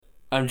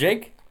I'm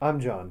Jake. I'm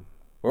John.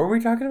 What were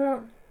we talking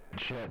about?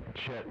 Shit.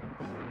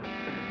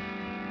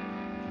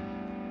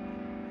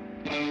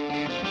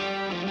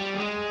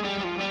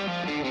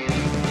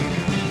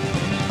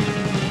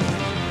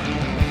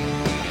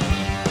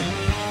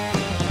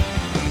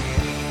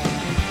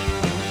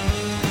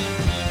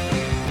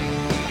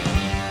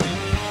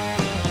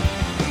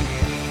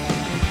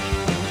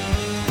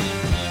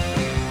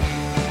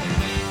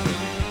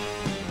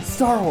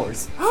 Star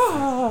Wars.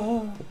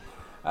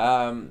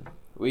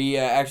 We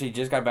actually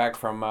just got back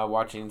from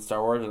watching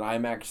Star Wars in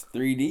IMAX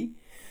 3D.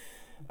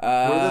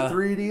 Where the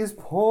 3D is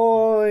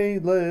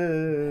pointless.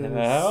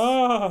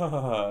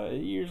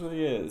 It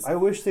usually is. I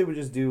wish they would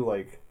just do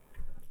like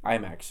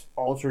IMAX.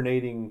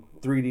 alternating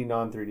 3D,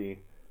 non-3D.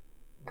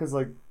 Because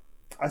like,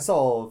 I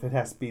saw If It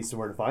Has to Be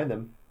Somewhere to Find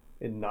Them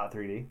in not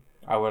 3D.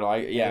 I would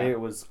like, yeah. And it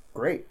was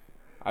great.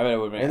 I bet it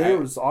would make. And there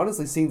was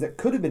honestly scenes that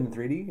could have been in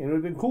 3D and it would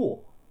have been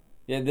cool.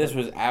 Yeah, this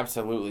was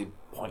absolutely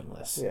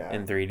pointless Yeah.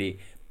 in 3D.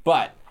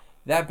 But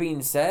that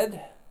being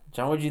said,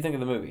 John, what did you think of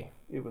the movie?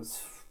 It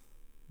was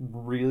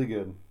really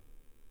good.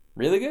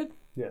 Really good?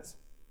 Yes.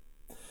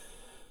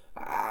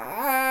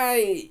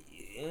 I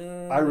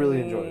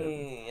really enjoyed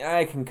it.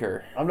 I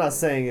concur. I'm not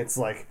saying it's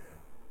like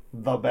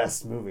the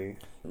best movie.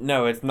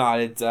 No, it's not.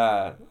 It's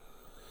not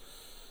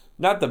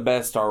the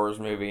best Star Wars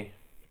movie.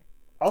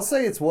 I'll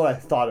say it's what I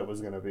thought it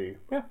was going to be.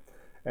 Yeah.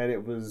 And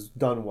it was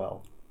done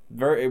well.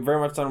 Very, very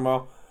much done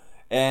well.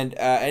 And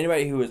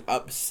anybody who is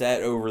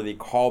upset over the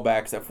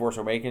callbacks that Force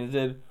Awakens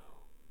did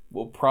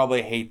will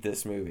probably hate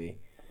this movie.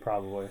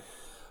 Probably.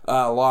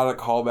 A lot of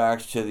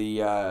callbacks to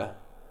the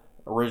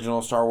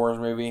original Star Wars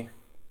movie,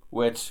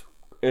 which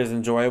is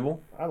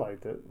enjoyable. I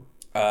liked it.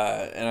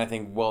 And I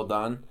think well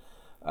done.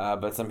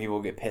 But some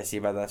people get pissy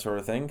about that sort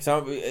of thing.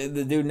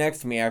 The dude next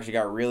to me actually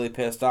got really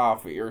pissed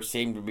off, or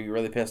seemed to be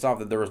really pissed off,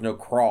 that there was no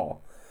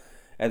crawl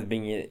at the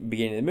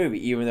beginning of the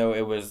movie, even though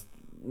it was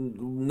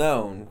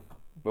known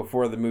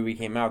before the movie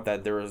came out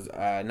that there was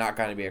not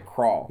going to be a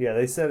crawl. Yeah,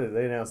 they said it.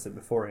 They announced it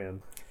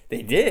beforehand.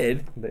 They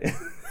did?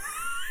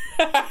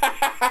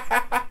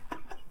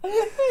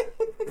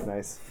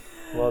 Nice.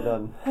 Well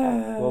done.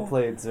 Well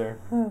played, sir.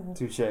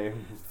 Touche.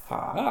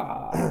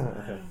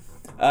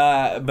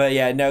 But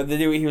yeah, no, the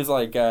dude, he was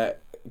like,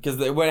 because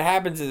what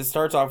happens is it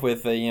starts off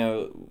with,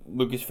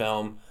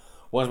 Lucasfilm,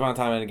 Once Upon a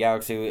Time in a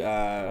Galaxy,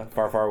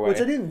 far, far away.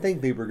 Which I didn't think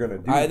they were going to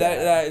do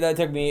that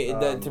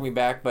took me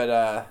back,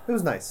 but it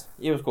was nice.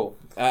 It was cool.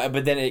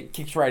 But then it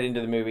kicks right into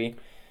the movie,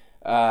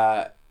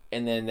 and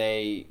then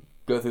they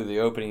go through the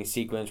opening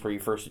sequence where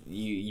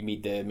you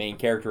meet the main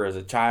character as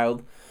a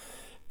child,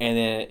 and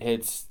then it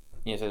hits,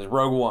 it says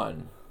Rogue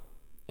One,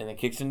 and it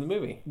kicks into the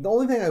movie. The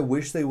only thing I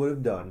wish they would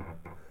have done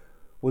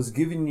was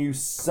giving you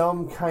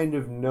some kind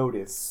of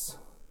notice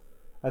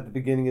at the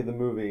beginning of the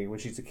movie when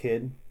she's a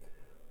kid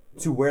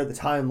to where the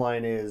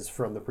timeline is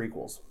from the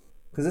prequels.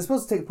 Because it's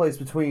supposed to take place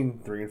between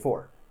 3 and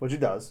 4, which it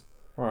does.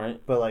 All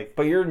right.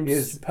 But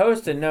you're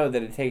supposed to know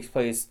that it takes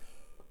place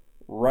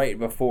right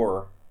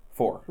before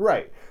 4.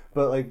 Right.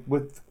 But like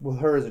with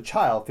her as a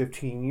child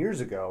 15 years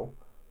ago,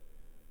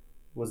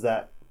 was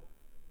that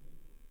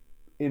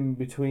in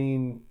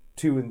between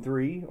 2 and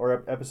 3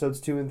 or episodes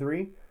 2 and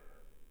 3?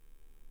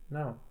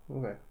 No.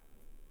 Okay.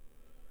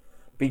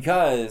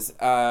 Because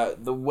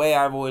the way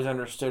I've always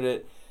understood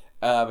it,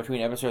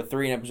 between episode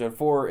 3 and episode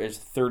 4 is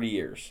 30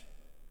 years.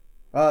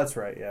 Oh, that's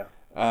right, yeah.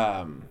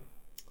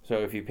 So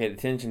if you paid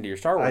attention to your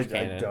Star Wars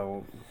canon... I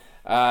don't.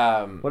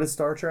 What is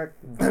Star Trek?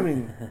 I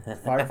mean,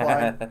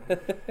 Firefly?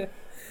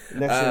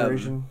 Next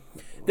Generation?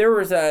 There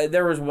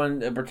was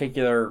one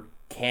particular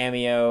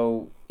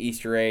cameo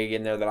Easter egg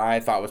in there that I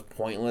thought was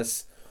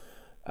pointless.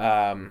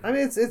 I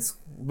mean, it's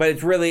but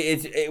it's really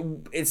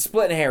it's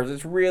splitting hairs.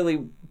 It's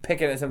really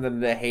picking at something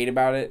to hate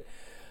about it.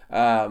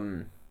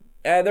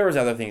 There was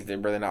other things to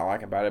really not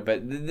like about it,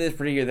 but this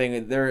particular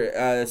thing,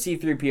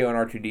 C-3PO and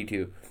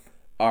R2-D2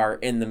 are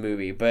in the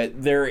movie,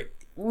 but they're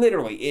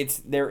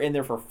in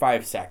there for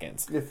 5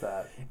 seconds, if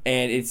that,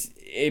 and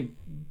it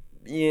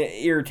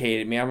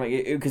irritated me. I'm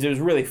like, because it was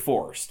really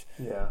forced.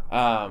 Yeah.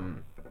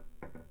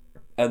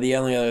 The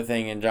only other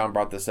thing, and John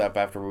brought this up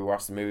after we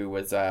watched the movie,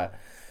 was the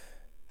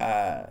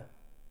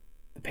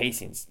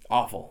pacing's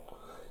awful.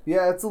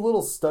 Yeah, it's a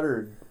little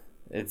stuttered.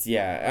 It's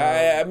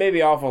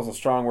maybe awful is a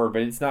strong word,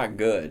 but it's not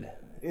good.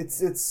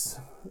 It's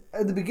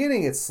at the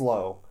beginning it's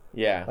slow.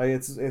 Yeah, like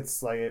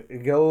it's like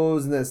it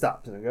goes and then it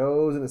stops and it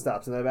goes and it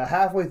stops, and then about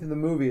halfway through the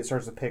movie it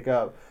starts to pick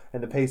up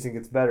and the pacing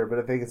gets better. But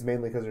I think it's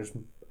mainly because there's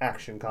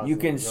action constantly. You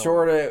can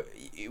sort of,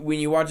 when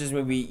you watch this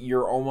movie,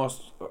 you're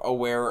almost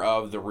aware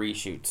of the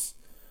reshoots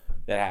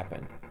that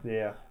happen.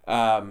 Yeah.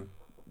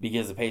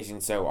 Because the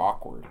pacing's so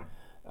awkward.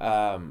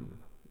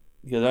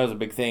 Because that was a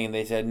big thing, and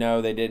they said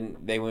no, they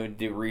didn't. They wanted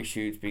to do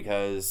reshoots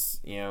because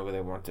they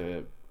want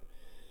to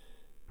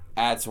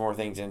add some more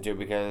things into it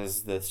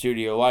because the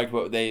studio liked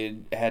what they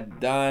had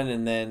done,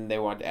 and then they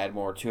want to add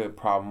more to it.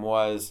 Problem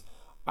was,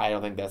 I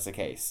don't think that's the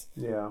case.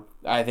 Yeah.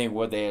 I think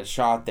what they had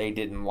shot they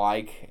didn't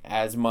like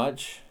as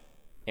much,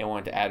 and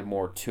wanted to add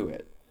more to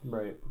it.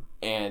 Right.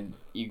 and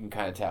you can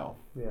kind of tell.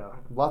 Yeah,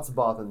 lots of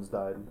Bothans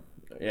died.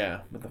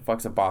 Yeah, what the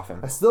fuck's a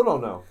Bothan? I still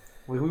don't know.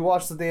 We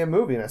watched the damn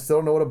movie, and I still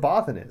don't know what a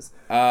Bothan is.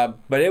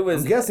 But it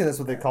was... I'm guessing that's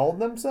what they called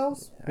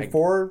themselves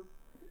before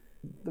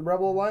the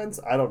Rebel Alliance?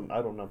 I don't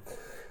know.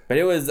 But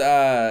it was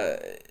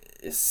a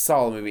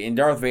solid movie. And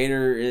Darth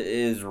Vader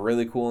is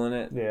really cool in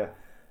it.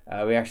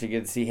 Yeah. We actually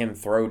get to see him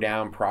throw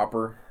down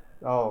proper.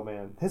 Oh,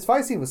 man. His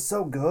fight scene was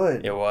so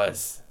good. It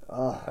was.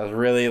 Ugh. I was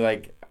really,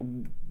 like,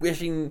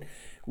 wishing...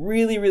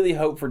 Really, really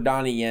hope for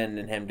Donnie Yen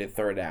and him to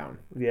throw down.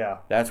 Yeah.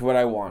 That's what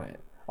I wanted.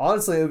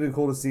 Honestly, it would be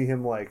cool to see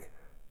him, like,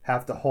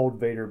 have to hold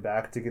Vader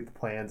back to get the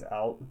plans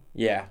out.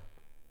 Yeah.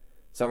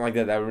 Something like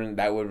that. That would have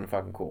been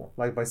fucking cool.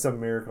 Like, by some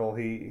miracle,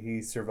 he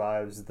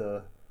survives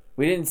the...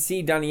 We didn't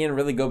see Donnie Yen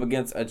really go up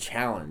against a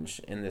challenge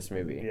in this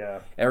movie. Yeah.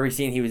 Every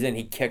scene he was in,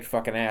 he kicked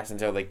fucking ass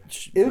until they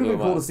it would have been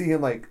cool to see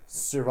him, like,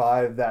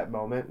 survive that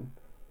moment.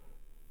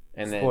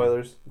 And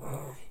spoilers.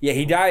 Yeah,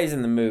 he dies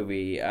in the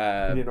movie.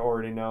 You didn't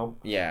already know.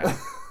 Yeah.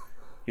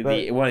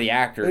 One of the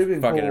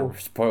actors fucking cool.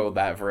 spoiled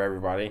that for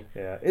everybody.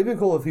 Yeah. It'd been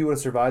cool if he would have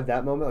survived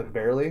that moment, like,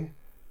 barely.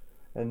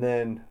 And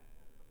then,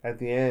 at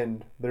the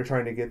end, they're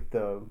trying to get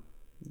the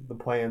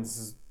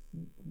plans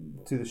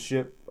to the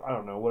ship. I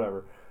don't know,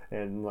 whatever.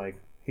 And,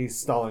 like, he's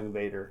stalling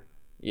Vader.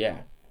 Yeah.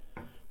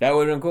 That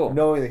would have been cool.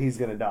 Knowing that he's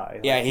going to die.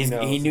 Yeah,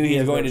 like, he knew he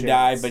was going to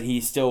die, but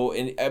he's still... but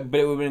it would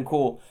have been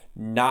cool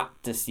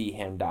not to see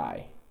him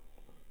die.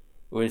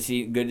 It would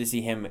be good to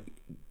see him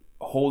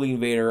holding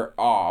Vader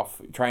off,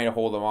 trying to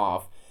hold him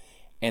off,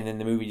 and then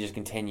the movie just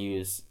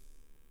continues.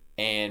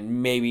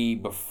 And maybe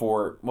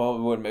before it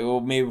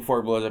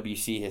blows up, you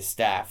see his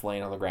staff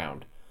laying on the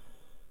ground,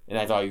 and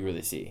that's all you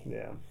really see.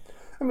 Yeah,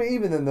 I mean,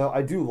 even then though,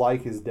 I do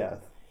like his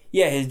death.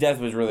 Yeah, his death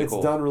was really cool.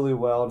 It's done really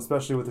well,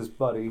 especially with his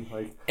buddy.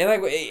 Like, and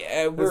like we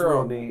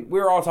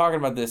were all talking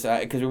about this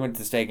because we went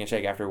to Steak and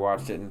Shake after we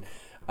watched it, and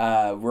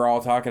we're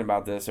all talking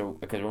about this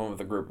because we went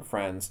with a group of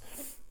friends.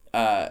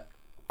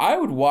 I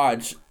would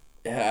watch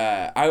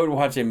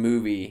a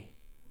movie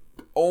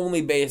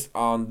only based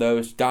on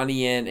those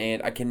Donnie Yen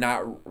and I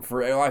cannot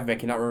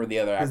remember the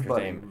other actor's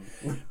name,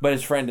 but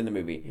his friend in the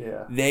movie.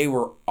 Yeah, they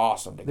were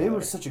awesome together. They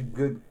were such a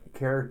good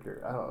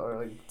character. I don't know,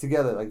 like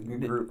together, like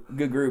good group.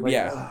 Good group, like,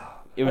 yeah.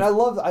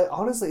 I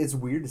honestly, it's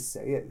weird to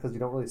say it because you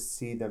don't really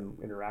see them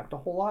interact a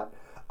whole lot.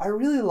 I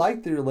really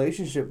like the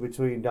relationship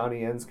between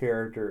Donnie Yen's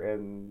character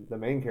and the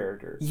main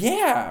character.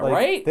 Yeah, like,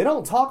 right? They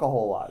don't talk a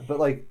whole lot, but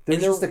like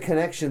there's just a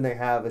connection they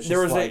have. It's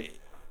just like...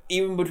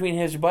 even between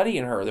his buddy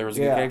and her, there was a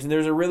good connection.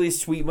 There's a really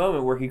sweet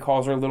moment where he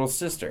calls her little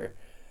sister.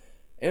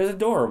 It was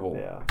adorable.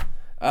 Yeah.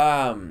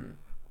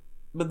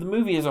 But the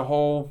movie as a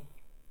whole,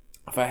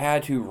 if I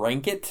had to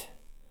rank it,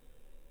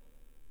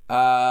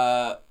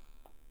 what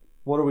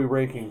are we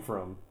ranking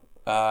from?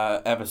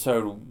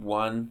 Episode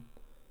 1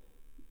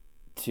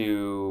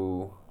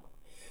 to...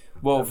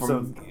 Well,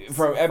 from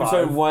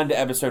episode 1 to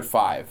episode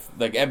 5.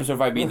 Like, episode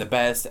 5 being the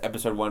best,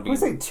 episode 1 being...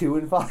 Can we say 2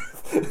 and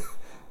 5?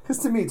 Because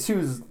to me, 2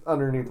 is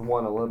underneath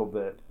 1 a little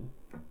bit.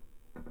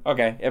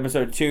 Okay,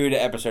 episode 2 to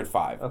episode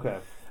 5. Okay.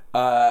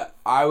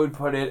 I would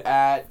put it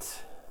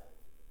at...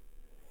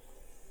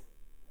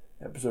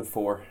 episode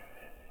 4.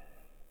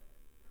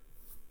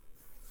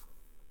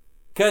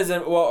 Because,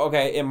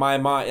 in my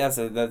mind, this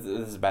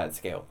is a bad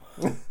scale.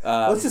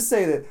 Let's just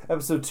say that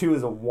episode 2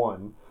 is a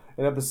 1.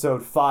 And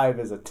episode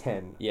 5 is a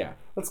 10. Yeah.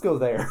 Let's go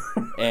there.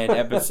 And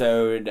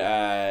episode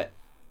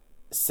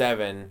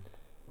 7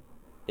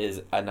 is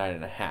a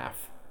 9.5.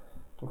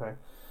 Okay.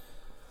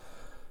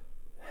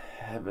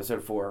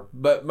 Episode 4.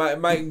 But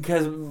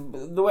because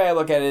the way I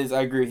look at it is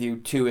I agree with you,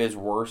 2 is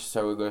worse.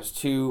 So it goes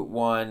 2,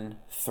 1,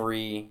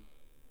 3,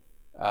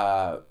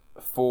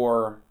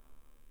 4,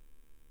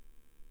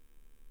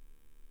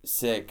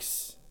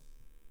 6,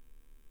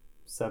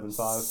 7,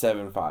 5.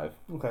 7, 5.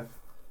 Okay.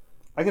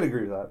 I can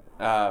agree with that.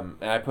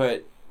 And I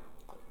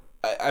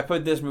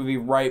put this movie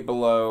right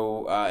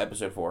below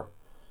episode 4.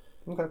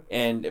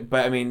 Okay.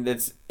 But I mean,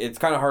 it's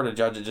kind of hard to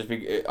judge it just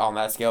on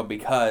that scale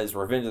because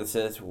Revenge of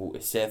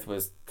the Sith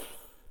was.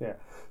 Yeah.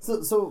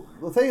 So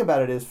the thing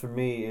about it is for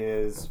me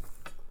is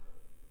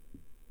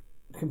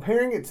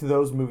comparing it to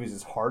those movies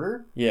is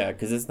harder. Yeah,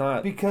 because it's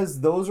not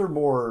because those are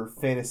more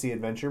fantasy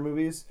adventure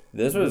movies.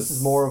 This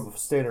is more of a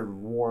standard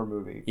war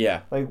movie.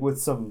 Yeah. Like with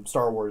some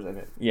Star Wars in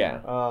it.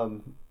 Yeah.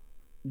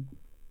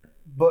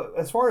 But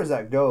as far as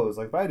that goes,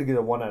 like if I had to get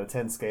a 1 out of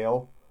 10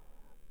 scale,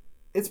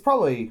 it's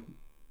probably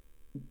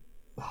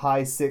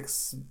high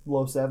 6,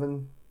 low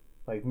 7,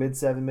 like mid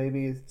 7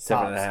 maybe.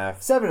 7.5.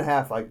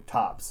 7.5 like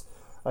tops.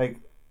 Like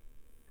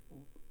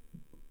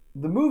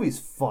the movie's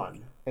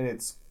fun and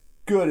it's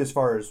good as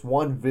far as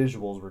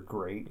visuals were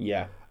great.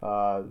 Yeah.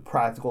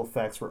 Practical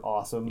effects were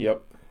awesome.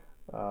 Yep.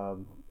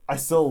 I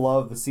still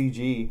love the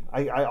CG.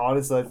 I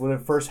honestly, like when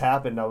it first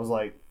happened, I was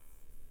like,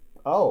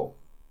 oh.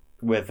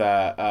 With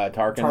Tarkin.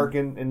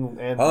 Tarkin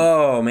and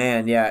oh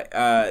man, yeah.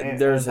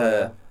 There's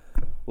a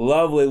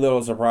lovely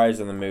little surprise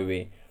in the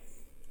movie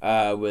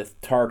with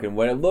Tarkin.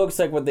 What it looks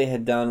like what they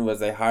had done was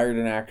they hired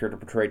an actor to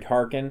portray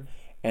Tarkin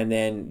and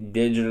then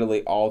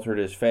digitally altered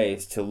his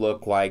face to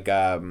look like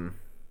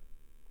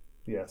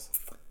Yes.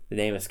 The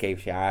name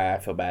escapes me. I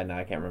feel bad now.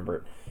 I can't remember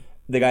it.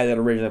 The guy that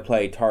originally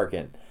played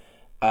Tarkin.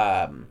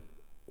 And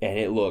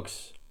it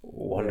looks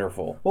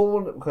wonderful. Yeah.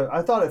 Well,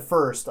 I thought at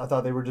first,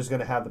 they were just going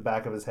to have the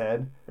back of his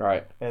head.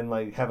 Right. And,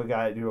 like, have a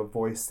guy do a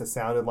voice that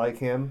sounded like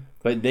him.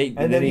 But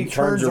then he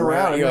turns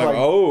around and you're like,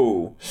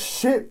 oh.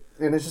 Shit.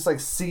 And it's just like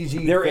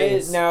CG There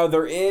face.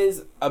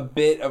 is a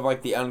bit of,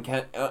 like, the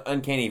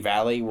uncanny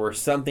valley where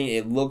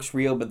it looks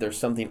real, but there's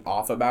something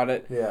off about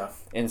it. Yeah.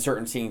 In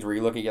certain scenes where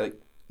you look at it, you're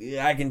like,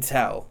 yeah, I can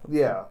tell.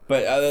 Yeah.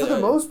 But for the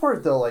most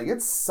part, though, like,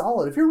 it's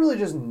solid. If you're really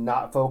just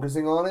not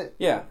focusing on it.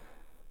 Yeah.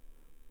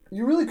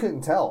 You really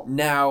couldn't tell.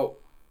 Now,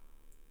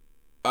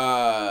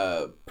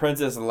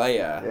 Princess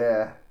Leia.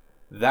 Yeah.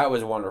 That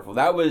was wonderful.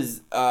 That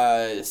was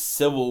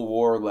Civil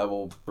War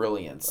level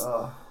brilliance.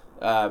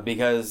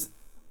 Because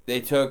they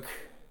took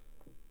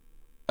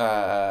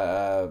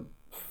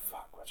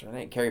what's her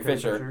name? Carrie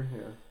Fisher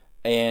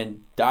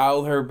and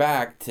dialed her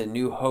back to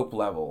New Hope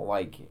level.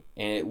 Like,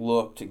 and it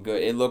looked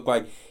good. It looked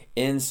like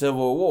in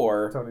Civil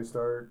War,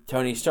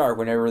 Tony Stark,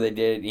 whenever they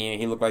did,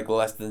 he looked like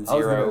less than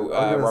zero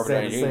Robert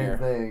Downey Jr. Same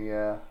thing,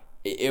 yeah.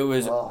 It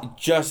was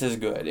just as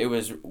good. It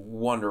was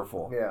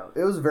wonderful. Yeah,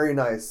 it was very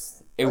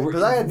nice.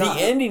 The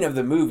ending of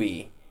the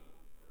movie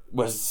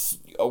was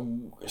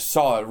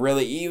solid,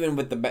 really. Even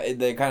with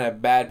the kind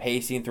of bad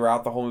pacing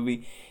throughout the whole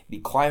movie, the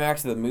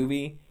climax of the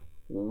movie,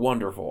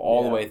 wonderful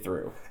all the way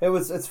through.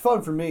 It's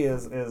fun for me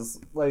is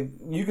like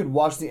you could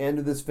watch the end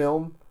of this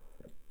film,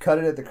 cut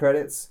it at the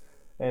credits,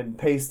 and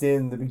paste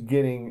in the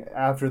beginning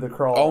after the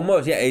crawl.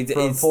 Almost, yeah.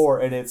 It's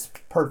 4, and it's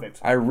perfect.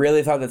 I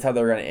really thought that's how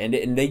they were going to end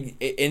it, and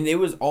it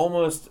was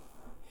almost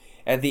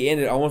at the end.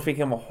 It almost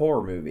became a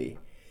horror movie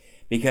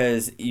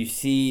because you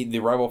see the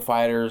rebel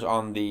fighters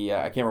on the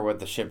I can't remember what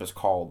the ship is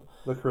called.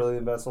 The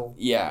Carillion vessel.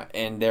 Yeah,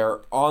 and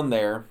they're on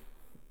there,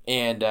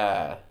 and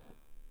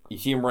you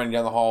see them running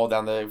down the hall,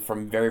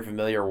 from very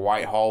familiar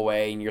white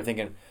hallway, and you're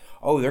thinking,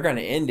 oh, they're going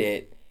to end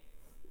it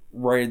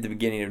right at the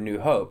beginning of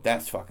New Hope.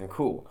 That's fucking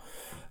cool.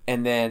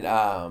 And then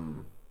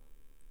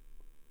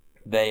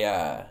they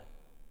a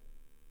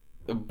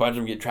bunch of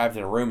them get trapped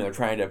in a room and they're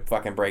trying to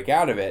fucking break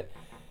out of it.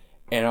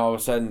 And all of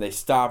a sudden they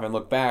stop and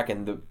look back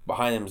and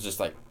behind them is just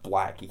like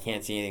black. You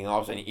can't see anything. All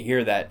of a sudden you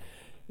hear that,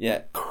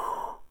 yeah.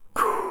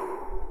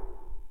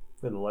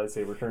 Then the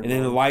lightsaber turns on. And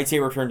then the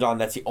lightsaber turns on.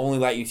 That's the only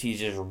light you see is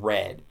just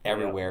red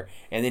everywhere.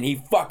 Yeah. And then he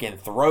fucking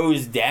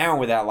throws down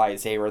with that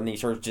lightsaber and then he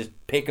starts just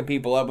picking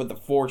people up with the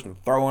force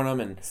and throwing them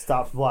and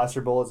stops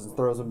blaster bullets and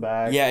throws them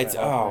back. Yeah,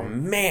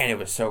 man, it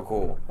was so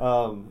cool.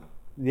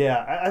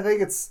 Yeah, I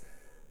think it's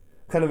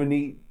kind of a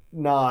neat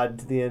nod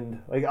to the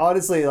end. Like,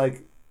 honestly,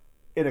 like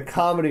in a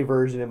comedy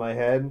version in my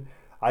head,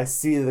 I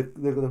see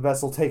the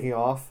vessel taking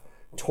off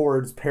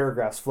towards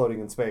paragraphs floating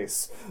in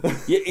space.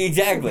 Yeah,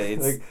 exactly.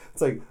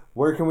 It's like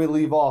where can we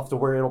leave off to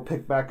where it'll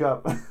pick back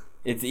up?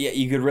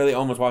 You could really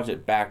almost watch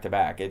it back to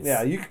back.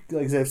 You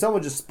like I said, if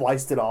someone just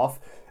spliced it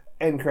off,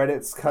 end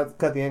credits, cut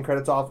the end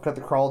credits off, cut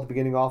the crawl at the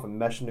beginning off, and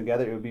mesh them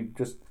together, it would be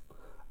just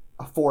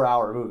a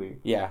 4-hour movie.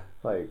 Yeah,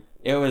 like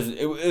it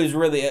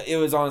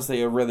was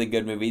honestly a really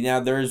good movie. Now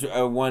there's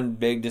one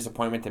big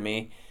disappointment to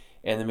me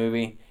in the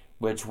movie,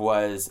 which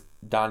was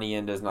Donnie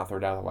Yen does not throw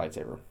down the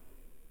lightsaber.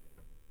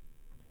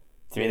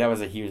 To me, that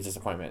was a huge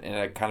disappointment and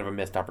a kind of a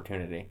missed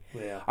opportunity.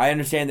 Yeah, I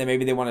understand that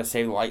maybe they want to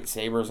save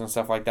lightsabers and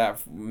stuff like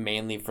that,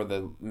 mainly for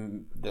the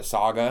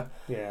saga.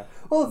 Yeah.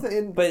 Well,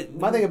 but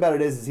my thing about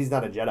it is he's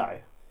not a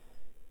Jedi.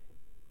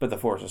 But the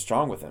Force is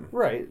strong with him.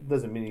 Right.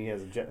 Doesn't mean he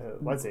has a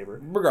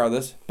lightsaber.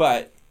 Regardless,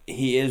 but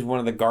he is one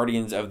of the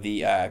guardians of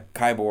the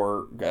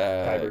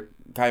Kyber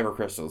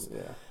crystals.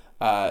 Yeah.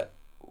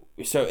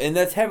 And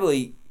that's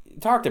heavily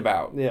talked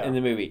about in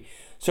the movie.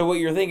 So what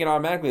you're thinking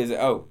automatically is,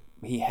 oh,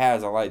 he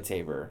has a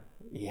lightsaber.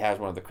 He has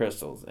one of the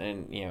crystals,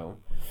 and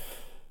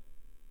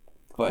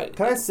But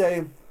can I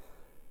say,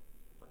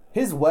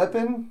 his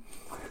weapon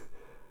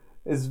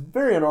is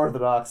very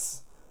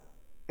unorthodox.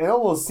 It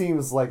almost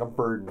seems like a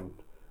burden.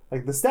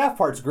 Like the staff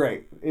part's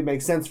great. It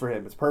makes sense for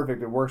him. It's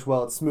perfect. It works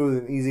well. It's smooth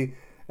and easy.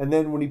 And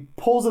then when he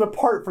pulls it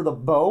apart for the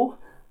bow,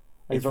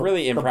 it's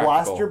really impractical.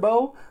 The blaster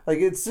bow, like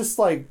it's just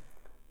like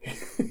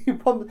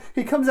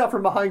he comes out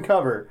from behind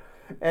cover,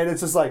 and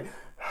it's just like,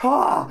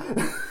 ha.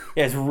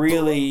 Yeah, it's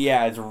really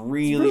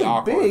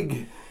awkward.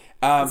 Big.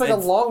 It's like a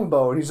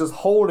longbow, and he's just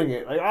holding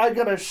it. Like, I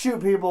gotta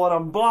shoot people, and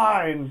I'm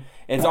blind.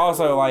 It's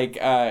also like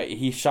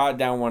he shot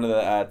down one of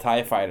the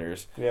TIE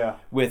fighters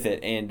with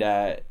it,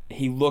 and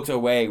he looks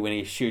away when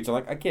he shoots. I'm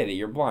like, I get it,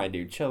 you're blind,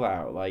 dude. Chill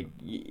out. Like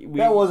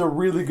that was a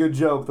really good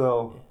joke,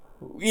 though.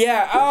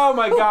 Yeah. Oh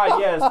my God.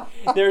 Yes.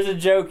 There's a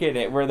joke in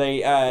it where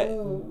they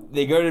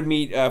go to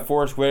meet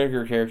Forrest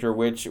Whitaker character,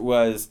 which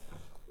was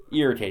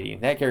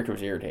irritating. That character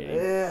was irritating.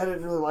 Yeah, I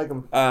didn't really like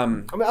him. I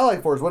mean, I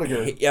like Forrest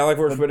Whitaker. Yeah, I like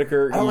Forrest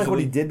Whitaker. I don't like what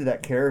he did to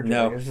that character.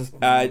 No. Like, it's just...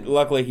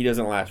 luckily, he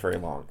doesn't last very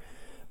long.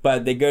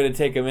 But they go to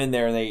take him in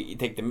there, and they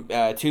take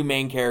the two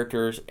main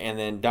characters, and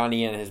then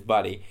Donnie Yen and his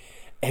buddy.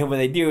 And when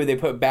they do, they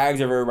put bags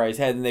over everybody's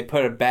head, and they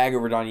put a bag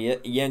over Donnie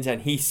Yen's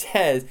head. He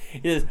says,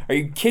 "Are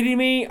you kidding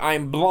me?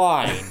 I'm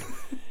blind."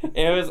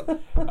 It was,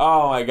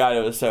 oh my god,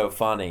 it was so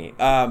funny.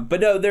 But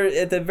no, they're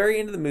at the very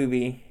end of the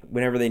movie,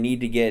 whenever they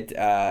need to get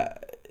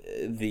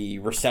the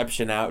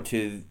reception out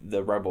to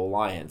the Rebel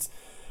Alliance,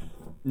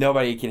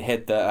 nobody can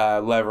hit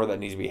the lever that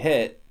needs to be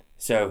hit.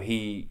 So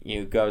he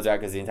goes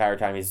out because the entire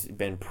time he's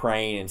been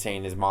praying and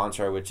saying his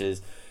mantra, which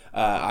is,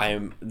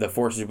 the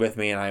Force is with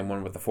me and I am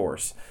one with the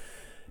Force.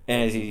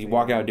 And as he's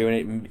walking out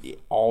doing it,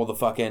 all the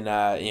fucking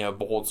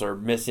bolts are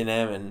missing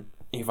him, and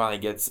he finally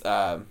gets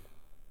there.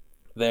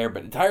 But the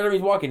entire time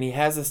he's walking, he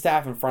has the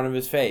staff in front of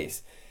his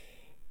face,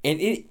 and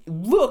it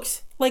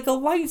looks like a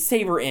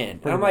lightsaber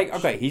end. And I'm like,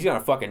 okay, he's gonna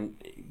fucking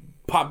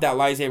pop that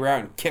lightsaber out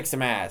and kick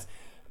some ass.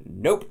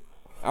 Nope.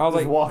 I was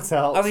just like, walks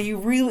out. I was like,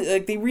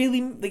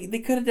 they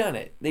could have done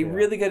it. They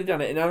really could have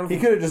done it. And I don't. He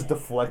could have just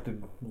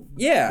deflected.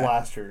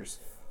 Blasters.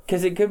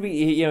 Because it could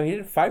be, he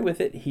didn't fight with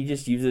it. He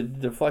just used it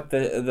to deflect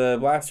the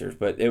blasters.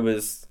 But it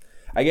was,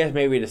 I guess,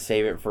 maybe to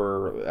save it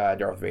for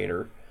Darth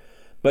Vader.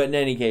 But in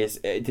any case,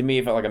 to me,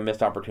 it felt like a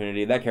missed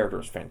opportunity. That character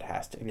was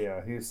fantastic.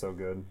 Yeah, he was so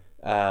good.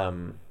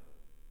 But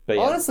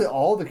yeah. Honestly,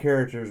 all the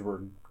characters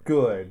were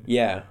good.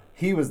 Yeah.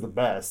 He was the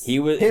best.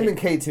 Him and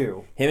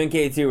K2. Him and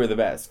K2 were the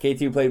best.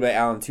 K2 played by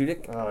Alan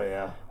Tudyk. Oh,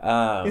 yeah.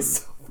 He's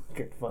so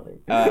fucking funny.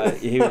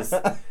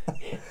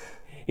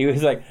 He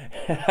was like,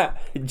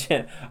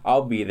 Jen,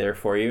 I'll be there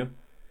for you.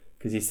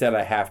 Because he said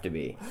I have to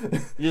be.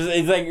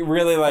 It's like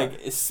really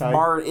like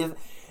smart.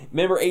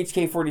 Remember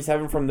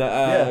HK-47 from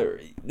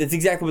the... That's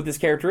exactly what this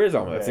character is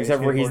almost. Yeah,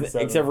 except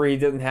for he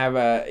doesn't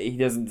have he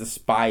doesn't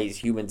despise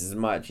humans as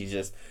much. He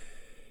just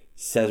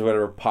says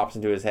whatever pops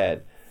into his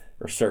head.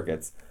 Or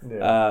circuits.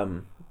 Yeah.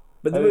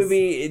 But the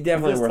movie, it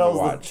definitely worth a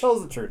watch.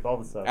 Tells the truth all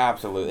the time.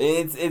 Absolutely.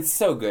 It's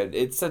so good.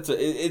 It's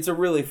a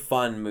really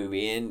fun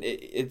movie, and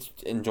it's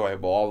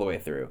enjoyable all the way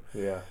through.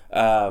 Yeah.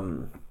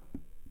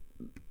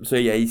 So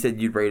yeah, you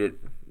said you'd rate it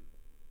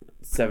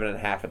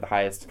 7.5 at the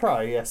highest.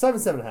 Probably, yeah.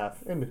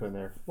 7.5 in between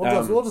there.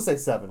 We'll just say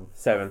 7.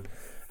 7.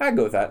 I'd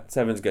go with that.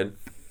 7's good.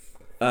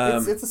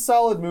 It's a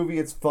solid movie.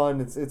 It's fun.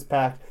 It's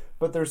packed,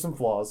 but there's some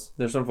flaws.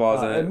 There's some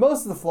flaws in it, and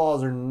most of the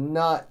flaws are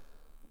not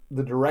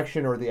the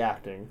direction or the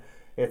acting.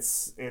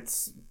 It's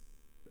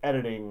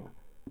editing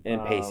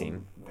and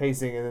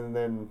pacing, and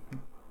then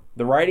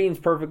the writing's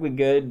perfectly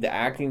good. The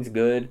acting's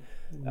good.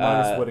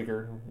 Minus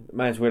Whittaker.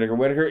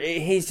 Whittaker,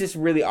 he's just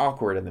really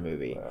awkward in the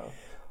movie.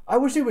 I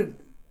wish he would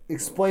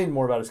explain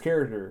more about his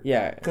character.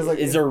 Yeah, because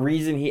is there a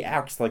reason he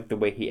acts like the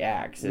way he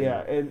acts?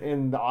 And,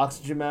 and the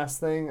oxygen mask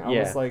thing. I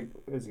was like,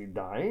 is he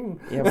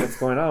dying? Yeah, what's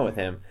going on with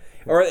him?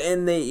 Or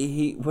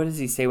what does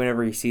he say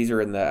whenever he sees her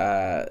in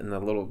the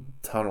little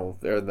tunnel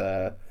or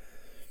the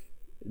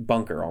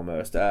bunker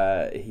almost?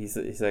 He's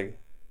like,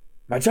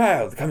 my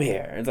child, come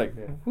here. And it's like,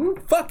 who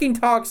fucking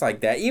talks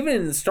like that? Even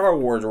in the Star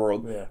Wars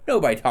world,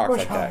 nobody talks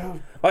like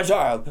that. My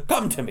child,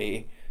 come to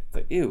me. It's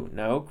like, ew,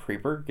 no,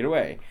 creeper, get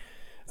away.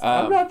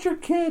 I'm not your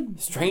kid.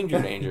 Stranger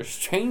danger.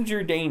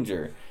 Stranger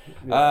danger.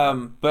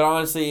 Yeah. But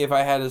honestly, if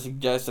I had to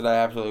suggest it, I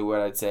absolutely would.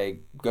 I'd say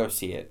go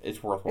see it.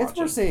 It's worth watching. It's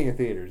worth seeing in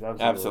theaters.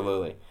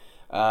 Absolutely.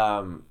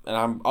 And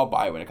I'll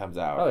buy it when it comes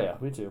out. Oh yeah,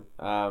 me too.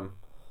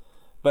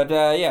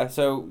 But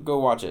so go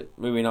watch it.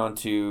 Moving on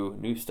to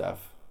newer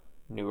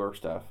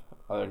stuff,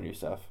 other new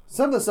stuff.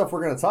 Some of the stuff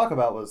we're going to talk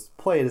about was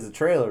played as a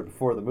trailer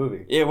before the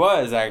movie. It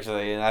was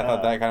actually, and I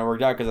thought that kind of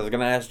worked out because I was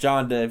going to ask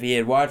John if he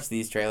had watched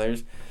these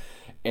trailers,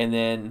 and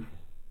then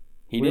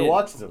we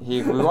watched them.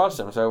 We watched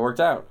them, so it worked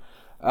out.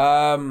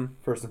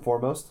 First and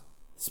foremost,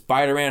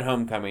 Spider-Man: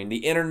 Homecoming.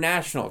 The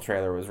international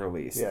trailer was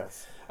released.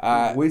 Yes,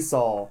 we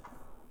saw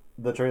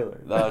the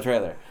trailer.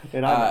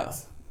 In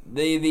IMAX.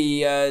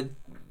 The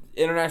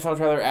international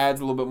trailer adds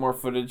a little bit more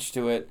footage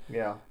to it.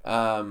 Yeah.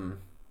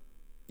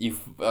 You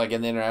like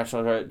in the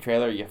international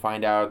trailer, you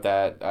find out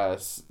that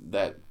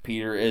that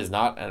Peter is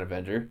not an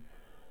Avenger.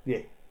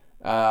 Yeah.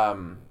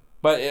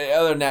 But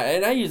other than that,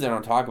 and I usually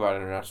don't talk about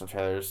international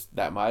trailers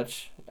that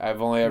much.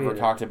 I've only ever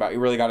talked about. You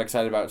really got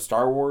excited about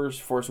Star Wars,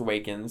 Force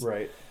Awakens,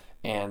 right,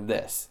 and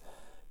this.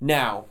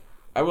 Now,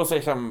 I will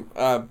say something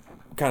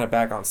kind of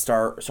back on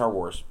Star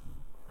Wars.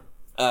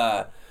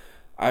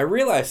 I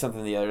realized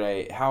something the other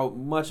day, how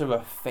much of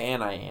a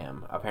fan I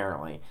am,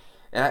 apparently.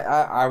 And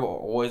I've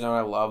always known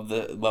I love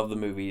the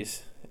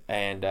movies,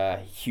 and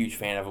huge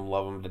fan of them,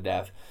 love them to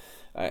death.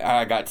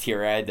 I got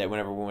teary-eyed that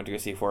whenever we went to go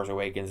see Force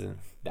Awakens and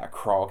that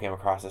crawl came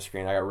across the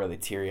screen, I got really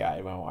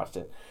teary-eyed when I watched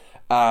it.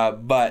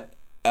 But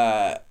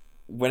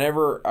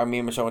whenever me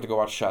and Michelle went to go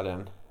watch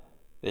Shut-In,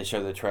 they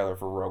showed the trailer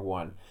for Rogue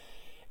One,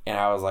 and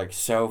I was like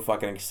so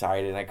fucking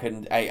excited.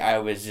 I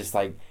was just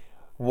like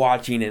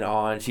watching it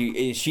on.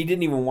 She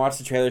didn't even watch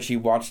the trailer. She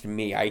watched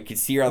me. I could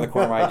see her on the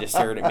corner of my eye just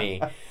stared at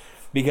me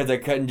because I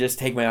couldn't just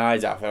take my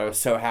eyes off it. I was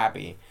so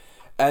happy.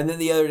 And then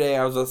the other day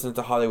I was listening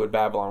to Hollywood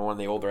Babylon, one of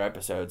the older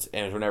episodes,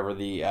 and it was whenever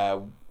the I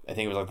think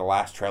it was like the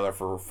last trailer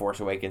for Force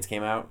Awakens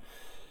came out,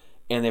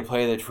 and they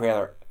played the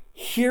trailer.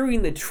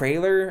 Hearing the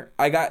trailer,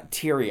 I got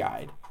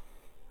teary-eyed.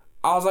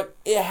 I was like,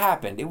 it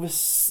happened. It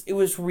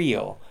was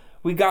real.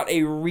 We got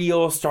a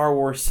real Star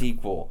Wars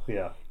sequel.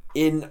 Yeah.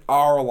 In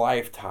our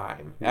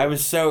lifetime. I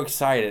was so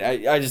excited.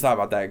 I just thought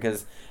about that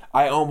because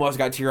I almost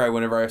got teary-eyed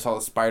whenever I saw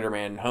the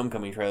Spider-Man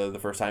Homecoming trailer the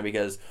first time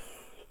because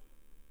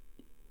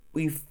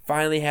we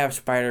finally have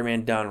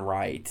Spider-Man done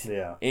right.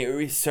 Yeah. It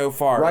was so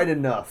far. Right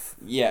enough.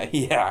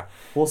 Yeah.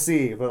 We'll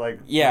see, but like,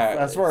 yeah.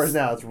 As far as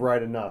now, it's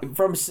right enough.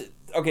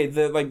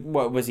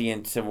 What was he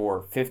in Civil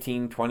War?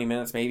 15, 20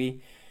 minutes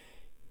maybe?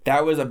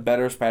 That was a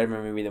better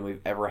Spider-Man movie than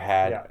we've ever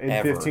had. Yeah, in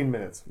ever. 15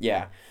 minutes.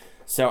 Yeah.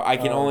 So I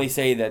can only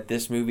say that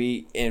this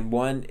movie,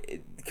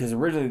 because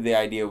originally the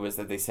idea was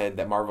that they said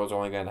that Marvel was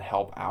only going to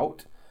help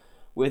out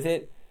with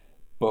it,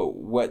 but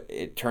what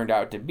it turned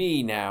out to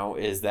be now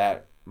is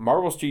that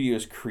Marvel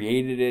Studios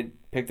created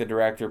it, picked the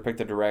director, picked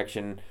the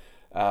direction,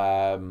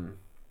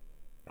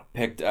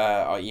 picked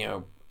all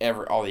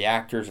the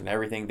actors and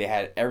everything. They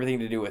had everything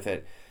to do with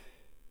it,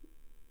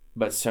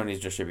 but Sony's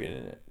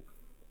distributing it.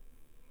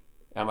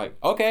 I'm like,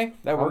 okay,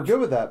 that works. I'm good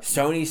with that.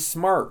 Sony's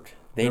smart.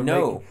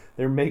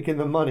 They're making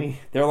the money.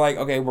 They're like,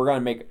 okay, we're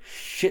gonna make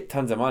shit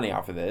tons of money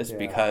off of this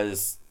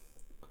because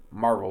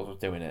Marvel was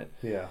doing it.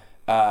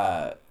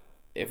 Yeah.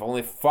 If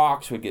only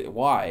Fox would get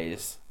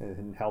wise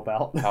and help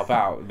out.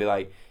 It'd be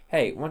like,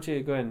 hey, why don't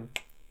you go ahead and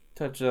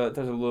touch a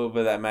little bit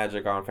of that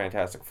magic on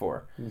Fantastic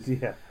Four?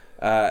 Yeah.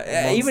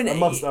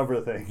 Amongst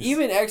other things.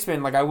 Even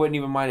X-Men, like I wouldn't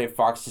even mind if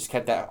Fox just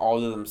kept that all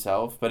to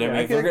themselves. But I mean,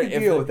 I can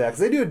deal with that because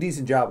they do a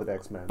decent job with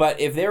X-Men. But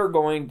if they were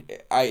going,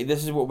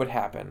 this is what would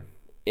happen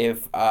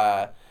if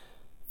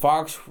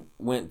Fox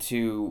went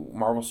to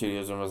Marvel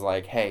Studios and was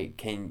like, "Hey,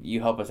 can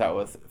you help us out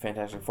with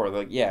Fantastic Four?" They're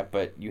like, "Yeah,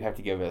 but you have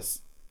to give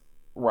us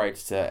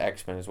rights to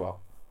X-Men as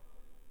well."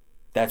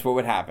 That's what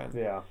would happen.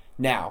 Yeah.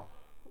 Now,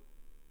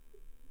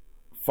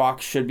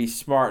 Fox should be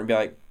smart and be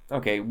like,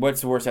 "Okay,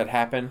 what's the worst that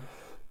happen?"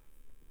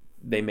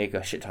 They make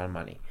a shit ton of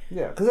money.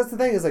 Yeah, because that's the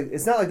thing is like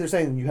it's not like they're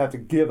saying you have to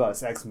give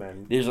us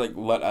X-Men. They're just like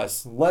let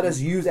us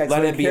use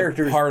X-Men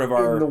characters part of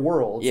our, in the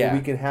world so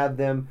we can have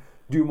them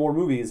do more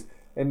movies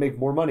and make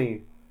more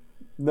money.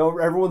 No,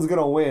 everyone's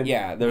gonna win.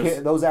 Yeah,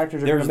 those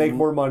actors are gonna make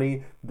more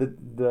money.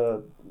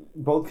 The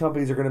both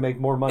companies are gonna make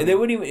more money. They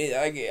wouldn't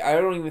even. I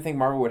don't even think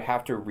Marvel would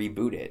have to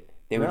reboot it.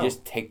 They would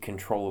just take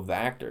control of the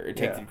actor,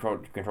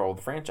 control of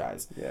the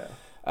franchise. Yeah.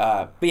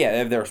 But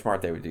yeah, if they were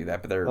smart, they would do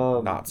that. But they're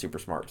not super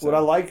smart. So. What I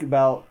like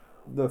about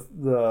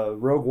the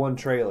Rogue One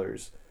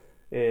trailers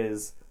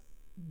is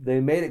they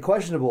made it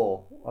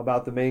questionable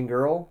about the main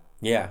girl.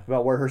 Yeah.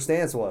 About where her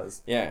stance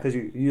was. Yeah. Because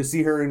you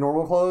see her in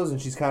normal clothes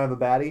and she's kind of a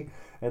baddie,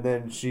 and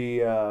then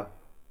she.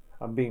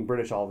 I'm being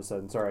British all of a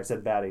sudden. Sorry, I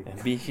said baddie.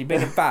 She's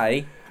been a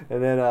baddie.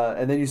 and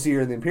then you see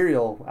her in the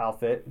Imperial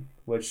outfit,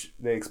 which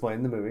they explain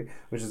in the movie,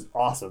 which is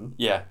awesome.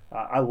 Yeah.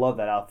 I love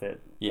that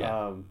outfit.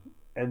 Yeah.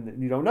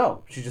 And you don't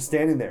know. She's just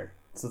standing there.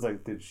 So it's like,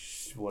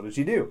 what did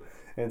she do?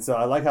 And so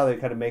I like how they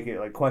kind of make it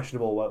like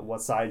questionable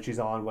what side she's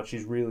on, what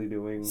she's really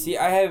doing.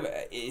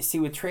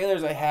 With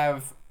trailers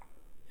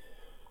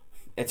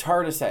it's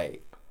hard to say.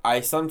 I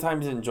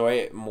sometimes enjoy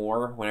it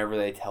more whenever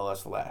they tell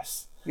us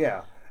less.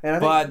 Yeah.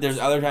 But there's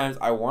other times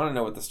I want to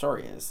know what the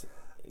story is.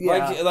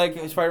 Yeah. Like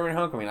Spider-Man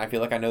Homecoming, I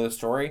feel like I know the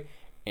story,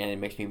 and it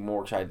makes me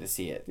more excited to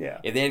see it. Yeah.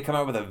 If they had come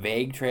out with a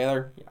vague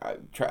trailer,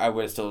 I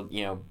would have still,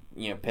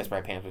 pissed my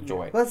pants with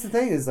joy. Well, that's the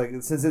thing is, like,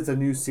 since it's a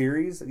new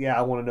series,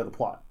 I want to know the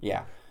plot.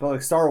 Yeah. But,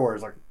 like, Star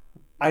Wars, like,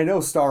 I know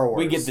Star Wars.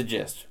 We get the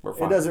gist. We're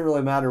fine. It doesn't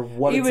really matter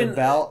what it's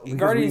about.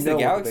 Guardians of the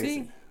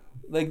Galaxy,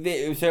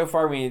 so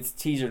far, it's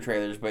teaser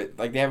trailers, but,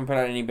 like, they haven't put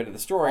out any bit of the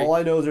story. All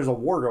I know is there's a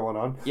war going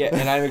on. Yeah,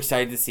 and I'm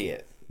excited to see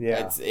it.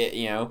 Yeah.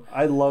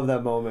 I love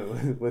that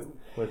moment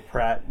with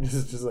Pratt.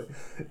 Just like,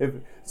 if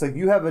it's like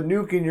you have a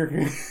nuke in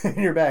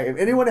your bag. If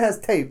anyone has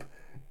tape,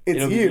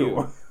 it's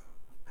you.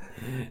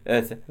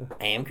 I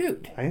am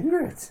Groot. I am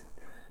Groot.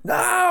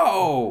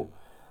 No!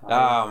 Man.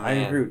 I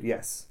am Groot,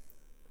 yes.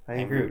 I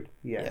am Groot,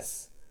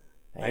 yes.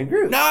 I am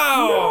Groot.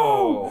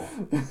 No!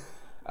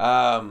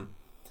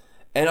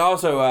 And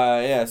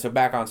also, so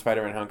back on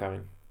Spider-Man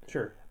Homecoming.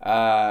 Sure.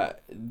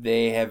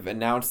 They have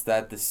announced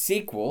that the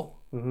sequel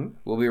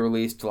will be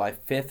released July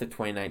 5th of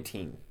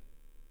 2019.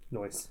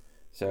 Nice.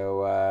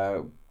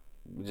 So,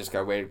 we just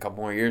gotta wait a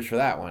couple more years for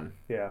that one.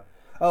 Yeah.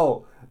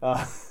 Oh,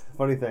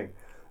 funny thing.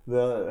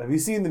 Have you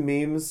seen the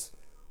memes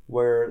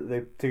where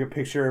they take a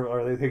picture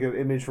or they take an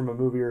image from a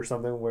movie or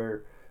something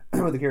where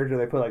with the character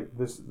they put like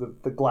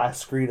the glass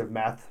screen of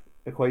math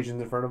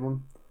equations in front of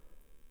them?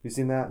 You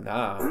seen that?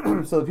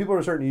 Nah. So people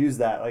are starting to use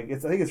that. Like I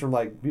think it's from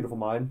like Beautiful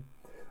Mind,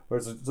 where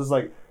it's just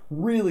like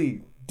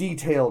really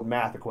detailed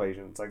math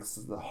equations. Like this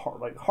is the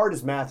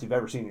hardest math you've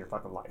ever seen in your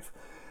fucking life.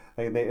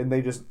 And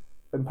they just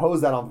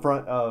impose that on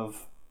front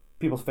of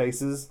people's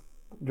faces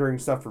during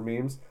stuff for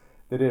memes.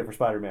 They did it for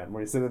Spider-Man,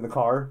 where he's sitting in the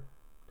car,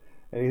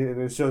 and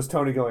it shows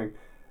Tony going,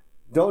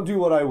 "Don't do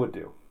what I would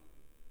do.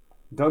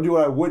 Don't do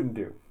what I wouldn't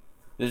do."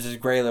 There's this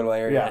gray little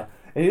area. Yeah,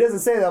 and he doesn't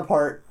say that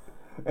part,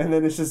 and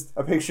then it's just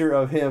a picture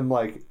of him,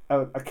 like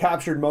a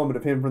captured moment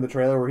of him from the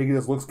trailer where he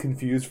just looks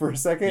confused for a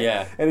second.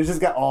 Yeah. And it's just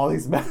got all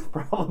these math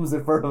problems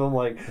in front of him,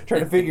 like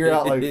trying to figure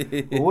out,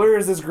 like, where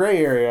is this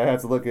gray area I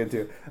have to look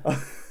into?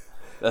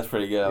 That's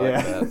pretty good. I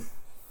like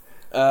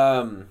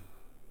that.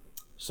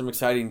 Some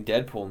exciting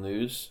Deadpool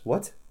news.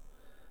 What?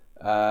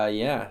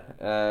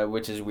 Yeah.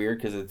 Which is weird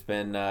because it's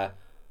been,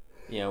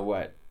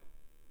 what?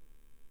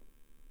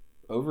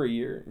 Over a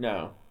year?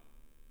 No.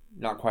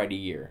 Not quite a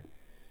year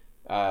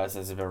since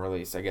it's been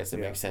released. I guess it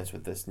makes sense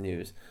with this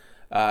news.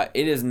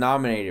 It is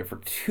nominated for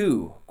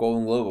 2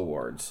 Golden Globe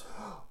Awards.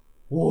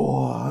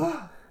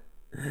 What?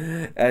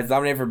 It's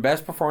nominated for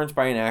Best Performance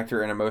by an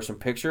Actor in a Motion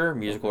Picture,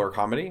 Musical, or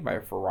Comedy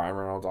for Ryan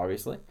Reynolds,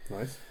 obviously.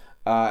 Nice.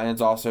 And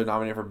it's also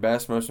nominated for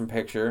Best Motion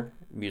Picture,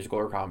 Musical,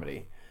 or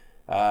Comedy.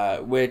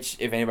 Which,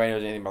 if anybody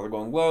knows anything about the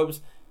Golden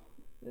Globes,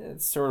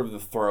 it's sort of the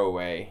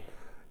throwaway.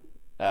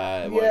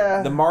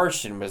 The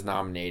Martian was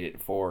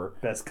nominated for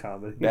Best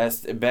Comedy.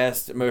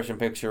 Best Motion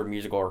Picture,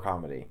 Musical, or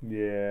Comedy.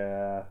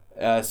 Yeah.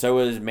 So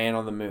was Man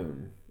on the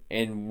Moon.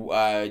 And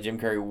Jim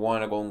Carrey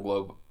won a Golden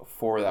Globe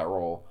for that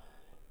role.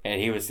 And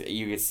you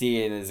could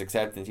see in his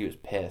acceptance, he was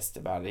pissed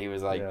about it. He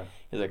was like,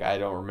 I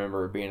don't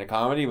remember it being a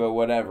comedy, but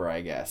whatever,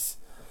 I guess.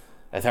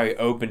 That's how he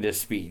opened his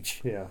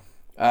speech. Yeah.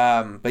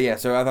 But yeah,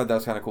 so I thought that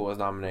was kind of cool. It was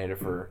nominated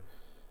for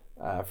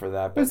that. But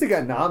at least it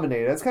got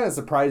nominated. That's kind of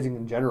surprising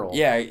in general.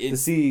 Yeah. To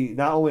see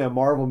not only a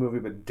Marvel movie,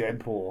 but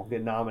Deadpool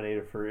get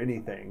nominated for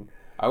anything.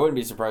 I wouldn't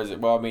be surprised.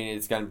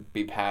 It's going to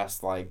be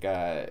past no,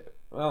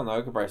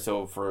 it could probably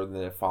still for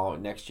the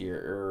following next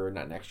year, or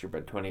not next year,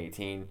 but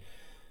 2018.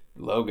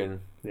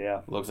 Logan.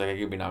 Yeah. Looks like it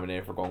could be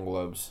nominated for Golden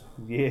Globes.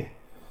 Yeah.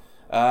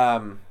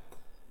 But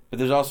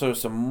there's also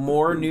some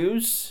more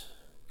news.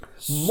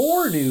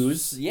 More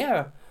news?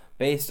 Yeah.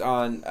 Based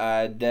on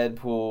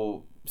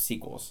Deadpool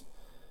sequels.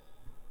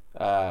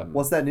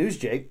 What's that news,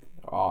 Jake?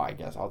 Oh, I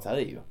guess I'll tell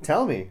you.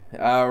 Tell me.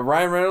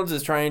 Ryan Reynolds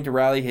is trying to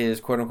rally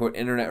his quote-unquote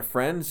internet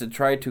friends to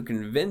try to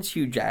convince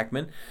Hugh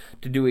Jackman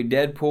to do a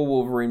Deadpool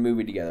Wolverine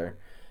movie together.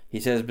 He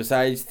says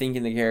besides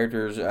thinking the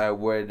characters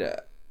would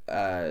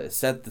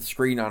set the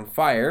screen on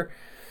fire,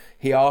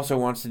 he also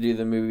wants to do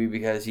the movie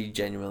because he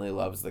genuinely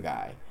loves the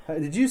guy.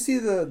 Did you see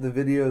the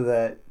video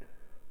that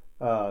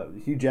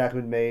Hugh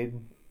Jackman made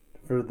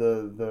for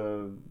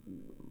the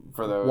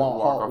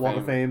Walk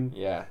of Fame?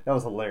 Yeah. That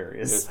was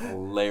hilarious. It was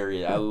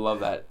hilarious. I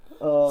love that.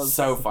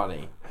 So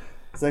funny.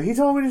 So he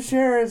told me to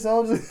share it, so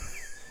I'll just...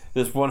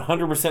 This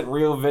 100%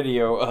 real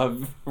video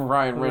of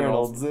Ryan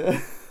Reynolds.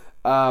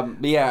 But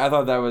yeah, I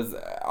thought that was...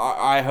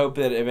 I hope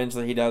that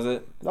eventually he does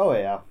it. Oh,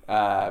 yeah.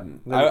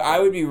 I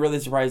would be really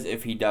surprised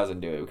if he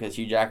doesn't do it, because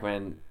Hugh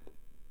Jackman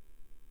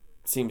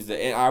seems to...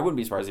 And I wouldn't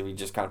be surprised if he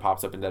just kind of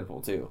pops up in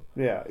Deadpool, too.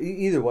 Yeah,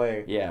 either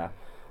way. Yeah.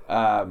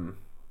 And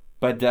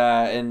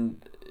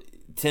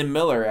Tim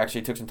Miller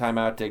actually took some time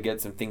out to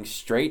get some things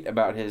straight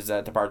about his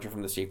departure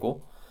from the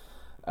sequel.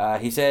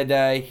 He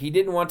said he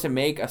didn't want to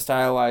make a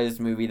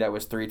stylized movie that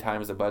was 3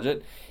 times the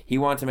budget. He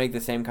wanted to make the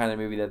same kind of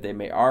movie that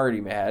they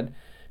already had,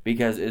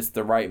 because it's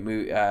the right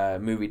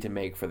movie to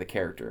make for the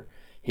character.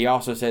 He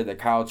also said that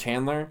Kyle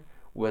Chandler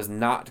was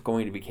not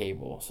going to be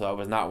Cable, so that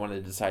was not one of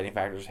the deciding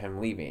factors of him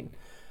leaving.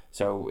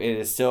 So it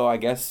is still, I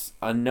guess,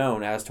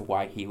 unknown as to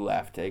why he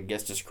left. I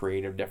guess just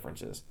creative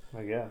differences.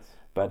 I guess.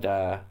 But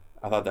I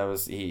thought that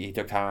was he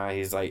took time out.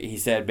 He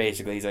said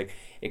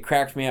it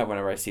cracks me up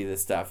whenever I see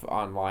this stuff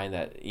online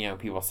that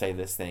people say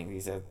this thing. He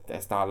said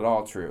that's not at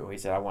all true. He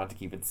said I want to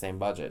keep it the same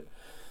budget.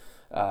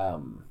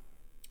 But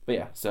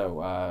yeah,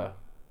 so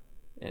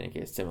in any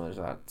case, Tim Miller's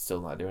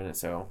still not doing it.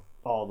 So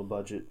all the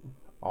budget.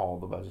 He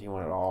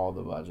wanted all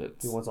the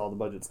budgets. He wants all the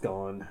budgets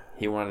gone.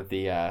 He wanted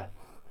the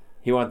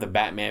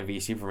Batman v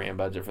Superman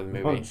budget for the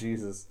movie. Oh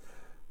Jesus!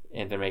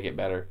 And to make it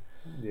better.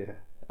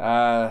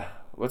 Yeah.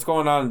 What's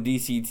going on in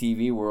DC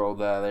TV world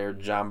there,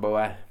 John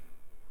Boy?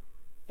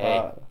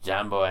 Hey,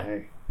 John Boy.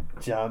 Hey,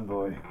 John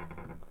Boy.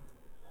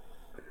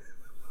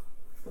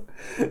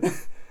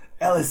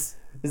 Ellis,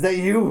 is that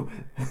you?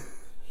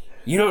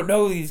 You don't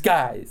know these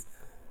guys.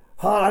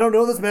 Huh, I don't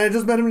know this man. I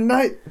just met him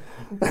tonight.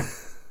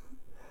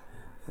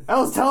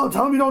 Ellis, tell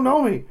him you don't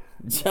know me.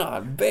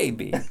 John,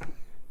 baby.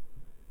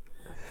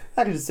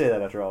 I could just say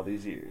that after all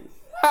these years.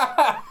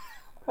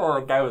 Oh,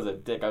 that guy was a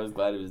dick. I was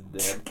glad he was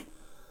dead.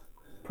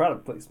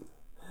 Product placement.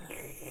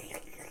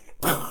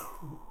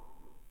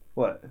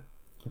 What?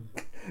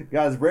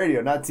 Guys,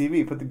 radio, not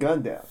TV. Put the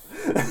gun down.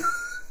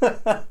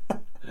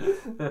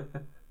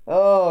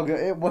 Oh,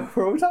 what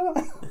were we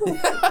talking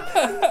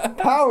about?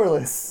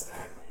 Powerless.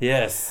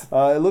 Yes.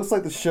 It looks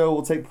like the show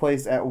will take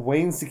place at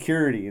Wayne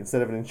Security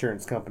instead of an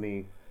insurance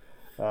company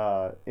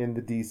in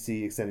the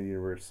DC Extended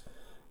Universe.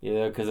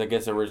 Yeah, because I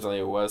guess originally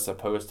it was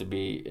supposed to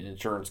be an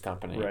insurance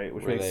company. Right,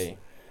 which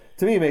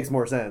to me, it makes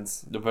more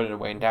sense. To put it in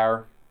Wayne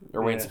Tower.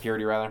 Or Wayne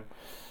Security, rather.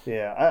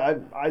 Yeah,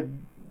 I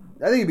think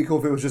it'd be cool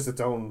if it was just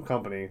its own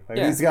company.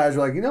 These guys are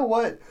like, you know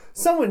what?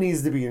 Someone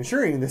needs to be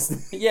insuring this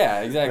thing.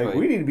 Yeah, exactly.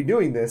 We need to be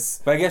doing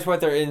this. But I guess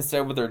what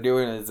they're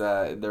doing is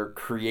they're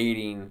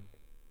creating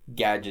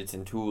gadgets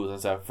and tools and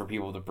stuff for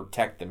people to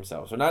protect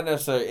themselves. So not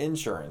necessarily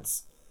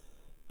insurance,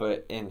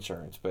 but in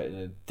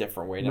a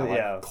different way, not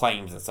like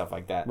claims and stuff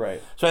like that.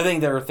 Right. So I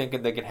think they were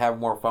thinking they could have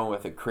more fun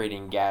with it,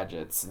 creating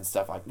gadgets and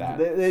stuff like that.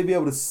 They'd be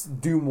able to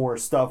do more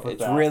stuff with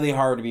that. It's really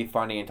hard to be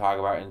funny and talk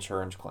about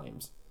insurance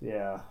claims.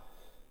 Yeah.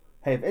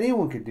 Hey, if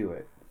anyone could do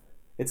it,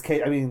 it's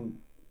Alan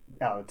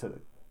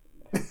Tudyk.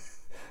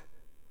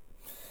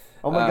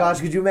 Oh my gosh,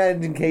 could you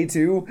imagine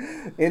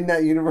K2 in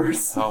that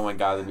universe? Oh my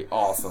god, that'd be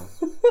awesome.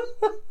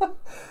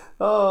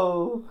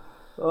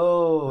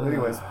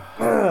 Anyways.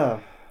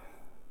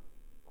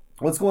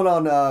 What's going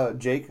on,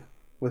 Jake,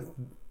 with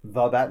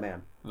The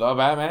Batman? The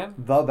Batman?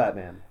 The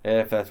Batman.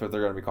 If that's what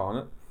they're going to be calling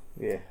it.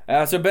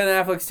 Yeah. So Ben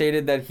Affleck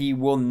stated that he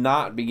will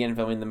not begin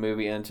filming the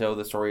movie until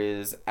the story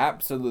is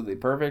absolutely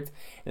perfect,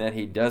 and that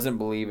he doesn't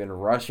believe in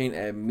rushing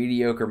a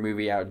mediocre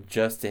movie out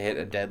just to hit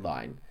a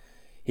deadline.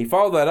 He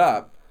followed that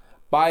up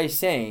by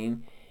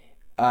saying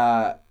in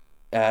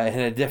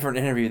a different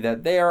interview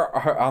that they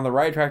are on the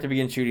right track to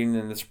begin shooting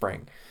in the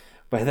spring,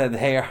 but that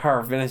they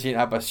are finishing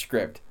up a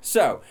script.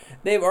 So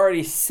they've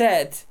already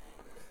set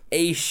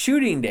a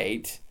shooting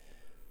date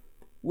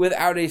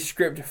without a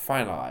script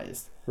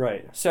finalized.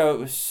 Right.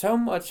 So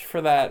much for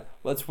that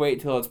let's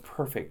wait till it's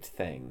perfect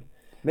thing.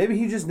 Maybe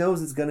he just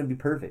knows it's going to be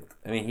perfect.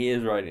 I mean, he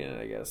is writing it,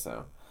 I guess,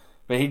 so.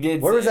 But he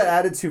did Where was that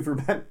added to for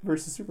Batman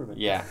versus Superman?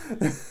 Yeah.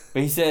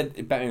 But he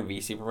said Batman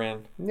v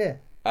Superman. Yeah.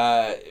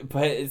 But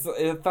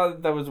I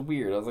thought that was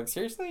weird. I was like,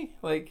 seriously?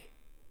 Like,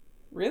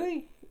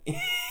 really?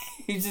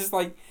 He's just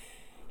like,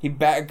 he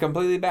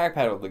completely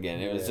backpedaled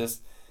again. It was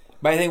just...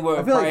 But I think what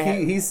I feel like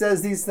he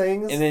says these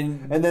things, and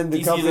then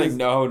the company's like,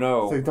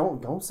 no. It's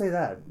like, don't say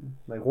that.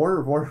 Like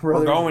Warner Brothers.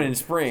 We're going in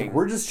spring. Like,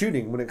 we're just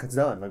shooting when it's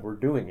done. Like we're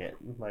doing it.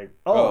 Like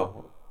we're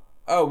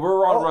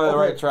on the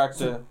right track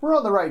to. We're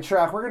on the right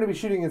track. We're going to be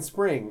shooting in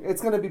spring.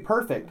 It's going to be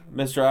perfect.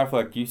 Mr.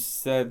 Affleck, you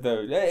said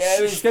though,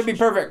 it's going to be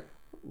perfect.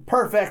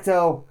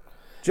 Perfecto.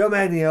 Joe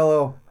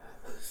Manganiello.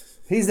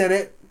 He's in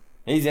it.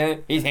 He's in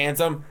it. He's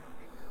handsome.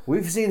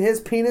 We've seen his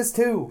penis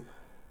too.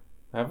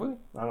 Have we?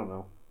 I don't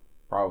know.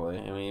 Probably.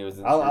 I mean, he was.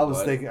 I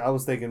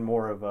was thinking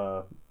more of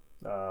a.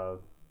 What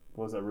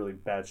was that really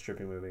bad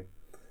stripping movie?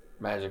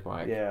 Magic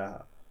Mike. Yeah.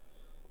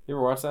 You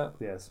ever watch that?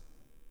 Yes.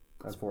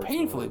 It's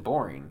painfully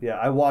boring. Yeah,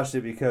 I watched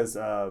it because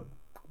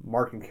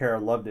Mark and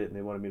Kara loved it and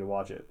they wanted me to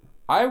watch it.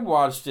 I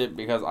watched it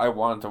because I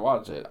wanted to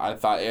watch it. I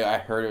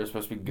heard it was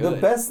supposed to be good.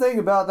 The best thing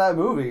about that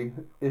movie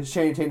is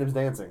Channing Tatum's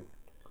dancing.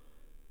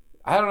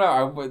 I don't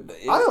know.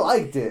 I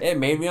liked it. It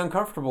made me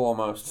uncomfortable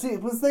almost. See,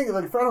 it was thinking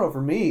like I don't know,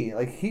 for me,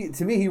 like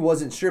he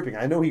wasn't stripping.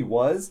 I know he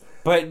was,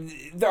 but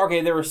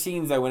okay, there were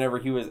scenes that whenever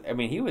he was, I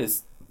mean, he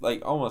was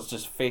like almost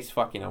just face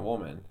fucking a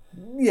woman.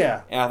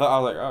 Yeah, and I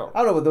was like, oh, I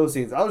don't know what those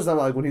scenes. I was talking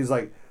about like when he's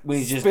like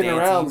just spinning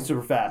around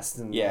super fast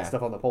and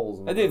stuff on the poles.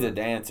 And that dude's a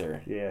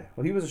dancer. Yeah,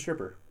 well, he was a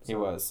stripper. So. He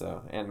was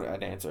and a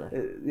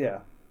dancer. Yeah,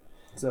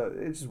 so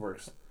it just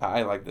works.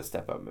 I like the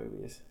Step Up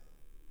movies.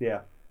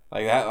 Yeah.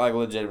 Like that, like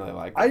legitimately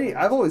like.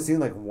 I've only seen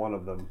like one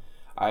of them.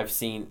 I've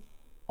seen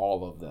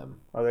all of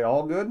them. Are they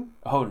all good?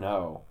 Oh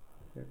no,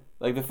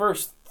 like the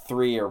first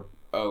 3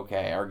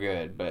 are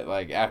good, but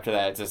like after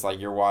that, it's just like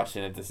you're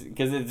watching it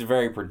because it's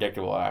very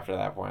predictable after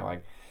that point.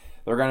 Like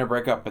they're gonna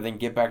break up, but then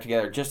get back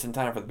together just in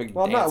time for the big.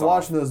 Well, I'm not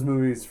watching those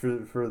movies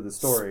for the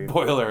story.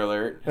 Spoiler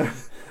alert! I'm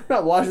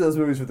not watching those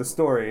movies for the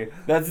story.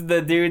 That's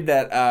the dude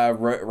that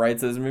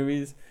writes those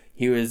movies.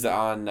 He was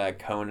on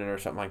Conan or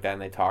something like that,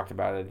 and they talked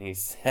about it, and he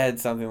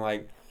said something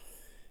like,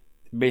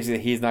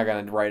 basically, he's not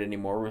going to write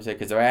anymore.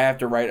 Because if I have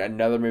to write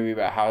another movie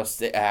about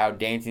how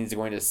dancing is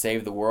going to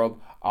save the world,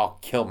 I'll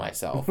kill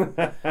myself.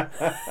 I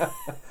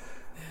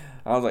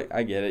was like,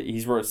 I get it.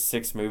 He's wrote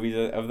 6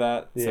 movies of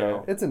that. Yeah,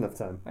 so it's enough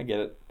time. I get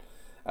it.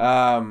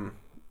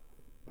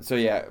 So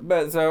yeah,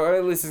 but so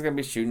at least it's going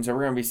to be shooting, so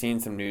we're going to be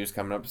seeing some news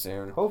coming up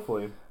soon.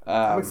 Hopefully.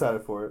 I'm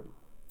excited for it.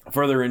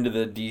 Further into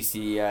the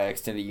DC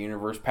extended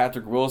universe,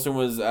 Patrick Wilson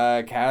was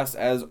cast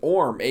as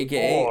Orm,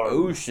 a.k.a.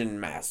 Ocean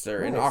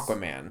Master in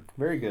Aquaman.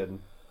 Very good.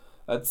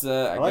 That's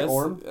I guess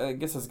Orm. I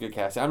guess that's a good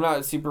casting. I'm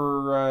not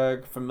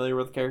super familiar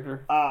with the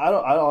character. I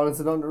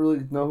honestly don't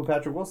really know who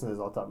Patrick Wilson is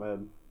off the top of my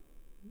head.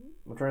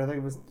 I'm trying to think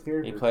of his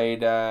character. He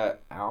played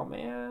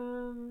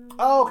Owlman.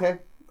 Oh, okay.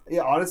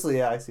 Yeah, honestly,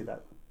 yeah, I see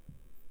that.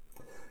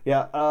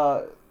 Yeah,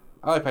 I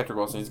like Patrick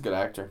Wilson. He's a good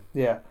actor.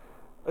 Yeah.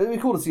 It'd be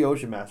cool to see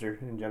Ocean Master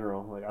in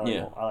general. Like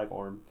I like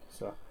Orm,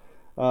 so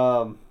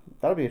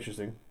that'll be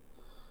interesting.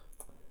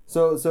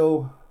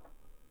 So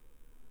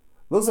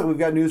looks like we've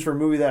got news for a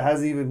movie that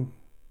hasn't even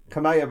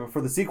come out yet, but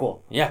for the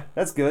sequel. Yeah,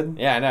 that's good.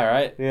 Yeah, I know,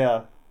 right?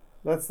 Yeah,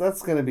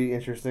 that's gonna be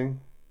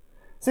interesting.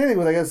 Same thing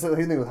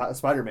with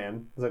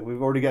Spider-Man. It's like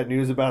we've already got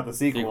news about the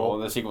sequel.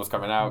 The sequel's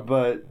coming out,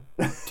 but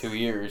 2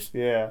 years.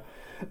 Yeah.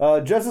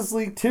 Justice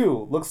League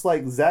 2. Looks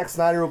like Zack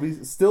Snyder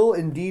will still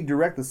indeed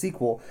direct the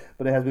sequel,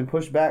 but it has been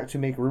pushed back to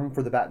make room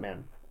for the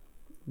Batman.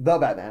 The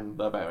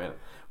Batman.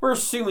 We're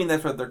assuming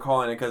that's what they're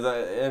calling it because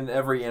in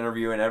every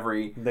interview and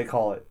They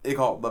call it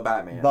The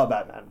Batman. The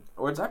Batman.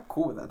 Which I'm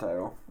cool with that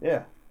title.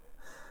 Yeah.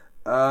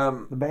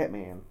 The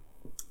Batman.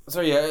 So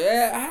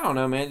yeah, I don't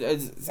know, man.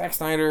 Zack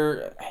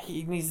Snyder,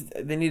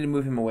 they need to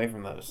move him away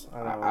from those.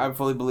 I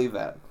fully believe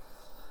that.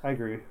 I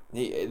agree.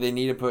 They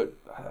need to put,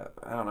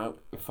 I don't know,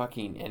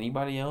 fucking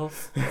anybody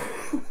else.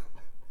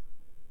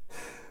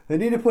 They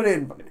need to put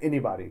in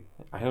anybody.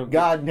 I don't.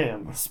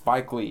 Goddamn.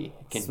 Spike Lee.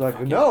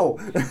 No.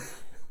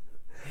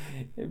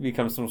 It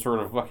becomes some sort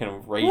of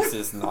fucking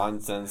racist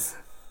nonsense.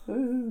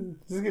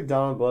 Just get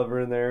Donald Glover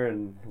in there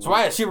and. So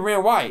why is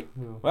Superman white?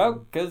 Well,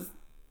 because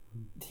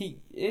he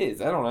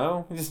is. I don't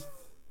know.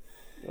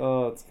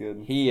 Oh, it's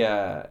good.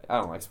 I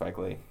don't like Spike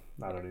Lee.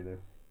 I don't either.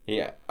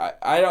 Yeah,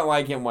 I don't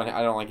like him when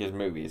I don't like his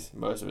movies.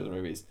 Most of his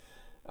movies,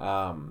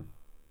 but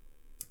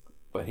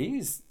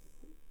he's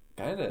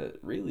kind of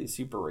really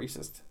super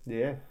racist.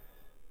 Yeah,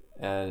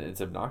 and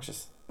it's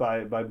obnoxious.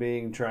 By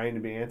trying to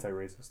be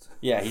anti-racist.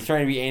 Yeah, he's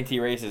trying to be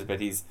anti-racist, but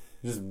he's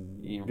just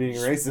being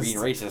racist. Being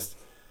racist.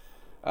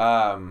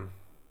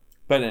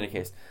 But in any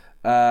case,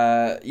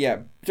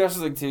 yeah,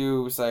 Justice League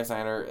 2, Zack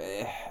Snyder.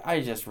 I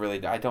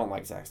don't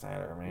like Zack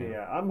Snyder, man.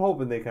 Yeah, I'm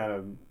hoping they kind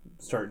of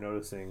start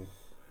noticing.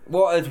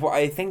 Well, it's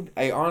why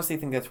I honestly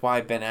think that's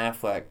why Ben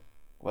Affleck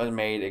was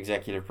made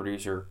executive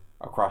producer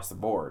across the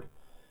board,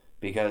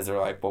 because they're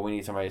like, well, we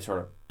need somebody to sort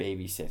of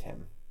babysit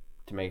him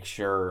to make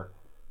sure,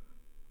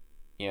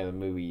 the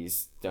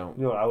movies don't.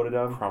 You know what I would have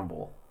done?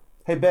 Crumble.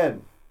 Hey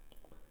Ben,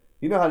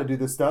 you know how to do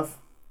this stuff.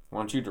 Why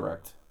don't you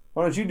direct?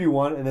 Why don't you do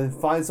one and then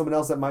find someone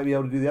else that might be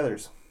able to do the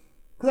others?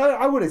 Because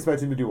I wouldn't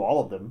expect him to do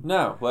all of them.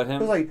 No, let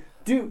him.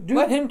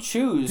 Let him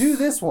choose. Do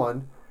this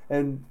one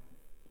and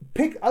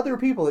pick other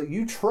people that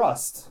you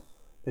trust,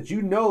 that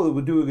you know that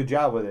would do a good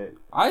job with it.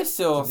 I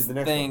still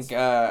think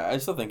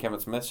Kevin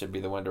Smith should be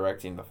the one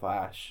directing The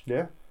Flash.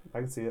 Yeah, I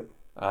can see it.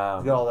 He's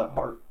got all that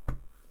heart,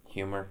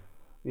 humor,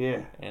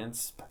 yeah, and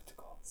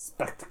spectacle.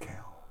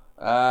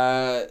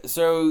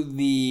 So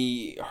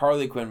the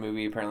Harley Quinn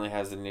movie apparently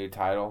has a new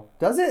title.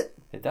 Does it?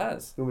 It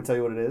does. You want me to tell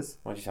you what it is?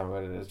 Why don't you tell me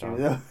what it is,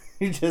 John?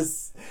 You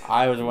just...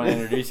 I was the one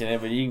introducing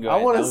it, but you can go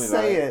ahead and tell me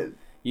about say it.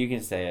 You can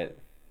say it.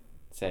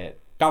 Say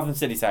it. Gotham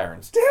City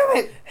Sirens. Damn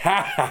it!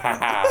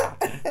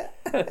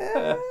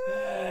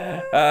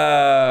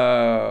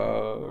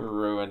 Oh,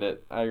 ruined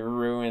it. I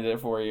ruined it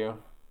for you.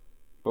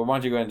 But why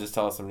don't you go ahead and just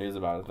tell us some news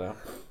about it, though?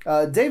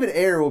 David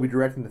Ayer will be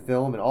directing the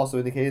film and also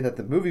indicated that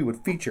the movie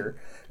would feature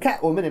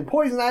Catwoman and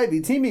Poison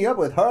Ivy teaming up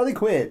with Harley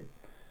Quinn.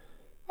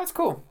 That's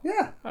cool.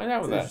 Yeah. I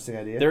know that. Interesting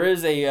idea. There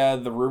is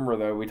the rumor,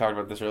 though, we talked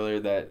about this earlier,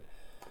 that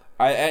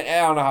I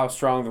don't know how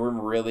strong the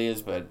rumor really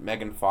is, but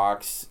Megan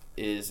Fox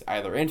is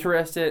either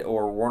interested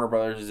or Warner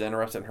Brothers is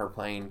interested in her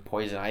playing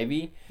Poison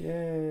Ivy.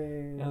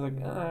 Yay. I was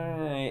like, all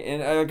right.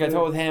 And I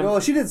told him... Well,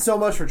 she did so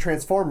much for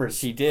Transformers.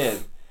 She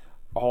did.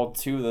 All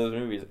two of those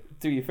movies.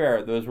 To be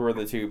fair, those were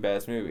the two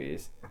best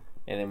movies.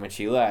 And then when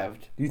she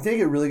left... Do you think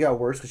it really got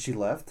worse because she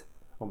left?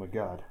 Oh my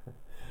god.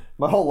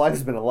 My whole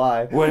life's been a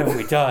lie. What have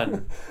we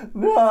done?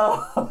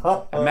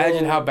 No!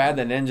 Imagine how bad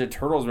the Ninja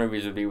Turtles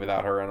movies would be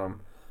without her in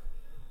them.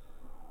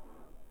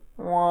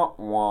 Wah,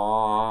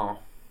 wah.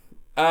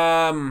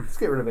 Let's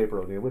get rid of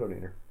April O'Neil. We don't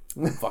need her.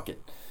 Fuck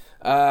it.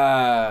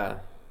 Yeah.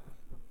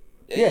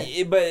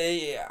 But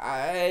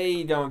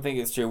I don't think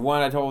it's true.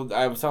 One,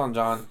 I was telling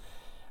John...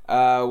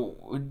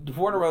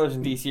 Warner Brothers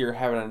and DC are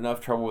having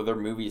enough trouble with their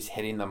movies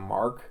hitting the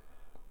mark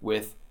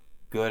with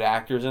good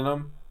actors in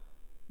them.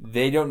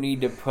 They don't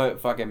need to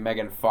put fucking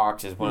Megan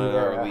Fox as one of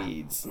their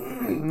leads.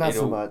 Not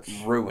so much.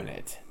 Ruin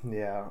it.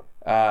 Yeah.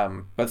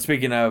 But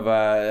speaking of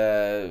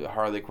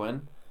Harley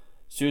Quinn,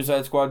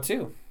 Suicide Squad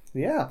 2.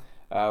 Yeah.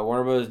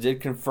 Warner Brothers did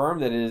confirm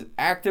that it is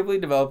actively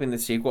developing the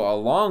sequel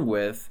along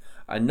with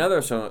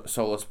another solo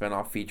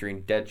spinoff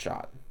featuring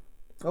Deadshot.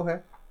 Okay.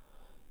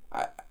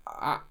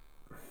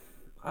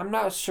 I'm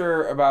not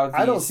sure about these.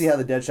 I don't see how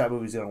the Deadshot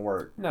movie's going to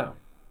work. No.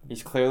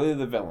 He's clearly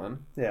the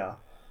villain. Yeah.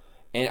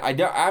 And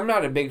I'm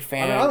not a big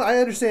fan. I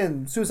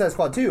understand Suicide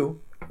Squad 2.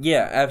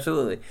 Yeah,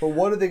 absolutely. But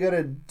what are they going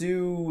to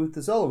do with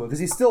the solo movie? Because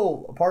he's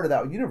still a part of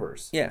that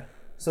universe. Yeah.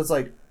 So it's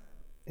like...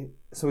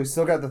 So he's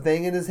still got the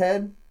thing in his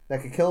head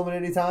that could kill him at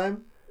any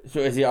time?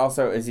 So is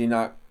he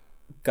not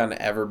going to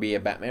ever be a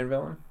Batman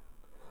villain?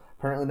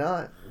 Apparently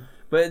not.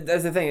 But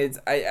that's the thing.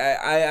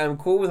 I'm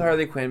cool with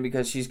Harley Quinn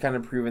because she's kind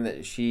of proven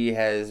that she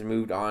has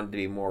moved on to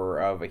be more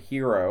of a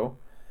hero.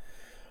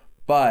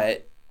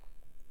 But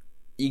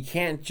you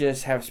can't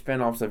just have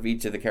spinoffs of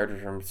each of the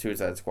characters from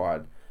Suicide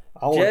Squad.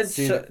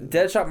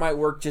 Deadshot might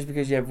work just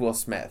because you have Will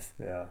Smith.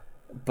 Yeah.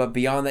 But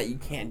beyond that, you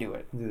can't do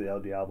it. Do the El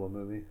Diablo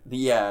movie.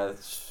 Yeah,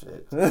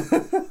 shit.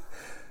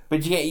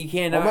 But you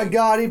can't. Oh my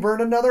god, he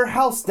burned another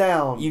house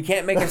down. You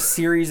can't make a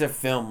series of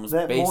films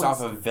based off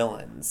of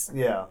villains.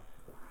 Yeah.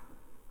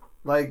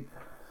 Like,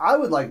 I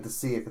would like to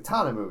see a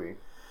Katana movie.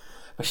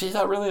 But she's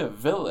not really a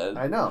villain.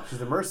 I know, she's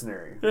a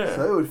mercenary. Yeah.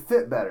 So it would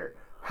fit better.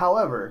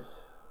 However,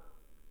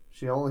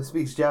 she only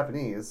speaks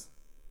Japanese.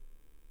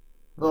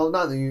 Well,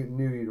 not in the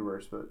new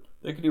universe, but...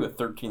 They could do a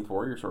 13th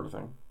Warrior sort of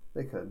thing.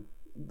 They could.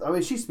 I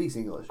mean, she speaks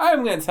English.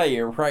 I'm going to tell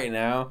you right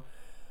now.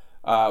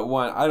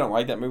 One, I don't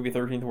like that movie,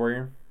 13th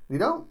Warrior. You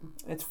don't?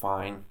 It's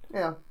fine.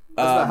 Yeah.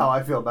 That's not how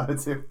I feel about it,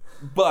 too.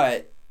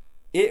 But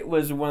it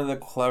was one of the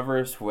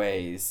cleverest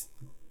ways...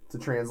 To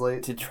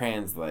translate? To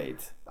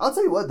translate. I'll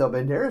tell you what, though.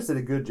 Banderas did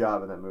a good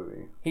job in that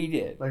movie. He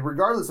did. Like,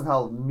 regardless of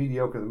how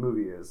mediocre the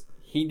movie is.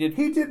 He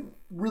did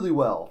really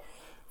well.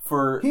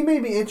 For he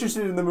made me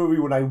interested in the movie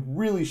when I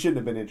really shouldn't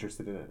have been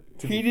interested in it.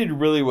 He did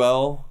really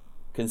well,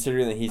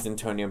 considering that he's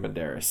Antonio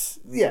Banderas.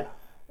 Yeah.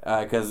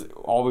 Because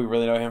all we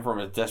really know him from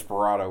is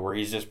Desperado, where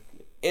he's just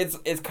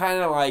it's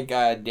kind of like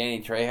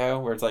Danny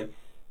Trejo, where it's like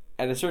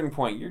at a certain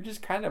point you're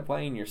just kind of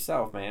playing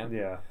yourself, man.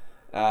 Yeah.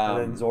 And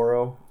then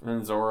Zorro.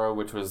 And Zorro,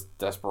 which was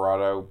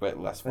Desperado, but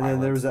less violent.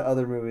 And then there was that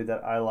other movie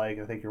that I like,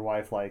 I think your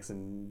wife likes,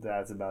 and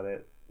that's about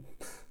it.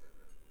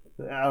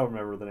 I don't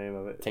remember the name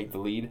of it. Take the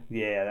Lead?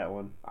 Yeah, that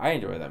one. I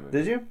enjoyed that movie.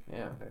 Did you?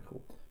 Yeah. Okay,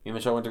 cool. Me and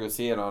Michelle went to go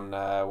see it on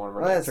one of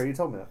our Oh, that's right. You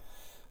told me that.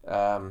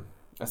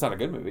 That's not a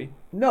good movie.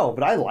 No,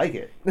 but I like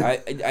it.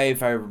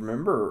 If I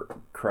remember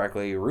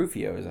correctly,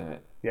 Rufio is in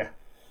it. Yeah.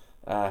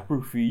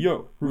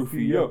 Rufio.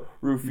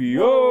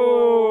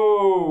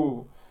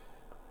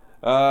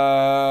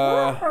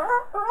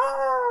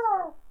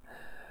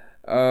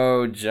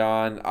 Oh,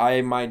 John,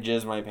 I might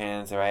jizz my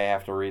pants if I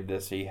have to read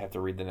this, so you have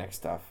to read the next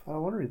stuff. I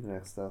don't want to read the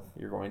next stuff.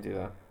 You're going to,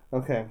 though.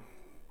 Okay.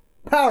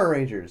 Power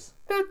Rangers.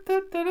 Da,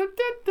 da, da, da,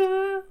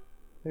 da.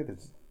 I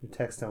think your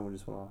text tone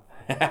just went off.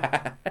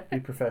 Be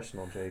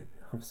professional, Jake.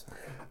 I'm sorry.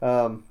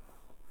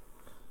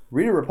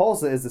 Rita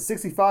Repulsa is the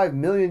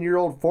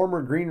 65-million-year-old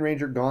former Green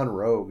Ranger gone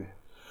rogue.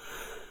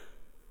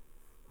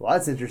 Well,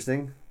 that's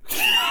interesting.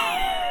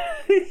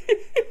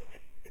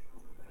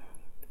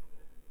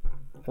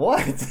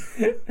 What?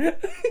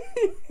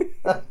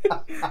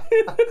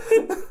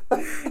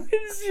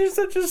 You're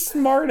such a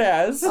smart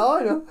ass. Oh,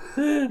 I know.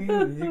 You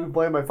can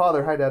blame my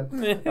father. Hi, Dad.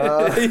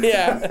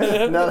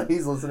 Yeah. Now that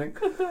he's listening.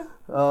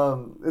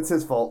 It's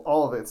his fault.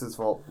 All of it's his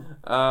fault.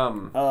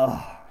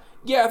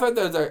 Yeah, I thought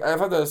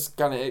that was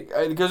kind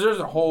of because there's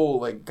a whole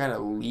like kind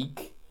of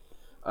leak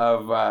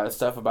of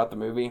stuff about the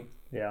movie.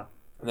 Yeah.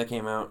 That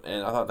came out,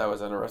 and I thought that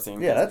was interesting.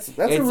 Yeah, that's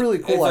a really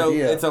cool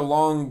idea. It's a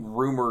long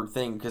rumored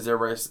thing because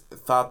everybody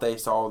thought they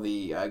saw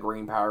the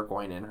green power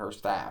coin in her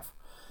staff,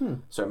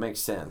 so it makes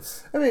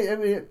sense. I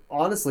mean,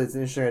 honestly, it's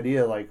an interesting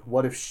idea. Like,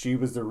 what if she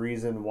was the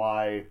reason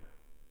why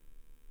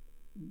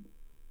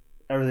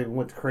everything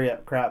went to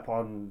crap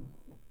on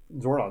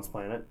Zordon's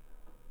planet?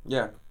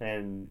 Yeah,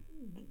 and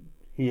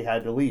he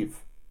had to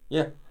leave.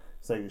 Yeah.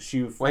 It's like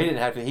she. Well, he didn't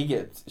have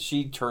to.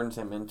 She turns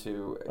him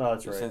into. Oh,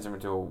 that's right. Sends him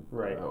into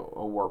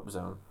a warp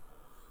zone.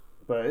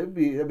 But it'd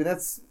be. I mean,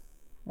 that's.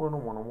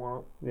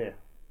 Yeah.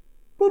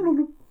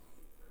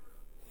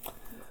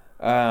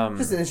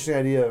 Just an interesting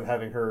idea of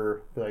having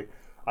her be like,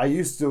 I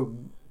used to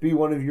be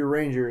one of your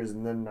Rangers,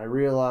 and then I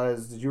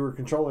realized that you were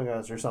controlling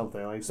us or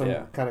something, like some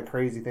kind of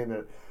crazy thing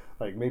that,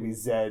 like maybe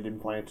Zed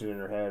implanted in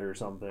her head or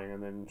something,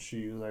 and then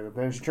she was like,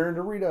 then she turned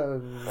to Rita.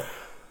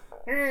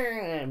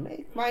 And,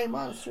 make my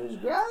monsters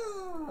grow.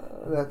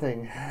 That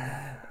thing.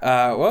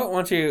 Well,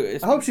 once you...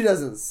 I hope she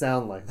doesn't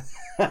sound like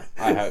that.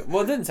 I hope.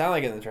 Well, it didn't sound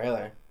like it in the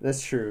trailer.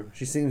 That's true.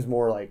 She seems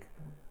more like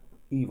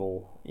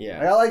evil. Yeah.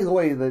 Like, I like the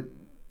way that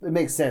it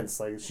makes sense.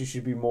 Like, she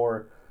should be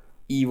more...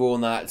 evil,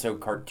 not so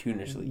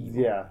cartoonishly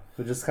evil. Yeah.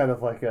 But just kind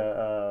of like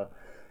the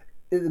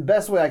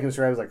best way I can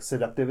describe it is like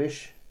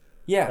seductive-ish.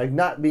 Yeah. Like,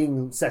 not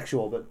being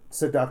sexual, but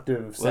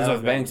seductive.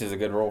 Elizabeth Banks is a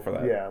good role for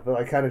that. Yeah, but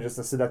like kind of just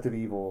a seductive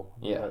evil.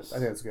 Yes. I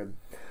think that's good.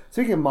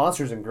 Speaking of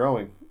monsters and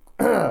growing,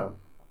 I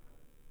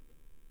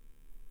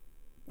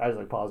was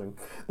like pausing.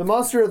 The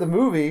monster of the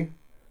movie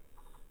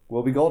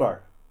will be Goldar.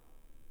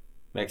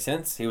 Makes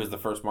sense. He was the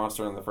first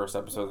monster in the first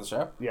episode of the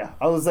show. Yeah.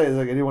 I was saying,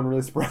 like, anyone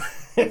really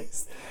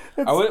surprised?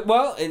 What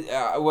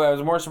I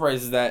was more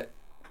surprised is that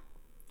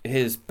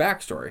his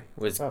backstory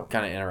was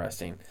kind of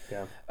interesting.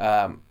 Yeah.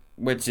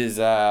 Which is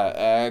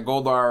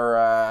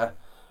Goldar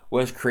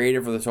was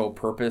created for the sole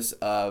purpose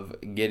of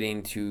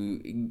stealing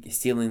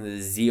the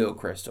Zeo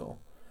crystal,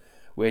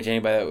 which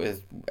anybody that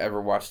has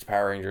ever watched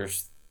Power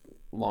Rangers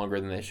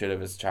longer than they should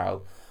have as a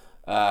child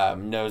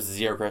knows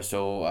the Zeo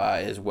crystal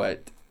is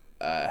what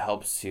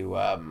helps to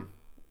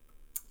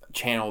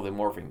channel the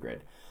morphing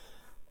grid.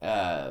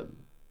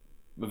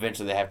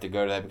 Eventually they have to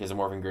go to that because the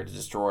morphing grid is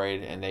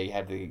destroyed, and they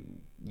have to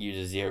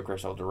use a Zeo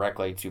crystal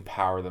directly to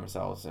power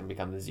themselves and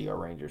become the Zeo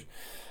Rangers.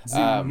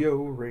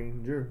 Zeo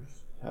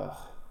Rangers.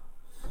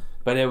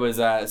 But it was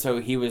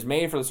so he was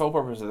made for the sole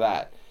purpose of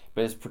that,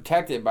 but it's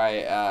protected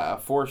by a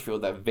force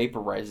field that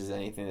vaporizes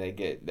anything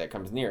that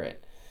comes near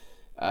it.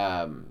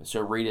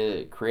 So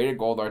Rita created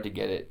Goldar to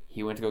get it.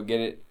 He went to go get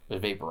it. It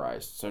was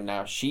vaporized. So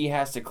now she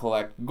has to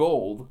collect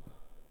gold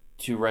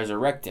to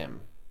resurrect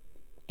him.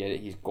 Get it?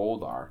 He's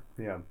Goldar.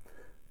 Yeah.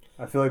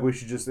 I feel like we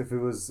should just, if it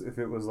was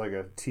like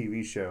a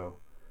TV show,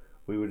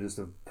 we would just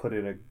have put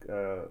in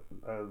a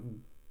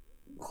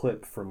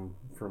clip from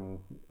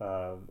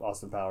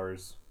Austin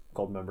Powers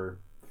called "Member."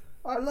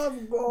 I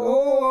love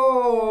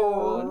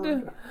gold.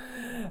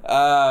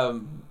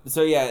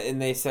 So yeah,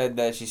 and they said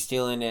that she's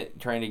stealing it,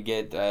 trying to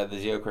get the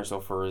Zeo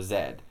crystal for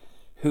Zed,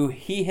 who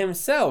he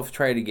himself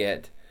tried to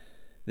get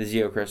the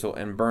Zeo crystal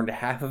and burned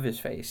half of his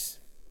face.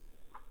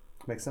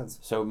 Makes sense.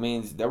 So it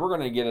means that we're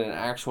going to get an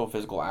actual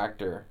physical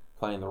actor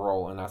playing the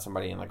role and not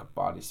somebody in like a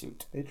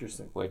bodysuit.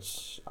 Interesting.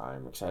 Which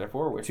I'm excited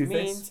for, which Two-Face?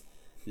 means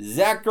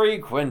Zachary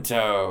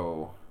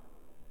Quinto.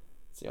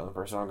 It's the only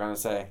person I'm going to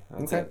say.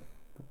 That's it.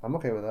 I'm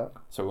okay with that.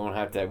 So we won't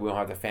have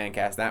to fan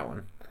cast that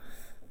one.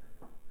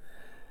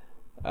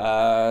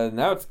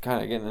 Now it's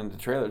kind of getting into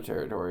trailer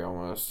territory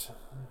almost.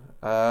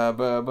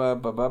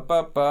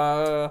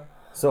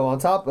 So on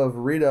top of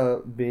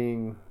Rita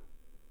being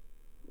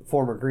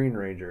former Green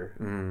Ranger,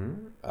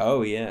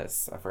 oh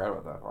yes, I forgot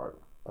about that part.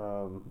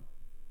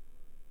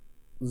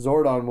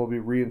 Zordon will be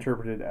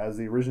reinterpreted as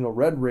the original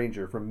Red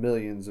Ranger from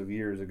millions of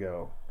years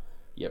ago.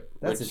 Yep,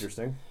 That's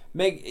interesting.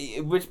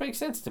 Which makes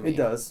sense to me. It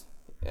does.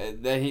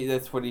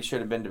 That's what he should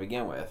have been to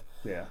begin with.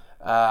 Yeah.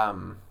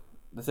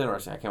 That's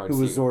interesting. I can't wait Who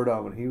to was see.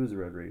 Zordon when he was a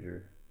Red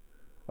Ranger?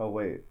 Oh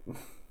wait,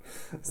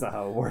 that's not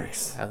how it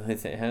works. I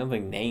don't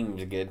think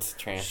names get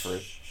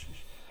transferred.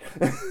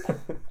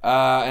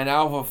 And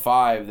Alpha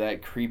 5,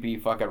 that creepy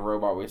fucking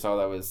robot we saw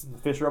that was...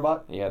 Fish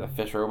robot? Yeah, the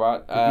fish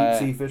robot. The deep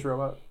sea fish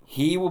robot?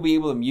 He will be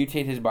able to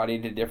mutate his body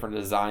to different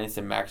designs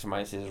to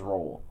maximize his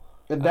role.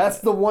 And that's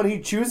the one he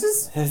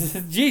chooses?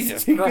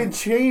 Jesus He Christ. can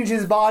change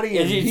his body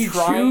and he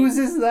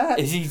chooses that?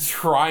 Is he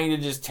trying to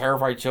just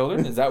terrify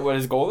children? Is that what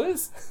his goal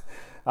is?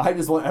 I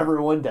just want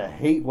everyone to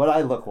hate what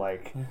I look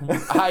like.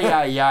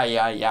 Yeah.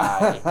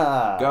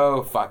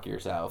 Go fuck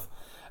yourself.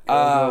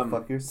 Go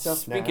fuck yourself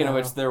Speaking of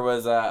which, there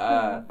was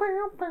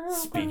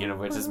speaking of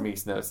which, this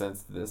makes no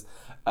sense to this.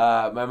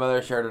 My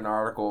mother shared an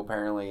article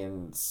apparently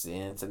in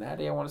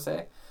Cincinnati, I want to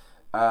say.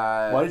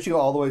 Why did you go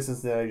all the way to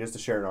Cincinnati just to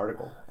share an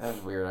article?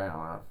 That's weird. I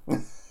don't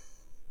know.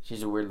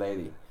 She's a weird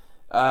lady.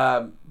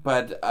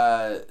 But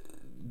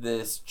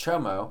this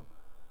chomo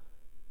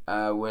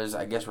was,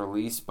 I guess,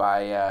 released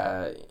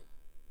by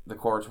the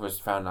courts, was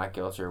found not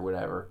guilty or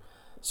whatever.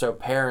 So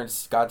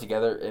parents got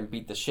together and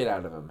beat the shit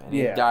out of him, and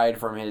he died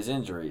from his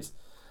injuries.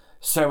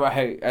 So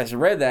I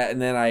read that,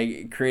 and then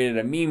I created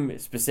a meme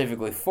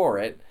specifically for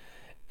it,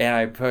 and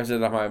I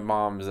posted it on my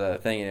mom's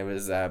thing, and it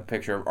was a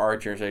picture of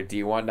Archer, and said, "Do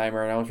you want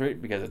Nightmare on Elm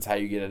Street? Because it's how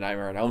you get a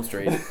Nightmare on Elm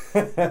Street." I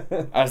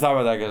was talking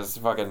about that because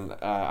fucking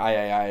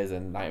I is a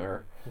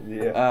nightmare.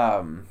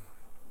 Yeah.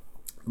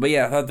 But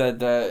yeah, I thought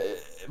that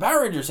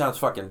Power Rangers sounds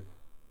fucking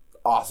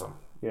awesome.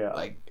 Yeah.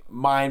 Like,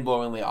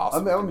 mind-blowingly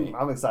awesome to me.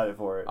 I'm excited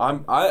for it.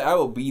 I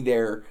will be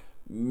there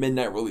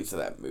midnight release of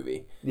that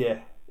movie. Yeah.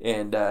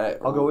 And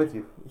I'll go with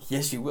you.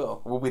 Yes, you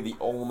will. We'll be the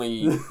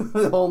only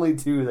the only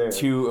two there.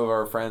 Two of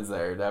our friends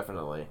there,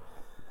 definitely.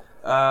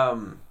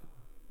 And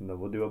then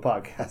we'll do a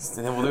podcast.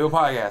 And then we'll do a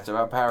podcast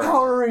about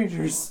Power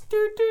Rangers.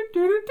 Do, do,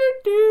 do, do, do,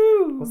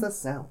 do. What's that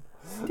sound?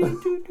 Do,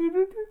 do, do, do,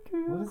 do,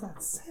 do. What is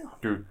that sound?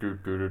 Do, do,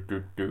 do, do,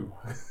 do, do.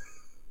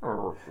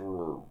 Oh,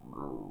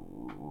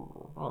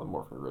 the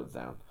Morphin Grid's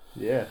down.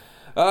 Yeah.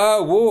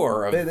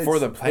 War for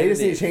the planet. They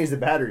just need to change the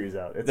batteries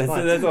out. It's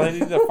fine. That's all I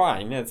need to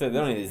find. That's it. They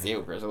don't need a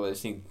zero crystal. They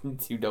just need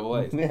 2 double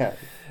A's. Yeah.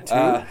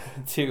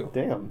 2.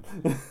 Damn.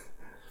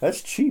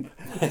 That's cheap.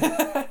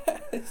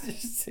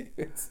 it's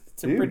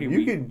a Dude, pretty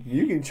weak.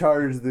 you can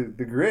charge the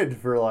grid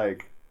for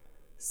like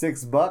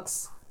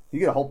 $6. You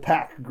get a whole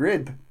pack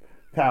grid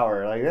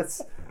power. Like,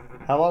 that's,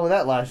 how long would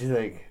that last, you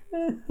think?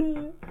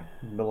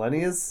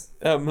 Millennials?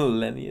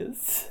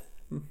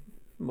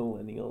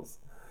 Millennials.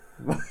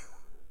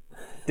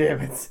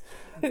 Damn it.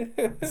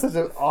 Such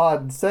an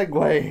odd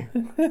segue.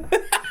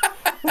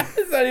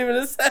 It's not even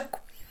a segue.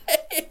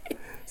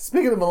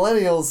 Speaking of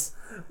millennials,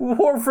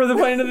 War for the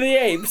Planet of the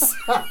Apes.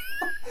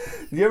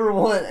 do you ever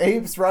want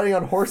apes riding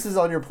on horses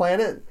on your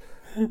planet?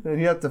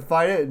 And you have to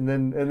fight it, and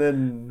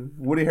then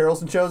Woody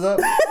Harrelson shows up?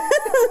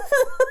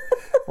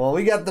 Well,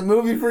 we got the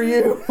movie for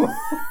you.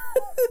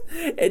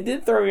 It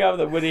did throw me off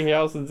that Woody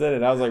Harrelson said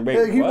it. I was like,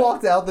 wait, He what?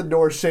 walked out the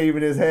door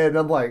shaving his head, and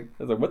I'm like...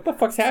 I was like, what the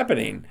fuck's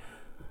happening?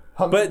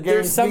 But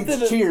there's something...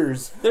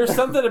 Cheers. There's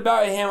something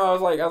about him, I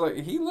was like,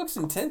 he looks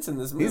intense in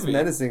this movie. He's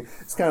menacing.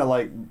 It's kind of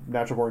like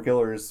Natural Born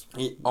Killers.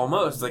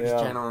 Almost, like he's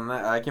channeling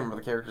that. I can't remember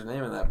the character's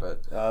name in that,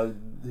 but...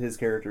 His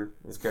character.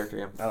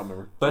 Yeah. I don't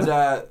remember. But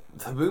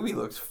the movie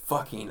looks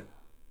fucking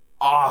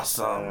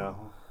awesome. I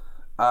know.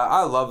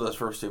 I love those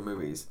first 2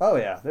 movies. Oh,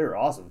 yeah. They were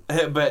awesome.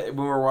 But when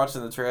we were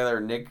watching the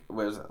trailer, Nick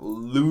was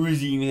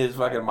losing his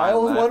fucking mind. I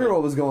always wondered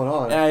what was going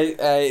on. And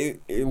I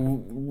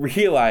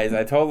realized,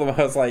 I told him,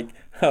 I was like,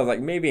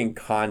 maybe in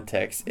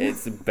context,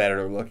 it's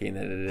better looking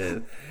than it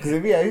is.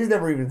 Yeah, he's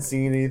never even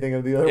seen anything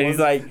of the other And ones. he's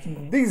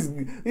like...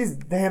 These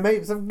damn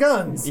apes have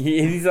guns.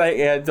 He's like...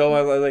 I told him,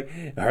 I was like,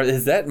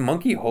 is that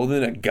monkey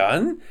holding a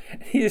gun?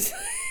 He's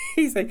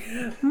like,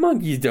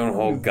 monkeys don't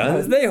hold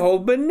guns. They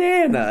hold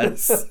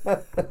bananas.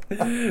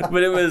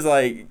 But it was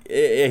like,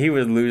 he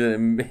was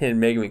losing and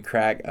making me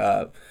crack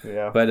up.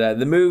 Yeah. But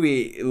the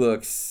movie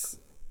looks...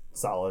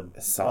 Solid.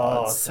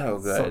 Oh, so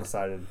good. So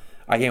excited.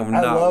 I wait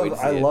to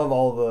see I it. love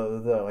all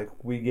the like,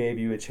 we gave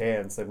you a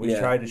chance. Like, we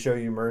tried to show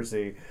you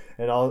mercy.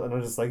 And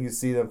I'm just like, you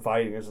see them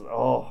fighting. It's just,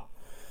 oh.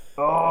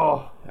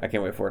 I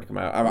can't wait for it to come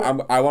out.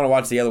 I want to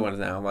watch the other ones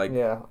now. Like,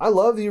 yeah. I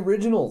love the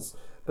originals.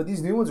 But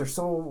these new ones are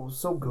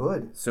so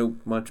good. So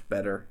much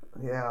better.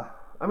 Yeah.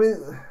 I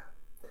mean,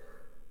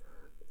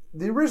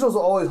 the originals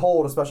will always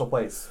hold a special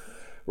place.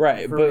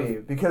 Right. For me,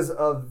 because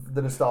of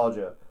the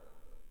nostalgia.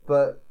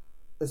 But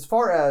as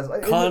far as...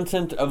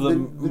 Content of the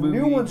movie... The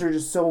new ones are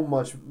just so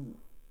much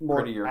more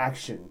prettier.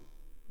 Action.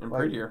 And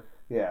prettier.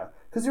 Yeah.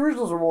 Because the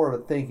originals are more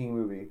of a thinking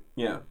movie.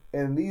 Yeah.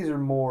 And these are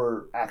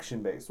more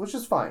action-based, which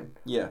is fine.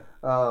 Yeah.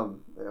 I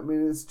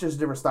mean, it's just a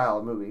different style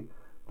of movie.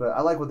 But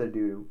I like what they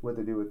do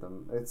with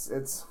them.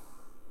 It's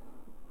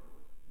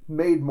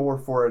made more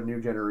for a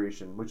new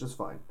generation, which is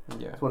fine.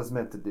 Yeah. That's what it's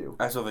meant to do.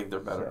 I still think they're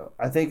better. So,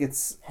 I think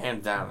it's...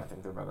 Hands down, I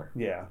think they're better.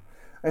 Yeah.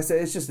 I say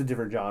it's just a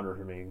different genre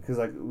for me. Because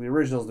like the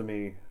originals to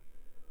me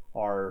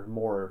are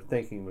more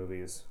thinking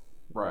movies.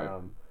 Right.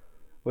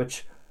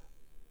 Which...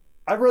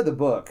 I've read the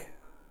book.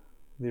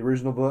 The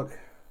original book.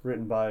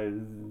 Written by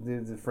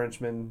the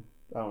Frenchman.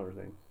 I don't know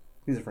everything.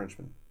 He's a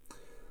Frenchman.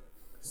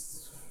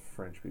 It's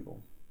French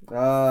people.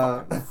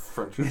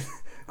 French.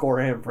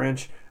 Coram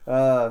French.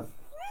 I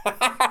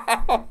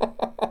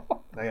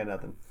got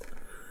nothing.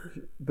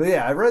 But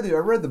yeah, I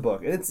read the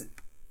book, and it's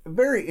a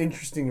very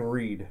interesting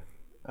read.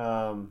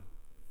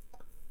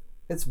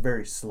 It's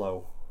very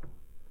slow,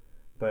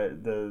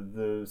 but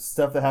the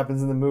stuff that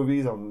happens in the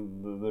movies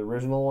on the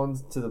original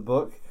ones to the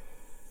book,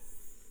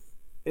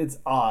 it's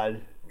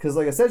odd because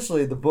like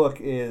essentially the book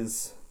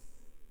is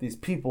these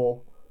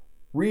people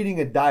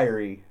reading a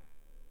diary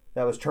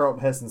that was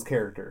Charlton Heston's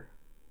character.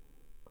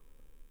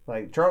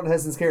 Like Charlton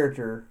Heston's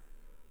character.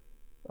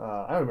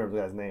 I don't remember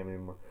the guy's name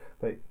anymore,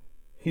 but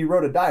he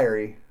wrote a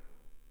diary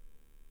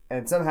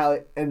and somehow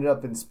it ended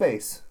up in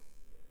space.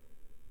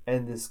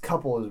 And this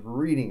couple is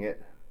reading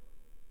it.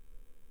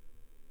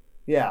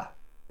 Yeah,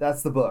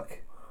 that's the book.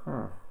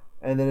 Huh.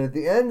 And then at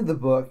the end of the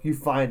book, you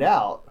find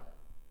out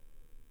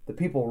the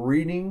people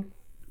reading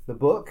the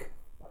book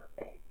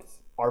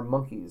are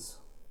monkeys.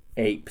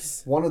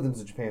 Apes. One of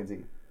them's a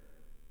chimpanzee.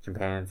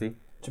 Chimpanzee.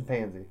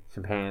 Chimpanzee.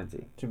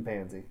 Chimpanzee.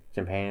 Chimpanzee.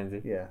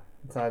 Chimpanzee. Yeah,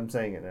 that's how I'm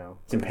saying it now.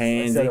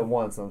 Chimpanzee. I said it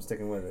once, so I'm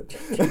sticking with it.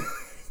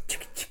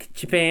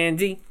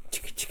 Chimpanzee.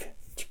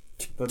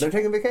 But they're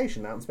taking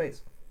vacation out in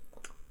space.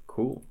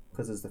 Cool.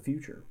 Because it's the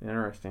future.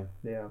 Interesting.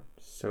 Yeah.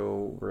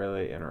 So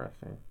really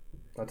interesting.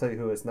 I'll tell you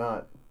who it's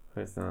not.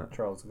 It's not.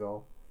 Charles de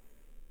Gaulle.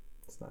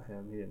 It's not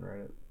him. He didn't write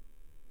it.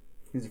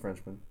 He's a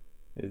Frenchman.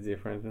 Is he a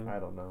Frenchman? I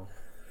don't know.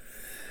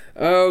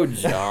 Oh,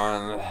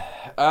 John.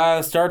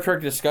 Star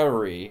Trek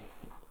Discovery.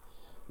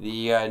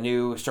 The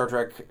new Star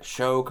Trek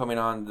show coming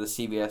on the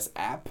CBS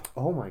app.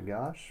 Oh my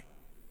gosh.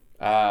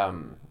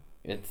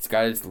 It's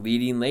got its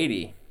leading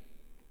lady.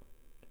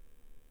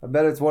 I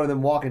bet it's one of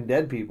them Walking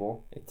Dead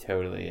people. It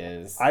totally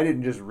is. I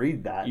didn't just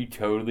read that. You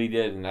totally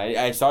didn't.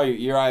 I saw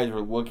your eyes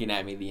were looking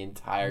at me the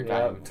entire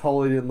time. Yeah,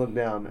 totally didn't look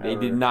down. They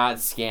ever. did not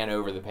scan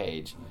over the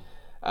page.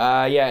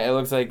 Yeah, it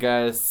looks like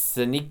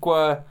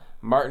Sonequa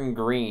Martin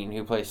Green,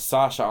 who plays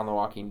Sasha on The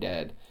Walking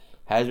Dead,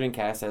 has been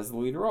cast as the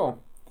lead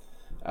role.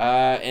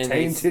 And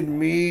Tainted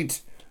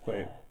meat.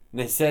 Wait.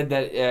 They said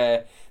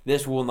that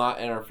this will not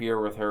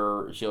interfere with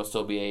her. She'll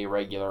still be a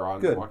regular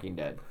on The Walking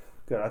Dead.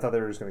 Good. I thought they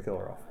were just going to kill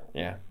her off.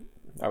 Yeah.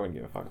 I wouldn't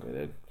give a fuck if they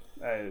did.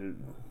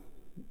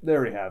 They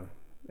already have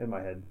in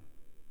my head.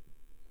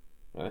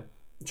 Really?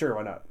 Sure,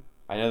 why not?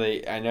 I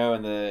know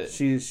in the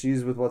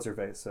she's with what's her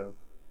face, so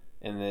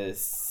in the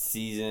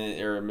season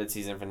or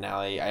mid-season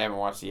finale, I haven't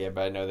watched it yet,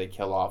 but I know they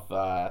kill off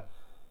what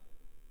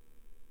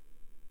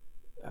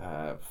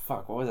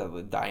was that?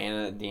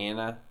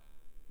 Deanna,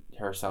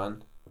 her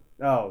son.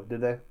 Oh,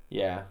 did they?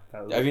 Yeah.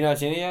 Have you not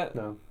seen it yet?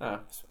 No. Oh,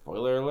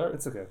 spoiler alert.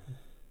 It's okay.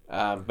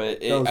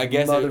 But I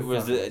guess it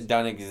was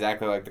done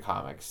exactly like the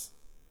comics,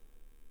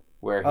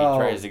 where he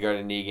tries to go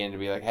to Negan to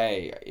be like,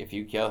 "Hey, if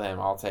you kill him,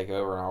 I'll take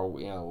over and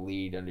I'll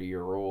lead under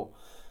your rule."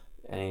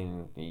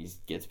 And he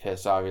gets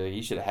pissed off. He's like,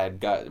 "You should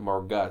have had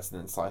more guts," and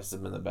then slices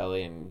him in the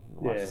belly and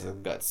watches his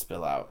guts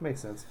spill out.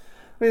 Makes sense.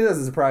 I mean, it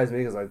doesn't surprise me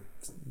because I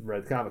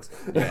read the comics.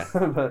 Yeah,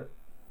 but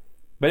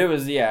it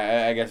was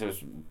I guess it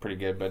was pretty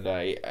good. But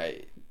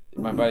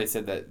my buddy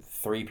said that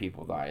 3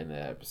 people die in the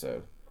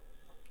episode.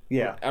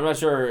 Yeah. I'm not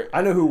sure.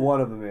 I know who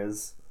one of them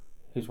is.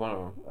 Who's one of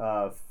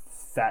them?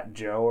 Fat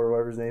Joe or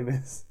whatever his name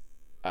is.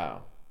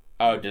 Oh,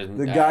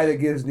 the guy that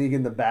gives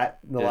Negan the bat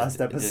in the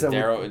last episode.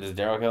 Does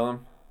Daryl kill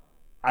him?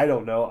 I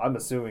don't know. I'm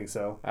assuming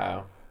so.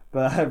 Oh.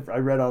 But I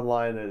read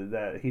online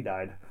that he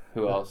died.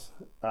 Who else?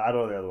 I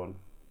don't know the other one.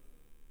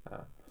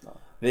 Oh.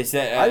 They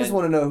said. I just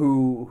want to know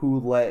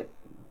who let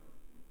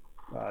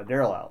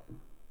Daryl out.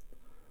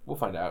 We'll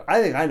find out.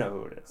 I think I know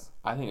who it is.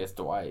 I think it's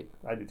Dwight.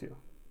 I do too.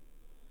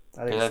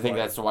 I think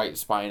that's Dwight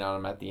spying on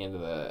him at the end of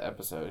the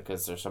episode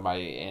because there's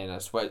somebody in a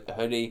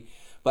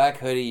black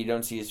hoodie. You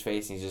don't see his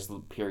face, and he's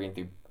just peering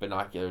through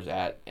binoculars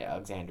at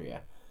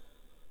Alexandria.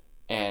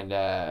 And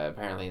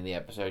apparently in the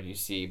episode, you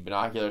see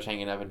binoculars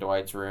hanging up in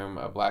Dwight's room,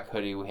 a black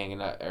hoodie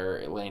hanging up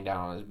or laying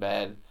down on his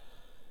bed.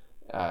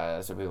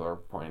 So people are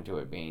pointing to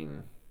it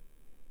being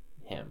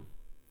him.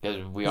 Because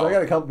I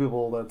got a couple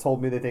people that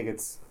told me they think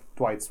it's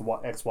Dwight's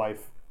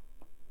ex-wife.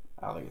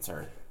 I don't think it's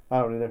her. I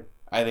don't either.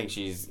 I think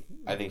she's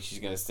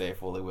gonna stay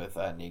fully with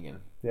Negan.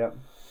 Yep.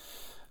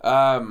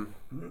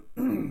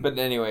 But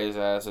anyways,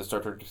 so Star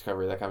Trek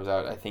Discovery that comes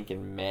out I think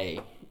in May.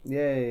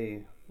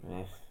 Yay.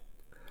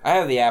 I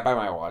have the app. I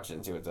might watch it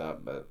and see what's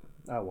up, but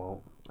I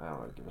won't. I don't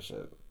really give a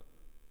shit.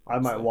 I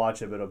might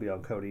watch it, but it'll be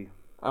on Cody.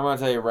 I'm gonna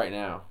tell you right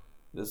now.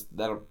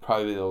 That'll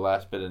probably be the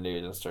last bit of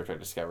news on Star Trek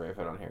Discovery I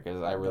put on here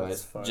because I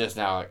realized just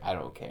now I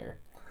don't care.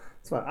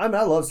 It's fine. I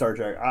love Star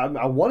Trek.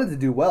 I wanted to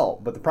do well,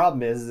 but the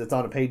problem is it's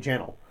on a paid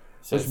channel,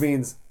 which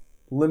means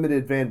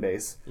limited fan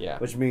base. Yeah.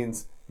 Which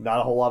means not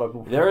a whole lot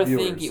of They're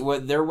viewers. thinking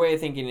what their way of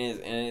thinking is,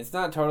 and it's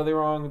not totally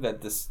wrong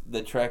that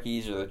the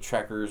Trekkies or the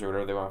Trekkers or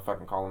whatever they want to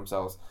fucking call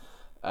themselves,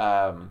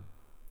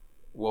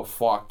 will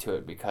flock to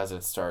it because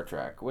it's Star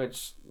Trek,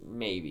 which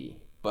maybe,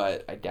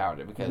 but I doubt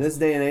it because in this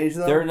day and age,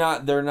 though,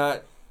 they're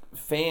not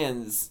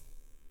fans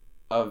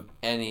of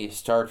any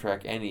Star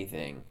Trek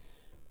anything.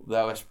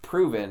 That was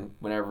proven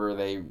whenever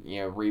they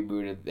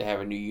rebooted. They have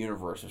a new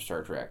universe of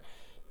Star Trek.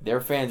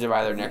 They're fans of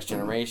either Next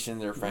Generation.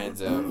 They're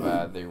fans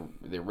of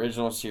the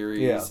original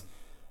series.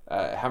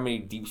 Yeah. How many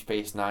Deep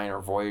Space Nine or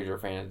Voyager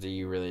fans do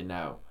you really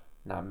know?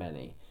 Not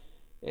many.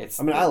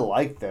 I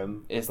like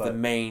them. It's the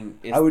main.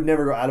 I would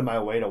never go out of my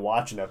way to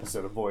watch an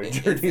episode of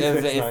Voyager.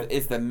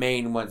 It's the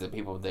main ones that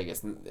people dig.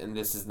 And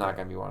this is not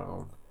going to be one of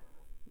them.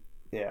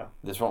 Yeah,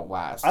 this won't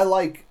last. I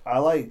like.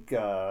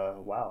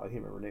 Wow, I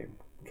can't remember her name.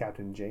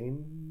 Captain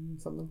Jane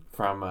something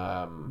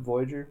from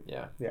Voyager.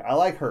 Yeah, I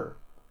like her.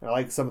 I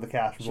like some of the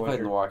cast from Voyager. She played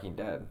in The Walking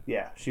Dead.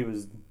 Yeah, she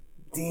was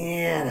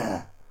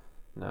Deanna.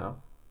 No.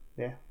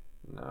 Yeah.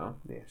 No.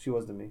 Yeah, she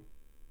was to me.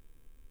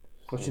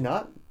 Was she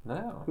not?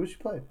 No. Who did she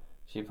play?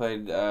 She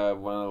played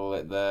one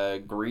of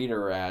the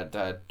greeter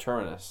at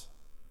Terminus.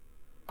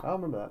 I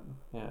don't remember that.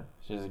 Yeah,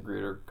 she's a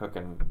greeter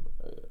cooking,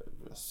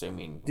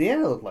 assuming.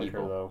 Deanna looked like her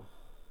though.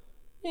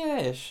 Yeah,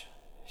 ish.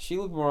 She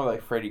looked more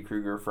like Freddy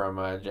Krueger from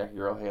Jackie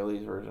Earle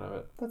Haley's version of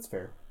it. That's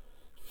fair.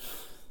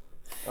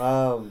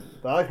 But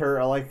I like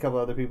her. I like a couple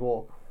other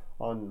people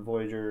on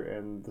Voyager,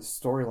 and the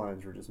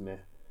storylines were just meh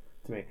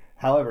to me.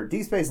 However,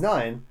 Deep Space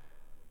Nine,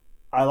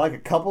 I like a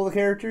couple of the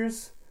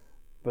characters,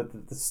 but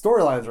the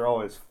storylines are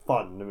always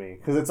fun to me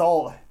because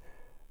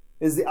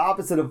is the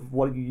opposite of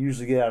what you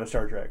usually get out of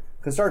Star Trek.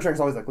 Because Star Trek's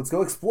always like, let's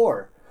go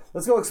explore,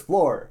 let's go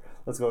explore,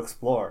 let's go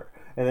explore,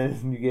 and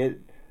then you get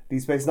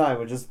Deep Space Nine,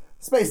 which is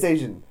space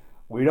station.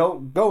 We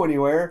don't go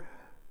anywhere,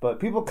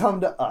 but people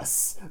come to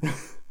us.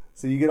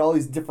 So you get all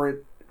these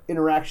different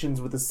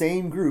interactions with the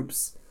same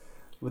groups,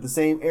 with the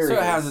same areas. So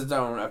it has its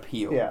own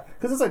appeal. Yeah,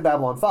 because it's like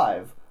Babylon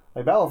 5.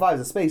 Like Babylon 5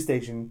 is a space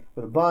station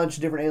with a bunch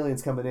of different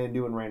aliens coming in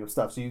doing random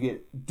stuff. So you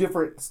get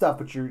different stuff,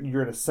 but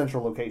you're in a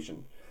central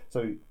location.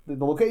 So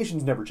the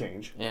locations never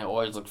change. Yeah, it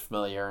always looks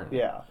familiar.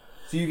 Yeah.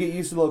 So you get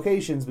used to the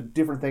locations, but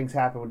different things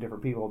happen with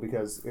different people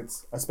because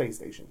it's a space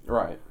station.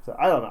 Right. So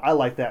I don't know. I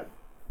like that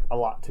a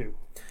lot too.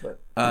 But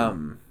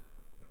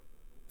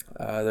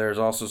there's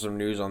also some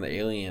news on the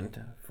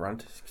Alien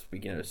front.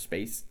 Speaking of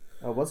space.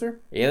 Oh, was there?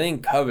 Alien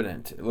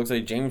Covenant. It looks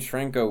like James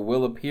Franco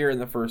will appear in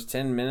the first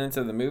 10 minutes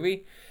of the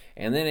movie,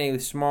 and then a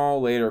small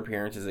later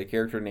appearance is a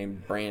character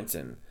named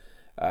Branson,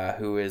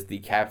 who is the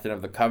captain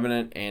of the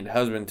Covenant and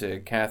husband to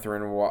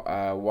Catherine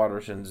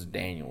Waterston's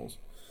Daniels.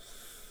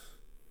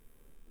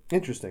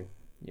 Interesting.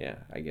 Yeah,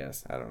 I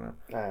guess. I don't know.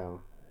 I don't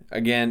know.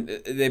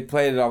 Again, they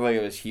played it off like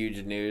it was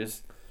huge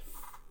news,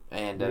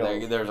 and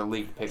there's a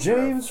leaked picture.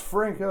 James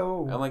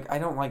Franco. I'm like, I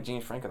don't like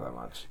James Franco that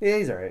much. Yeah,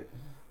 he's alright.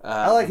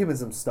 I like him in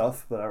some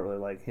stuff, but I don't really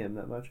like him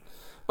that much.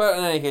 But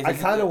in any case, I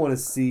kind of want to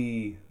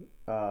see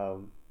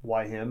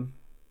why him.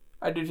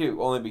 I do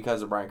too, only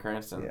because of Bryan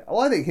Cranston. Yeah. Well,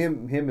 I think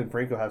him and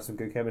Franco have some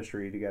good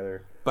chemistry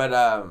together. But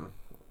I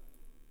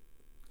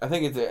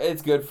think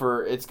it's good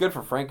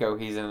for Franco.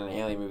 He's in an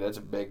alien movie. That's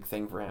a big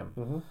thing for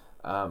him.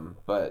 Mm-hmm.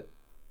 But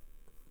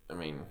I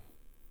mean,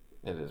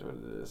 it is what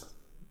it is.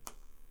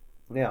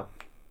 Yeah.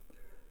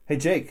 Hey,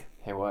 Jake.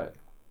 Hey, what?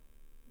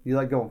 You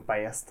like going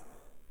fast?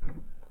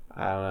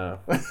 I don't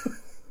know.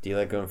 Do you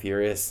like going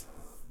furious?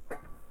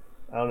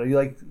 I don't know. You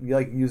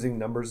like using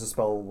numbers to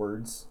spell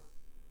words?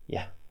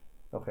 Yeah.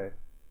 Okay.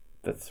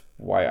 That's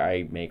why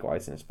I make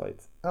license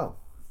plates. Oh,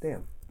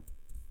 damn.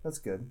 That's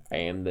good. I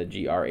am the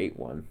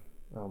GR81.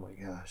 Oh my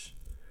gosh.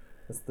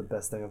 That's the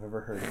best thing I've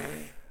ever heard.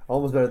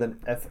 Almost better than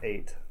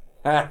F8.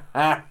 Ha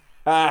ha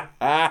ha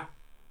ha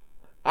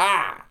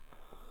ha!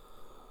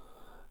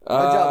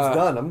 My job's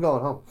done. I'm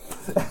going home.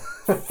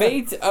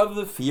 Fate of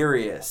the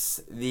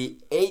Furious, the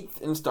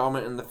 8th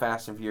installment in the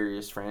Fast and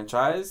Furious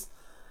franchise.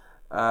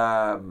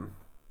 Yeah,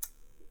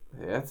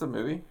 it's a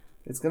movie.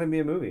 It's gonna be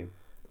a movie.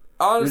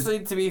 Honestly,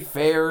 to be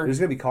fair, there's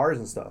gonna be cars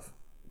and stuff.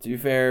 To be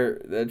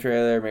fair, the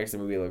trailer makes the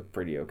movie look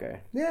pretty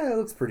okay. Yeah, it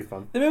looks pretty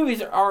fun. The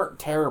movies aren't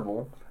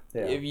terrible.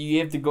 Yeah. If you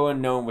have to go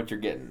in knowing what you're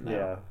getting. Now.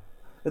 Yeah.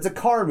 It's a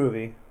car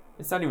movie.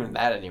 It's not even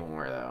that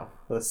anymore, though.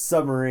 With a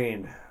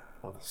submarine.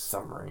 Oh, the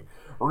submarine.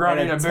 We're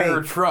gonna need a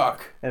bigger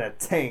truck. And a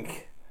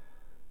tank.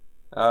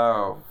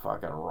 Oh,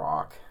 fucking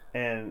rock.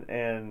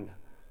 And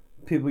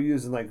people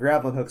using like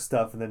grappling hook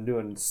stuff and then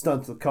doing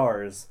stunts with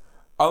cars.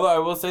 Although I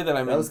will say that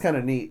that was kind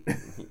of neat.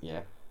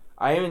 Yeah.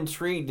 I am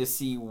intrigued to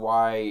see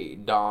why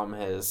Dom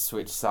has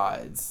switched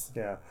sides.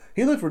 Yeah.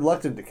 He looked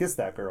reluctant to kiss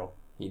that girl.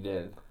 He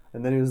did.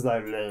 And then he was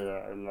like...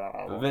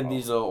 But Vin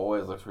Diesel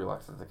always looks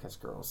reluctant to kiss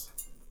girls.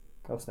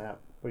 Oh, snap.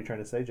 What are you trying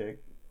to say, Jake?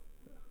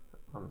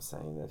 I'm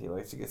saying that he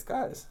likes to kiss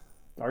guys.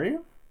 Are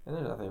you? And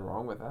there's nothing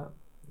wrong with that.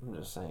 I'm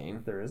just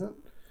saying. There isn't?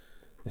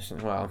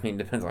 Well, I mean,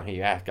 depends on who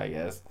you ask, I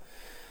guess.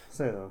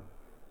 Say though.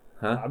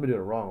 Huh? I've been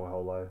doing it wrong my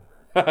whole life.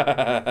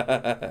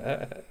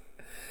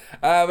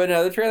 But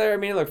no, the trailer, I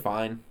mean, it looked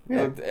fine.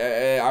 Yeah.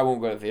 I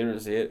won't go to the theater to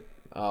see it.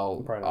 I'll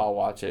Probably not. I'll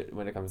watch it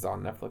when it comes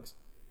on Netflix.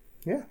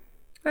 Yeah,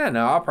 Yeah,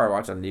 no, I'll probably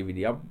watch it on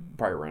DVD. I'll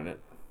probably rent it.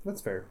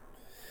 that's fair.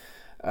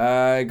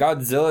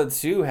 Godzilla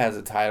 2 has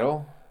a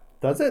title.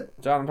 Does it?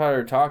 John, I'm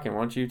tired of talking.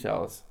 Why don't you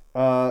tell us?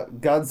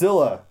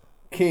 Godzilla,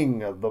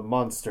 King of the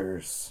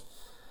Monsters.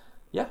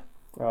 Yeah.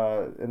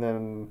 And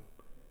then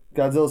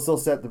Godzilla's still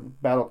set to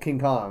battle King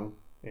Kong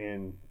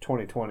in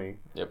 2020.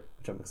 Yep.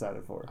 Which I'm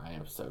excited for. I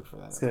am stoked for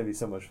that. It's gonna be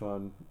so much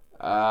fun.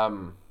 I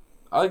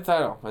like the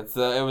title.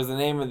 It was the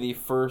name of the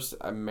first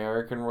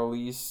American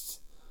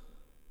released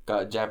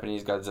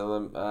Japanese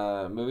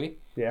Godzilla movie.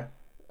 Yeah.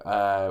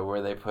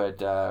 Where they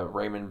put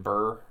Raymond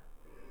Burr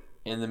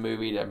in the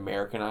movie to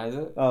Americanize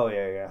it. Oh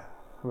yeah.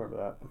 I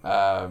remember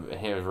that.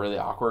 And it was really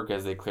awkward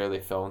because they clearly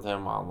filmed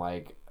him on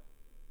like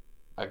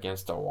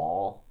against a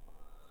wall.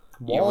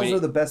 Walls are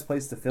the best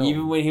place to film.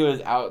 Even when he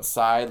was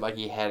outside, like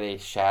he had a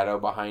shadow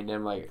behind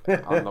him, like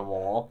on the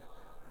wall.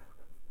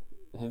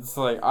 It's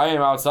like, I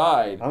am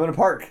outside. I'm in a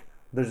park.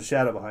 There's a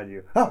shadow behind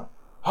you. Oh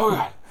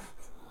God.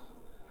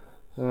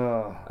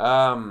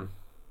 Oh.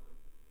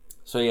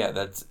 So yeah,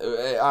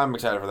 I'm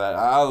excited for that.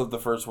 I love the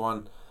first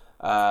one,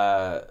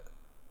 and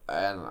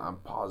I'm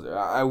positive.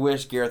 I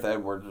wish Gareth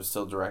Edwards was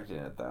still directing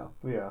it though.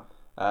 Yeah.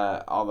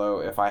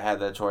 Although if I had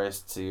the choice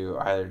to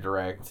either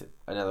direct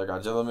another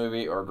Godzilla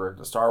movie or direct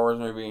a Star Wars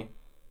movie,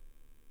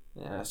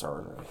 yeah, Star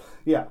Wars movie.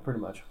 Yeah, pretty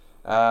much.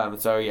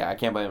 So yeah, I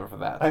can't blame him for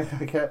that. I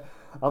can't.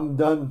 I'm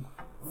done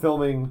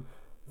filming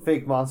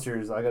fake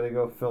monsters. I gotta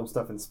go film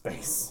stuff in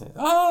space.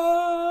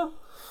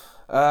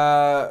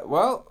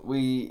 Well,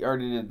 we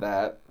already did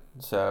that,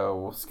 so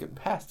we'll skip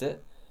past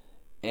it.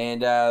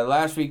 And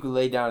last week we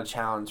laid down a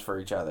challenge for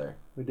each other.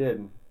 We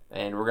did.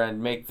 And we're going to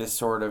make this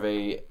sort of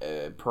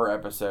a per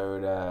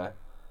episode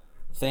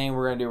thing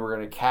we're going to do. We're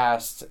going to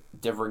cast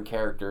different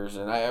characters.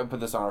 And I put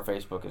this on our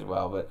Facebook as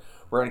well. But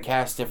we're going to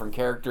cast different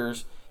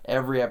characters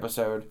every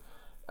episode.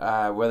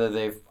 Whether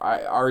they've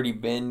already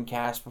been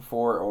cast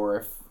before or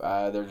if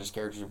they're just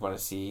characters you want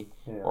to see.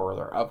 Yeah. Or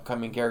they're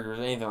upcoming characters,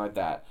 anything like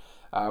that.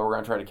 We're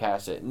going to try to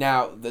cast it.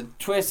 Now, the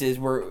twist is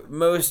where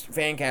most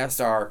fan casts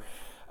are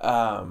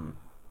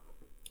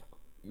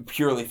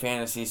purely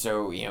fantasy,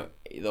 so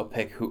they'll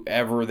pick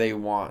whoever they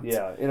want.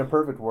 Yeah, in a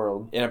perfect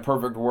world. In a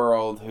perfect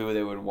world, who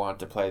they would want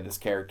to play this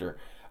character.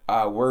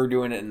 We're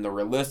doing it in the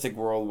realistic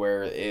world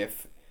where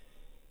if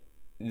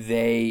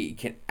they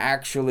can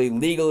actually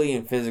legally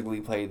and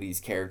physically play these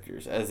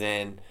characters, as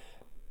in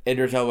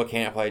Idris Elba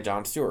can't play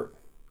Jon Stewart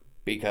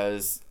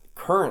because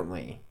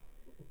currently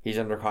he's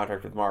under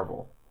contract with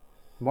Marvel.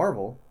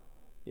 Marvel?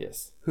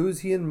 Yes. Who's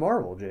he in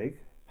Marvel, Jake?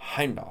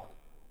 Heimdall.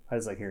 I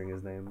just like hearing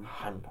his name.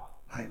 Heimdall.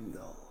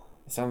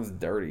 It sounds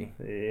dirty.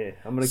 Yeah,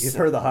 I'm gonna give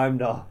her the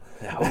Heimdall.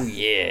 Oh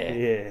yeah.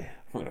 Yeah.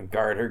 I'm gonna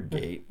guard her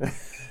gate.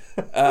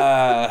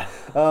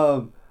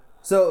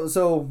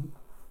 So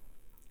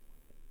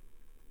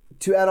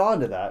to add on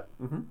to that,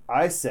 mm-hmm.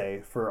 I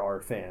say for our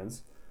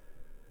fans,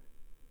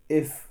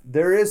 if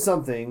there is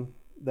something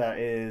that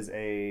is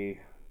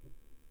a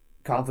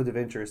conflict of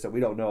interest that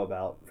we don't know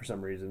about for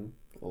some reason,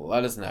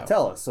 let us know.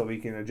 Tell us so we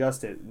can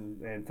adjust it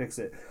and fix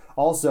it.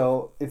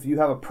 Also, if you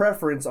have a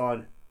preference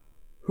on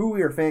who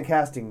we are fan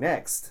casting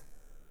next,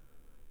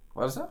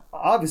 let us know.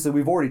 Obviously,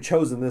 we've already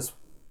chosen this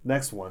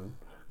next one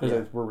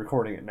because we're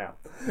recording it now.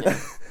 Yeah.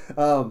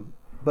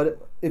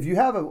 But if you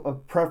have a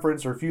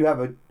preference or if you have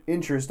an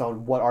interest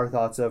on what our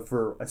thoughts are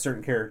for a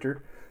certain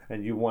character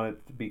and you want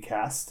it to be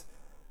cast,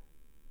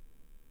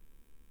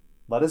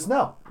 let us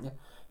know. Yeah.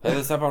 Hit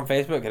us up on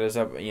Facebook. Hit us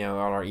up, on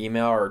our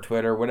email or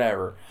Twitter,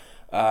 whatever.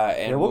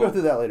 And we'll go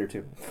through that later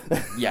too.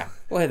 Yeah,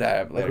 we'll hit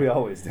that up later. Like we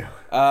always do.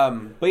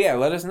 But yeah,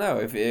 let us know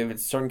if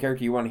it's a certain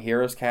character you want to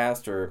hear us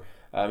cast, or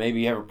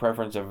maybe you have a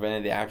preference of any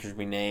of the actors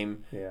we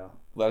name. Yeah.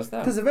 Let us know.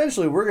 Because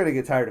eventually we're going to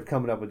get tired of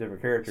coming up with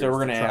different characters. So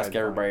we're going to ask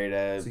everybody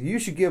to... So you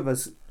should give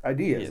us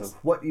ideas of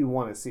what you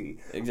want to see.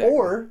 Exactly.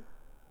 Or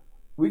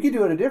we could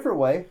do it a different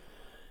way.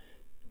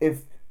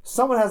 If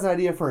someone has an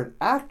idea for an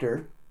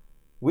actor,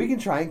 we can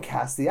try and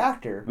cast the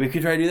actor. We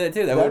could try to do that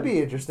too. That'd be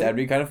interesting. That'd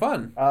be kind of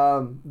fun.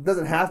 It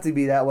doesn't have to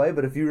be that way,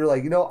 but if you were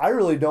like, I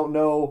really don't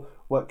know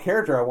what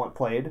character I want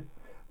played,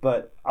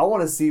 but I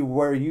want to see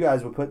where you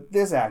guys would put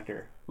this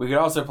actor. We could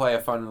also play a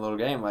fun little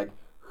game like,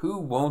 who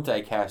won't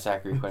I cast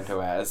Zachary Quinto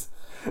as?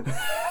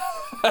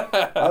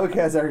 I would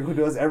cast Zachary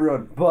Quinto as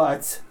everyone,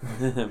 but...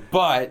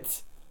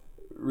 but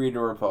Rita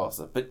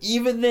Repulsa. But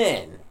even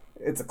then...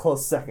 It's a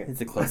close second.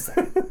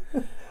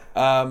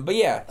 But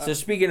yeah, so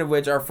speaking of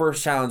which, our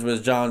first challenge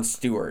was Jon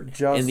Stewart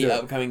in the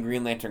upcoming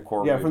Green Lantern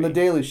Corps movie. Yeah, from The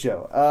Daily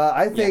Show.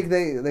 I think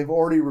they've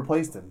already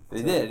replaced him.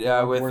 They did,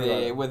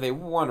 with a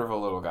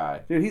wonderful little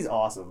guy. Dude, he's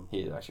awesome.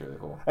 He's actually really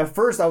cool. At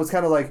first, I was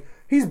kind of like,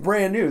 he's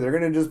brand new. They're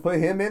going to just put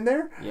him in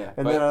there? Yeah.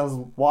 And then I was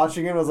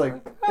watching him, I was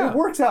like, it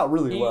works out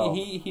really well.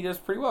 He does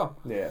pretty well.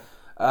 Yeah.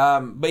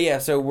 But yeah,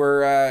 so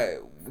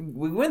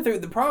we went through,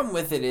 the problem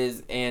with it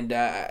is, and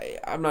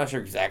I'm not sure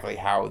exactly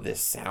how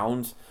this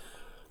sounds,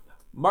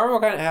 Marvel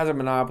kind of has a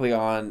monopoly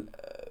on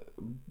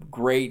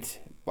great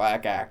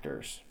black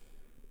actors.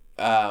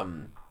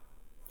 And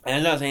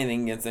it's not saying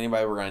anything against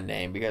anybody we're going to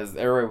name, because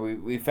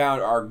we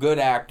found our good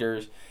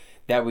actors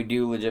that we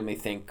do legitimately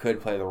think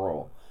could play the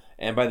role.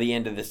 And by the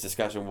end of this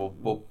discussion,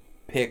 we'll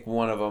pick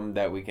one of them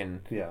that we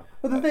can... Yeah.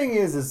 But the thing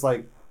is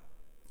like,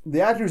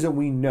 the actors that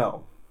we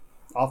know,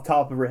 off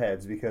top of our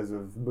heads because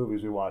of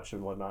movies we watch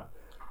and whatnot,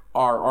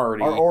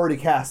 are already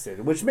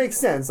casted, which makes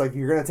sense. Like,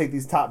 you're going to take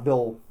these top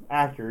bill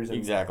actors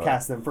and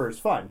cast them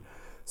first. Fine.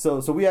 So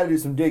we had to do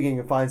some digging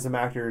and find some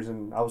actors,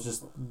 and I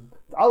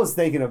was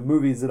thinking of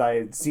movies that I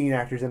had seen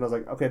actors in. I was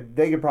like, okay,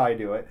 they could probably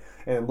do it.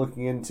 And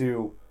looking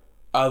into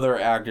other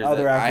actors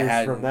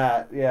from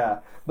that, yeah.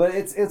 But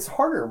it's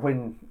harder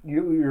when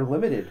you're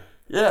limited.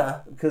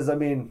 Yeah. Because, I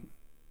mean...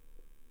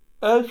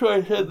 That's why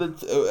I said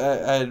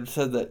that. I had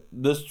said that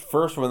this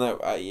first one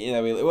that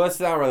well, it's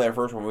not really our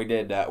first one. We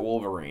did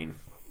Wolverine.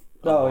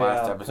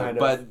 Last episode,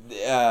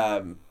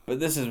 but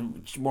this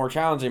is more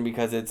challenging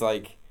because it's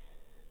like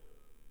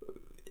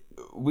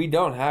we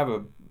don't have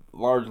a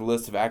large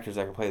list of actors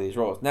that can play these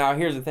roles. Now,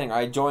 here's the thing: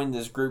 I joined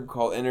this group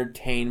called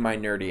 "Entertain My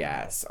Nerdy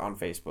Ass" on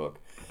Facebook,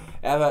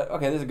 and I thought,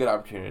 okay, this is a good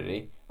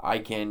opportunity. I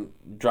can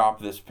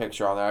drop this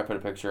picture on there. I put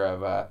a picture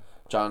of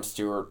Jon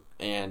Stewart,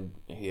 and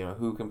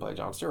who can play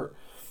Jon Stewart.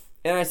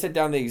 And I set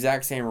down the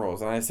exact same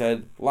rules. And I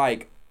said,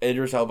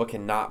 Idris Elba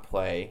cannot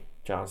play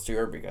Jon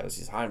Stewart because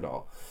he's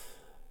Heimdall.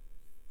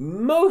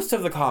 Most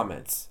of the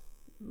comments,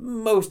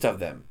 Idris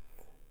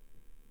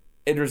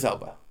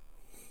Elba.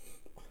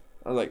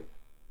 I was like...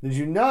 Did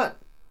you not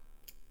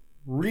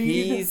read...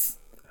 He's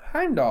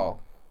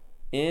Heimdall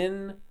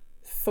in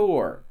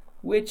Thor,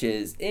 which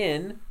is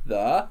in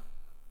the...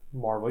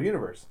 Marvel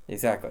Universe.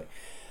 Exactly.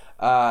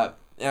 I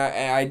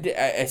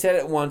said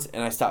it once,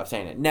 and I stopped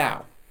saying it.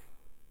 Now...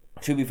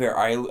 To be fair,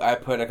 I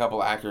put a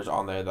couple of actors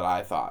on there that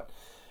I thought.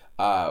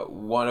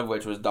 One of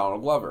which was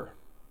Donald Glover.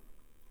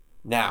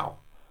 Now,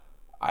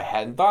 I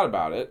hadn't thought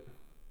about it.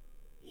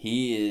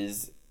 He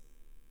is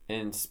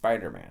in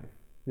Spider-Man.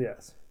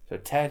 Yes. So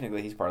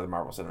technically, he's part of the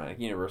Marvel Cinematic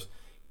Universe.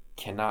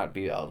 Cannot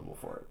be eligible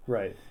for it.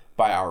 Right.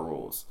 By our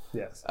rules.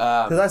 Yes.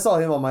 Because I saw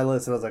him on my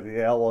list and I was like,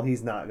 yeah, well,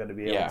 he's not going to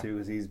be able to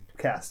because he's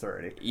cast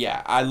already.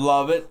 Yeah, I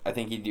love it. I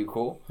think he'd do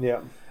cool.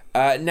 Yeah.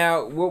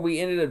 Now, what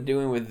we ended up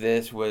doing with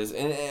this was,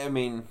 and I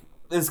mean...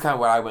 This is kind of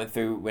what I went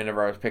through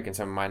whenever I was picking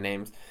some of my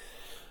names.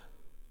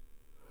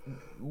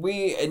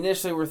 We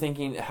initially were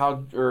thinking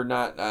Hal Jordan,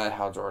 I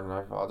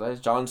apologize.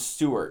 Jon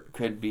Stewart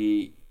could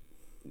be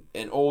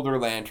an older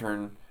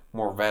Lantern,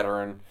 more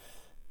veteran,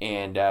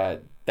 and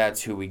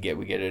that's who we get.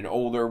 We get an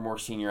older, more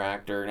senior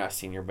actor, not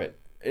senior, but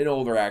an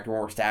older actor,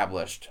 more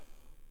established,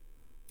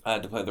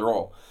 to play the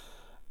role.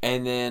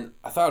 And then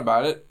I thought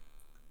about it.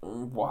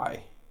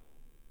 Why?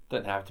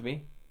 Doesn't have to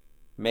be.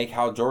 Make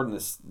Hal Jordan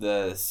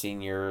the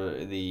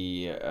senior,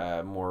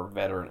 the more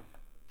veteran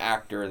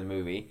actor in the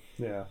movie.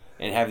 Yeah.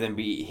 And have them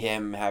be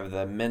him have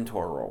the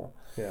mentor role.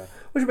 Yeah.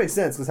 Which makes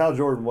sense because Hal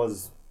Jordan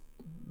was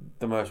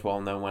the most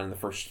well-known one, the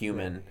first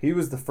human. He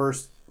was the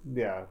first,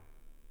 yeah.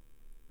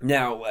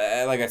 Now,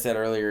 like I said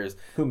earlier,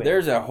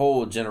 there's a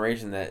whole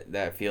generation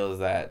that feels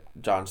that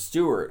Jon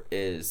Stewart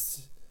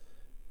is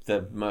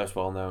the most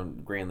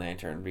well-known Green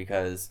Lantern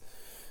because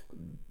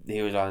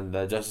he was on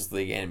the Justice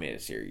League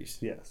animated series.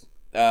 Yes.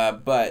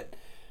 But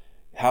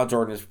Hal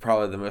Jordan is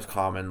probably the most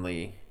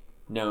commonly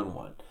known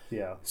one.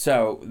 Yeah.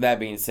 So, that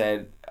being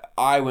said,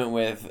 I went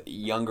with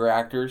younger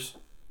actors.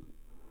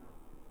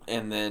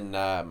 And then...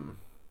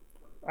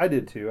 I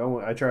did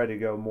too. I tried to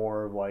go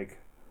more of like...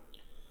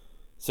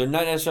 So,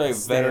 not necessarily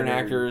veteran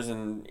actors,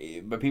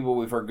 but people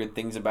we've heard good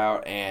things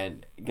about.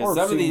 And because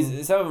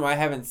some of them I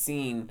haven't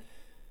seen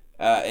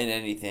in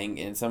anything,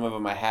 and some of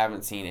them I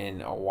haven't seen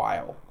in a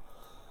while.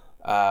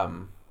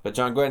 But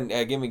John, go ahead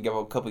and give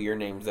a couple of your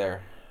names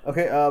there.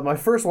 Okay, my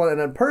first one, and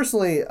then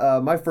personally,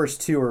 my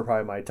first two are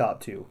probably my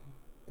top two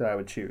that I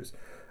would choose.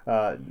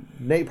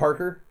 Nate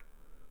Parker,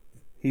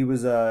 he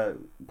was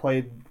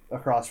played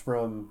across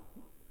from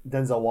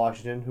Denzel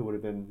Washington, who would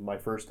have been my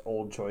first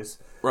old choice.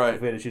 Right.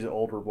 If we had to choose an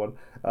older one.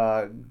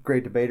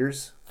 Great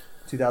Debaters,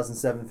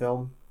 2007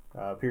 film,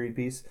 period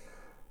piece.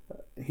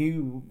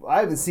 I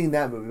haven't seen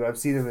that movie, but I've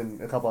seen him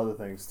in a couple other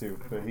things too.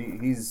 But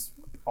he's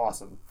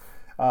awesome.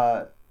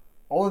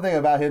 Only thing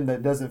about him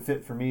that doesn't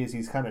fit for me is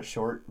he's kind of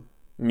short.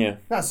 Yeah.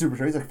 Not super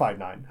short. He's like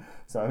 5'9".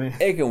 So I mean,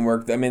 it can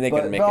work. I mean, they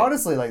can make it. But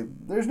honestly, like,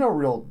 there's no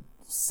real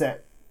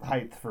set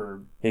height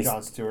for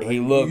Jon Stewart. Like, he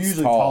looks he's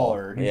usually tall.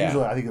 Taller. He's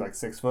usually, I think he's like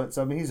 6 foot.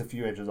 So I mean, he's a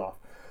few inches off.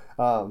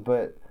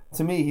 But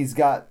to me, he's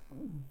got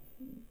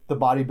the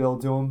body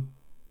build to him.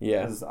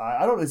 Yeah.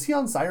 I don't. Is he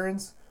on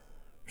Sirens?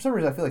 For some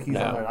reason, I feel like he's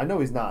on there. I know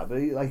he's not, but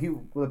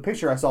the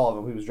picture I saw of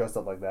him, he was dressed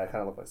up like that.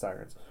 Kind of looked like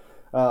Sirens.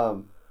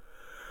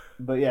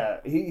 But yeah,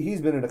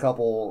 he's been in a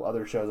couple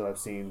other shows that I've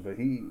seen, but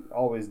he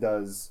always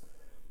does.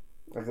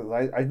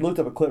 I looked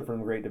up a clip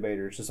from Great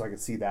Debaters just so I could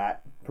see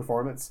that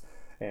performance,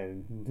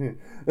 and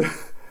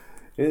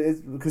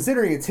it's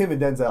considering it's him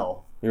and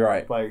Denzel. You're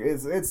right. Like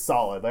it's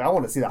solid. Like I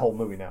want to see that whole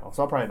movie now,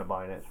 so I'll probably end up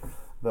buying it.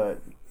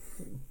 But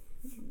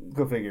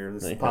go figure.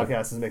 This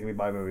podcast is making me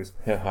buy movies.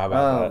 Yeah, how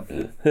about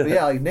that? But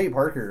yeah, like Nate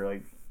Parker,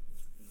 like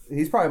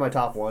he's probably my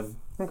top one.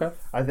 Okay.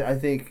 I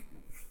think.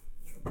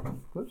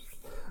 Whoops.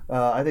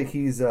 I think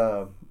he's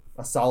a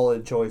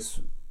solid choice.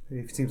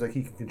 He seems like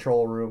he can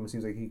control a room. It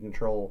seems like he can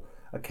control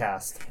a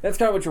cast. That's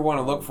kind of what you want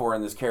to look for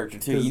in this character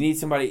too. You need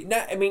somebody.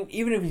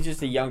 Even if he's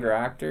just a younger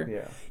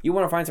actor, you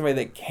want to find somebody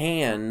that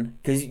can,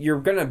 because you're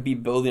gonna be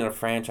building a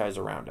franchise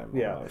around him.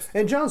 Yeah, almost.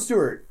 and Jon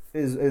Stewart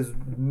is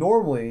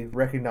normally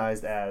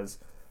recognized as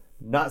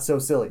not so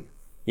silly.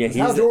 Yeah,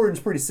 Hal Jordan's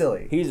pretty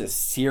silly. He's a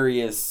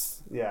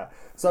serious. Yeah,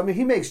 so I mean,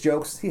 he makes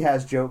jokes. He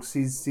has jokes.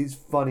 He's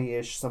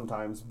funny-ish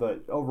sometimes,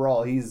 but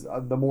overall, he's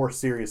the more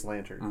serious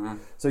Lantern. Mm-hmm.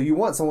 So you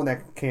want someone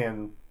that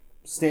can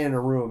stand in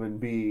a room and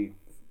be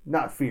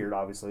not feared,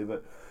 obviously,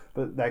 but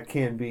that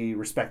can be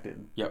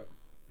respected. Yep.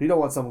 You don't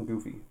want someone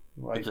goofy.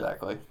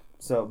 Exactly.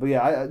 So, but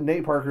yeah,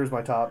 Nate Parker is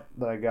my top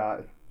that I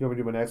got. You want me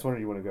to do my next one, or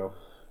do you want to go?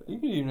 You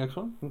can do your next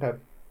one. Okay.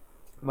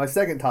 My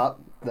second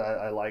top that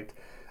I liked,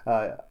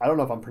 I don't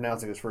know if I'm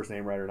pronouncing his first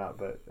name right or not,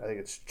 but I think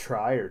it's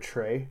Trey.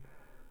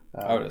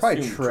 I would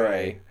probably assume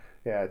Trey.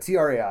 Yeah,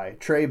 Trai.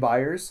 Trey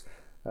Byers.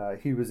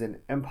 He was in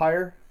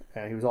Empire,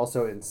 and he was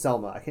also in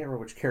Selma. I can't remember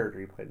which character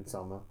he played in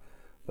Selma,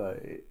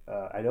 but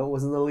I know it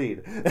wasn't the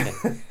lead.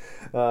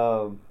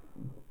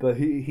 But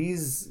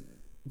he's,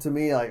 to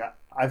me, like,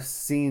 I've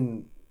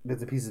seen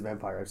bits and pieces of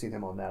Empire. I've seen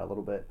him on that a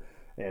little bit,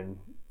 and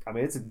I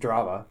mean, it's a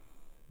drama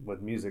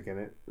with music in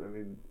it. I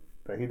mean,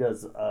 but he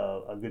does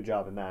a good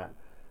job in that.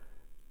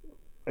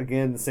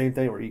 Again, the same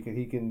thing where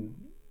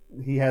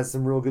he has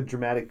some real good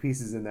dramatic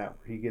pieces in that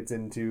where he gets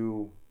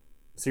into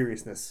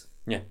seriousness,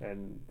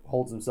 and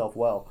holds himself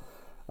well.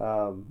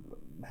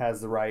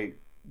 Has the right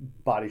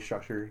body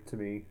structure to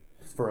me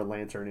for a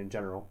Lantern in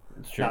general.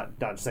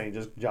 Not saying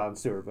just Jon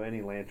Stewart, but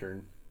any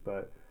Lantern.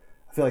 But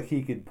I feel like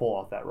he could pull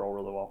off that role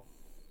really well.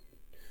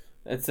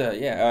 It's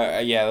those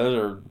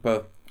are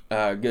both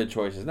good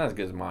choices. Not as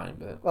good as mine,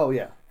 but well, we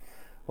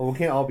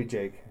can't all be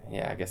Jake.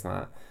 Yeah, I guess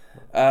not.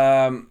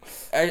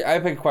 I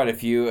picked quite a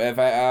few. If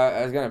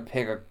I was gonna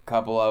pick a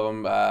couple of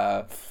them,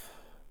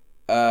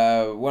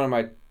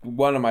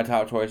 one of my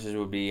top choices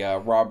would be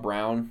Rob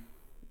Brown.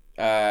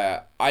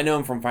 I know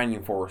him from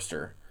Finding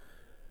Forrester.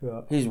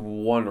 Yeah. He's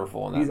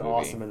wonderful in that movie. He's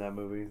awesome in that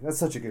movie. That's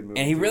such a good movie.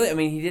 And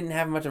he didn't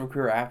have much of a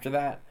career after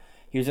that.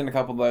 He was in a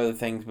couple of other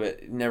things,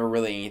 but never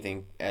really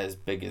anything as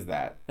big as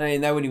that. I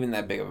mean, that wasn't even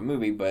that big of a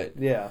movie, but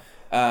yeah.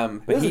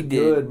 But he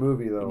did a good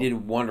movie though. He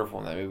did wonderful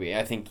in that movie.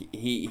 I think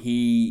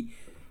he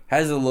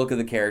has the look of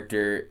the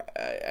character.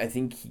 I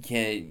think he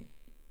can.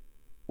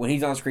 When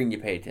he's on screen, you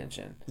pay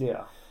attention.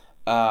 Yeah.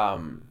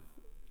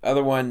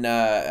 Other one.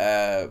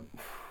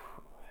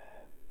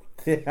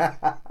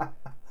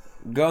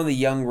 Going the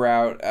young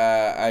route,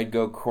 I'd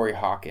go Corey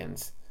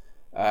Hawkins.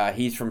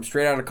 He's from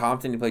Straight Outta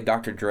Compton. He played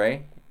Dr.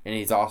 Dre, and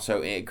he's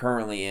also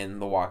currently in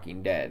The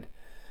Walking Dead.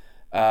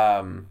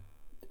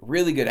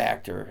 Really good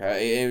actor.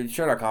 In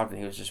Straight Outta Compton,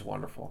 he was just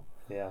wonderful.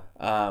 Yeah.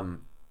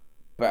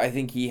 But I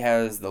think he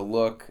has the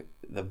look,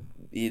 the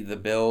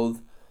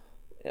build,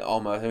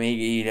 almost. I mean,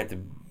 he'd have to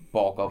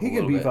bulk up. He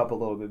could beef up a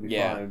little bit,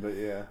 fine, but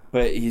yeah.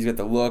 But he's got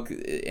the look,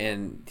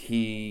 and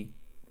he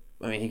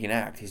can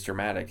act. He's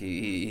dramatic.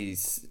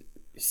 He's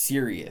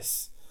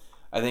serious.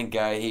 I think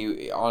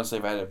he honestly,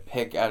 if I had to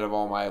pick out of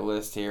all my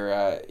list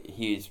here,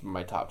 he's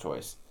my top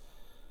choice.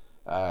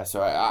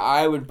 So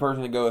I would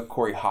personally go with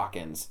Corey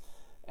Hawkins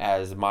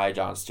as my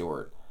Jon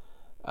Stewart.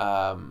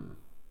 I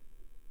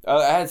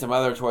had some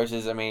other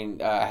choices. I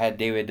mean, I had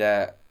David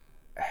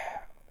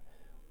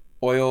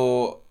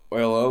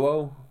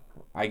Oyelowo,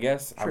 I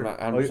guess. Sure. I'm not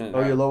 100%.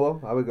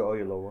 Oyelowo? I would go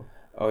Oyelowo.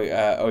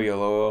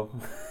 Oyelowo.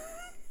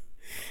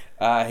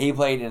 He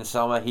played in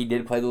Selma. He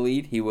did play the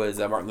lead. He was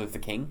Martin Luther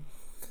King.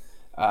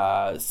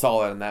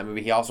 Solid in that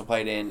movie. He also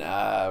played in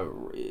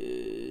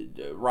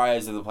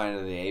Rise of the Planet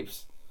of the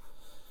Apes.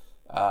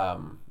 But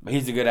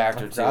he's a good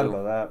actor too. I forgot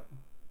about that.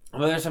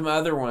 Well, there's some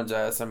other ones,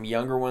 some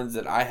younger ones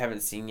that I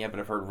haven't seen yet, but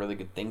I've heard really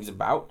good things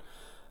about.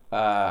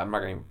 I'm not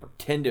going to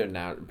pretend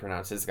to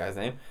pronounce this guy's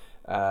name.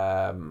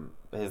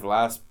 His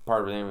last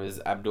part of his name is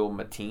Abdul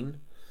Mateen.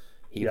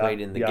 He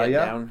played in the Get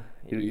Down.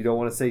 You don't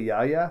want to say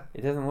Yaya?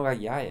 It doesn't look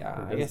like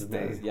Yaya. I guess it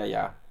does.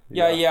 Yaya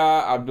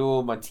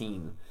Abdul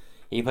Mateen.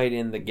 He played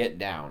in the Get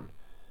Down.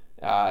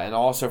 And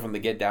also from the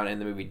Get Down in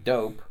the movie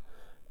Dope.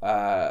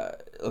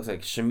 It looks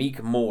like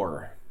Shameik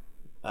Moore.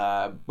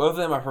 Both of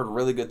them I've heard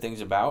really good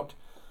things about.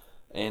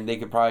 And they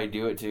could probably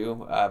do it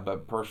too.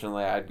 But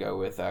personally, I'd go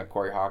with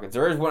Corey Hawkins.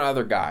 There is one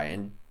other guy,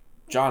 and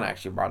John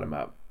actually brought him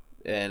up.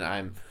 And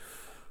I'm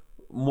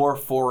more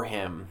for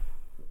him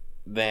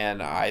than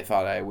I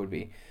thought I would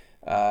be.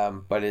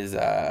 But his,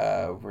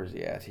 where's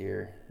he at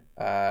here?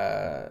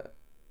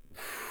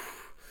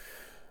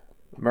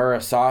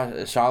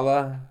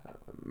 Mahershala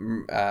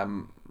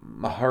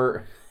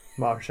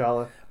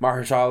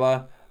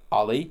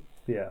Ali.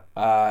 Yeah.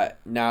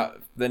 Now,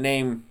 the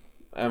name,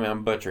 I mean,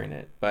 I'm butchering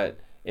it, but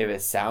if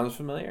it sounds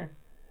familiar,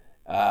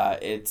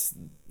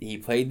 he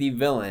played the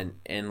villain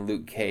in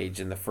Luke Cage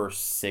in the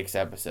first 6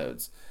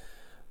 episodes.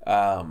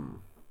 Now,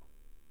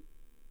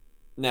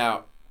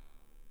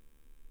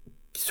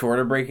 sort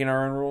of breaking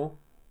our own rule,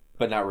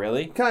 But not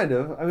really? Kind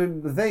of. I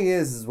mean, the thing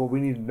is what we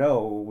need to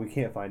know, we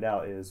can't find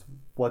out, is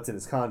what's in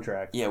his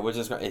contract. Yeah,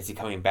 is he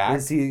coming back?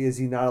 Is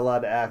he not allowed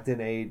to act in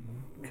a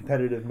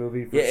competitive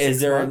movie for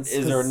 6 months?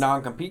 Is there a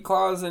non-compete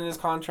clause in his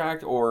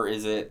contract, or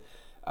is it...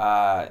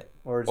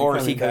 or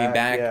is he coming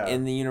back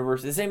in the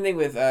universe? The same thing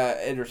with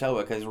Idris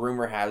Elba, because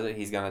rumor has it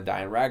he's going to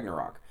die in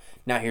Ragnarok.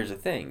 Now, here's the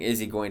thing. Is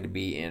he going to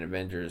be in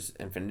Avengers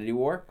Infinity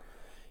War?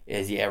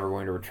 Is he ever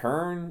going to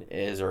return?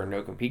 Is there a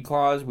no-compete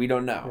clause? We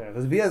don't know. Yeah,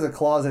 because if he has a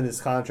clause in his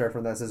contract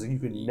from that says you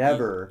can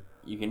never...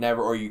 You can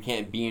never, or you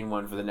can't be in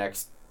one for the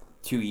next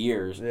 2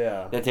 years.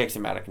 Yeah. That takes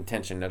him out of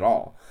contention at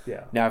all.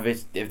 Yeah. Now,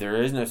 if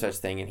there is no such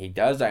thing and he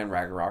does die in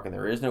Ragnarok and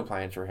there is no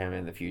plans for him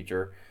in the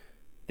future,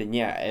 then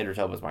yeah, Idris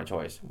Elba is my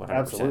choice. 100%.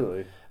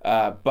 Absolutely.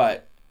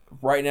 But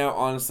right now,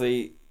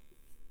 honestly,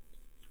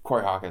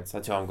 Corey Hawkins.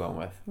 That's who I'm going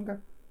with. Okay.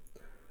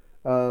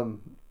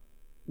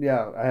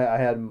 Yeah, I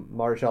had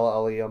Marshall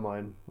Ali on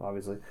mine,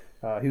 obviously.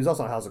 He was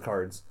also on House of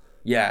Cards.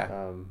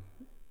 Yeah.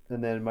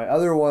 And then my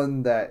other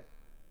one that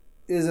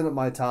isn't at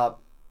my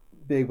top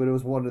big, but it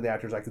was one of the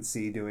actors I could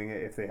see doing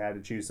it if they had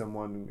to choose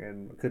someone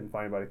and couldn't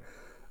find anybody.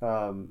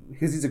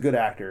 Because he's a good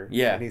actor.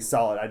 Yeah. And he's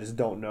solid. I just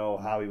don't know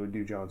how he would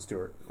do Jon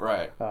Stewart.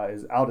 Right.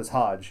 Is Aldous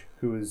Hodge,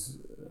 who is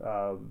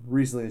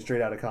recently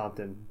Straight Outta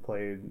Compton,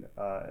 played...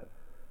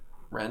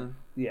 Ren?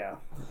 Yeah.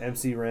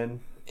 MC Ren.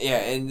 Yeah,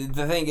 and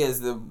the thing is,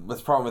 the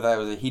problem with that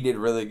was that he did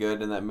really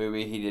good in that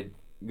movie. He did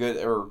good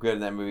in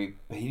that movie,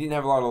 but he didn't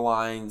have a lot of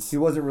lines. He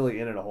wasn't really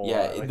in it a whole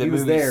lot. Like, he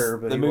was there,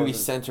 but the movie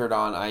centered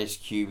on Ice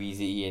Cube,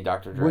 Eazy-E, and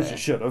Dr. Dre. Which it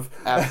should have.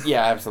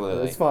 Yeah,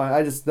 absolutely. It's fine.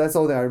 That's the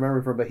only thing I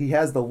remember from. But he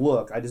has the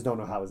look. I just don't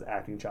know how his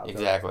acting chops.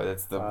 Exactly,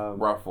 that's the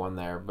rough one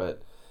there.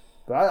 But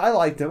I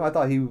liked him. I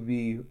thought he would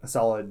be a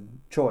solid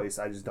choice.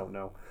 I just don't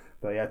know.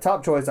 But yeah,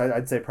 top choice.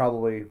 I'd say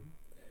probably.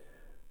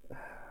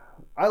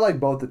 I like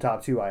both the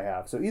top two I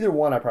have. So either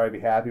one I'd probably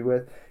be happy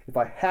with. If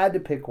I had to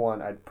pick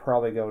one, I'd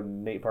probably go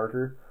Nate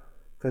Parker.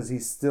 Because he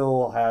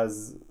still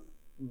has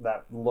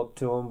that look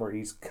to him where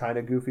he's kind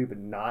of goofy, but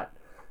not.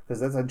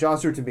 Because that's Jon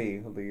Stewart, to me,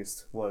 at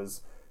least,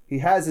 was... He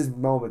has his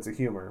moments of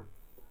humor,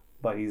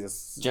 but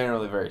he's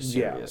generally very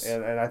serious. Yeah,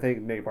 and I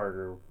think Nate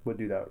Parker would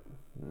do that.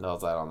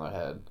 Nails that on the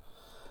head.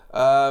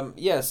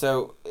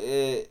 So...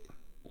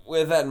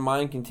 with that in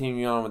mind,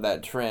 continuing on with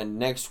that trend,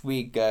 next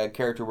week,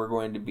 character we're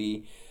going to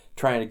be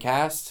trying to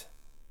cast,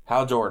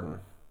 Hal Jordan.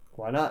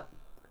 Why not?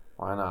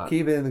 Why not?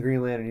 Keep it in the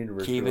Green Lantern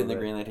universe. Keep it in the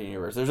Green Lantern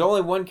universe. There's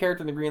only one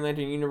character in the Green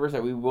Lantern universe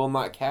that we will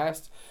not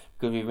cast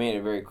because we've made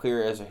it very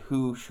clear as to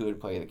who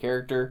should play the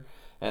character,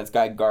 and it's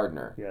Guy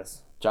Gardner.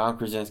 Yes. John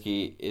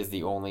Krasinski is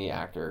the only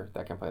actor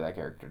that can play that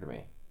character to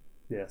me.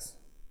 Yes.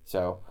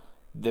 So,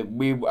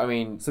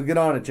 So get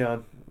on it,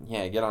 John.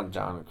 Yeah, get on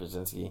John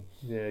Krasinski.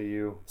 Yeah,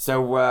 you.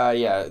 So,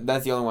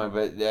 that's the only one,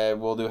 but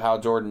we'll do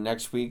Hal Jordan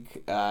next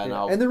week.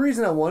 And the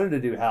reason I wanted to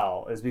do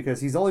Hal is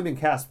because he's only been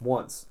cast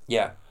once.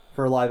 Yeah.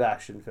 For a live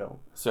action film.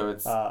 So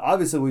it's...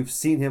 obviously, we've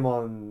seen him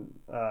on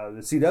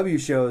the CW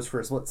shows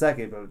for a split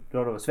second, but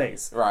don't know his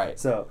face. Right.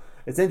 So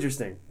it's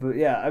interesting. But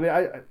yeah, I mean,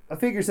 I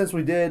figure since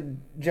we did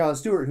Jon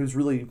Stewart, who's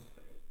really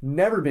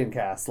never been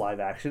cast live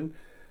action,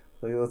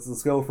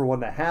 let's go for one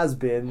that has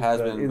been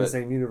in the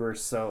same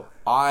universe. So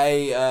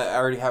I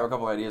already have a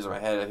couple ideas in my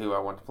head of who I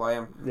want to play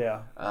him.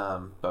 Yeah.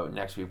 But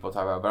next week we'll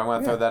talk about it. But I'm going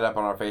to throw that up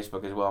on our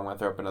Facebook as well. I'm going to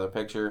throw up another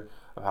picture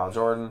of Hal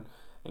Jordan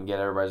and get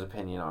everybody's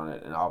opinion on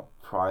it, and I'll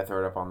probably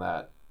throw it up on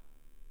that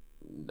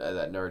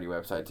nerdy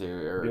website too,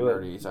 or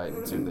nerdy site,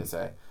 and see what they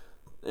say.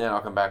 And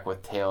I'll come back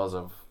with tales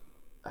of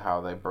how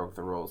they broke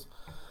the rules.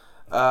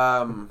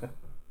 As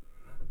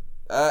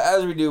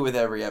we do with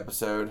every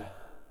episode,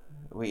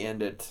 we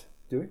end it.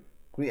 Do we?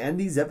 We end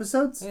these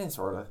episodes? Yeah,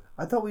 sort of.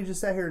 I thought we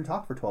just sat here and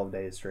talked for 12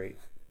 days straight.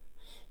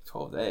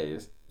 12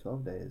 days?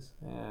 12 days.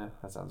 Yeah,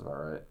 that sounds about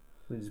right.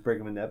 We just break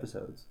them into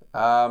episodes.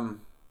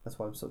 That's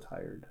why I'm so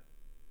tired.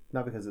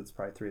 Not because it's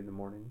probably 3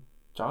 a.m.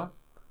 John?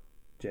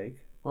 Jake?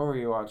 What were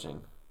you watching?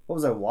 What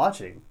was I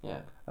watching?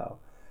 Yeah. Oh.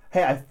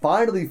 Hey, I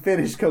finally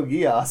finished Code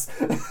Geass.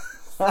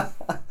 That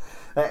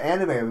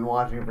anime I've been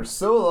watching for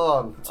so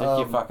long. It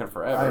took you fucking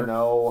forever. I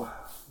know.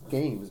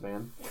 Games,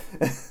 man.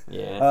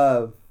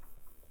 Yeah.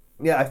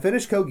 Yeah, I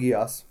finished Code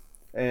Geass,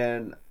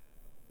 and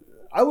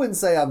I wouldn't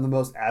say I'm the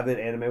most avid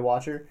anime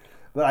watcher,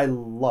 but I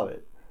love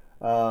it.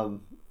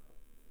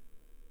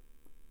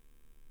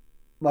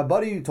 My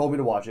buddy told me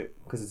to watch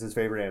it because it's his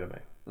favorite anime,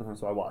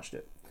 so I watched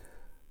it.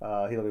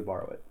 He let me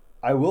borrow it.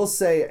 I will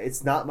say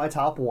it's not my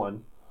top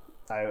one.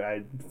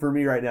 For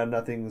me right now,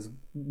 nothing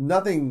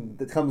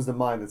that comes to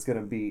mind that's going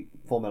to beat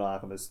Fullmetal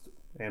Alchemist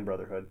and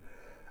Brotherhood.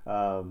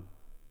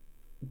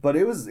 But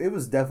it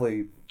was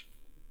definitely,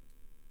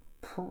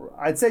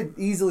 I'd say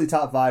easily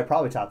top 5,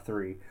 probably top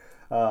 3.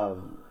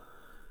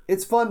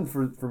 It's fun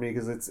for me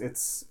because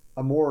it's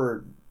a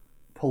more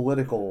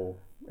political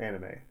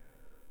anime.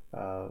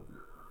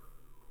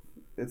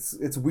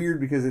 It's weird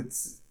because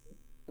it's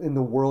in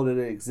the world that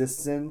it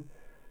exists in.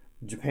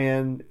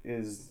 Japan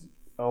is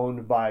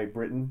owned by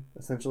Britain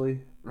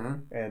essentially,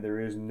 and there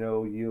is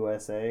no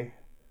USA.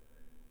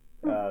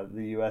 The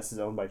U.S. is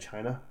owned by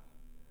China,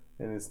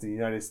 and it's the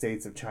United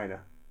States of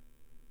China.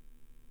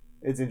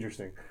 It's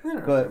interesting.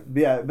 But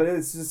yeah, but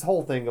it's this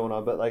whole thing going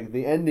on. But like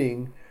the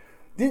ending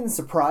didn't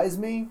surprise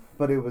me,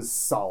 but it was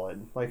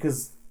solid. Like,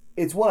 because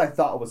it's what I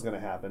thought was going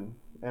to happen.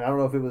 And I don't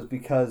know if it was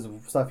because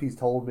of stuff he's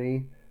told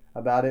me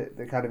about it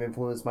that kind of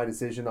influenced my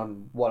decision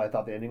on what I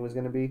thought the ending was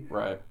going to be.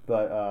 Right.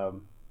 But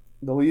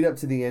the lead up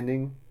to the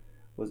ending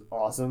was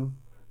awesome.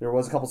 There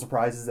was a couple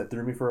surprises that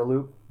threw me for a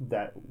loop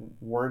that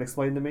weren't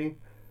explained to me,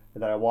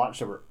 and that I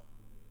watched that were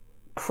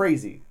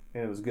crazy,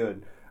 and it was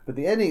good. But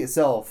the ending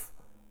itself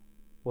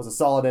was a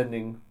solid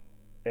ending,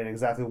 and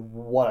exactly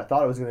what I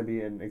thought it was going to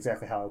be, and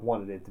exactly how I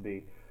wanted it to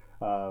be.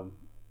 And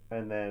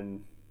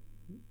then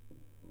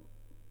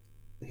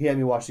he had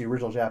me watch the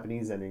original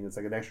Japanese ending. It's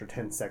like an extra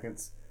 10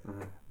 seconds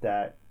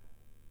that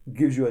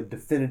gives you a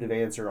definitive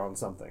answer on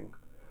something.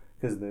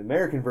 Because the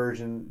American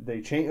version,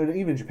 they changed, and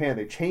even in Japan,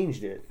 they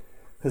changed it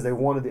because they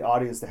wanted the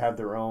audience to have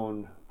their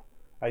own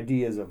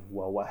ideas of,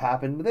 well, what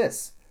happened to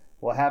this?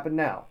 What happened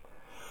now?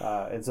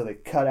 And so they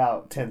cut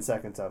out 10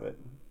 seconds of it,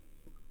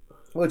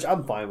 which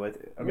I'm fine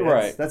with. I mean,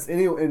 right.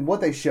 And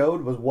what they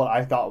showed was what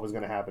I thought was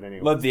going to happen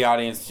anyway. Let the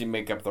audience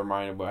make up their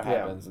mind of what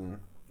happens. And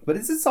But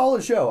it's a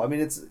solid show. I mean,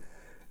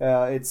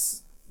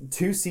 it's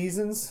 2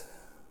 seasons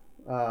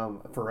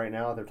for right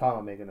now. They're talking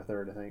about making a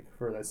third, I think,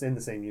 for that's in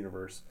the same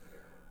universe.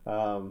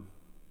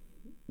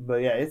 But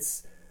yeah,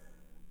 it's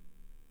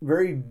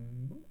very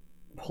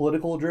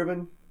political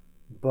driven,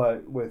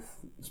 but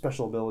with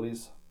special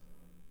abilities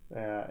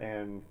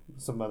and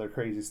some other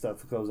crazy stuff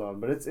that goes on.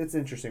 But it's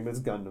interesting. But it's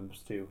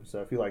Gundams too,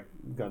 so if you like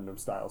Gundam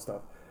style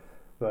stuff.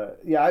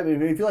 But yeah, I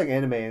mean, if you like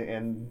anime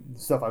and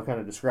stuff I've kind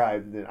of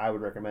described, then I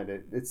would recommend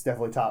it. It's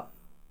definitely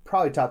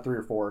probably top 3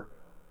 or 4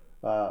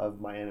 of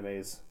my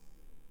animes.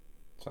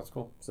 Sounds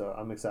cool. So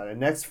I'm excited.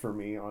 Next for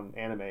me on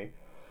anime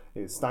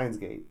is Steins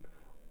Gate.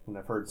 And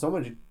I've heard so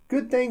much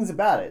good things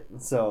about it.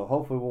 So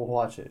hopefully we'll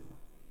watch it.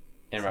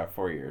 In about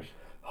 4 years.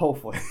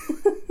 Hopefully.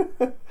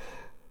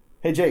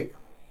 Hey, Jake.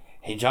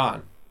 Hey,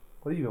 John.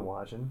 What have you been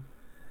watching?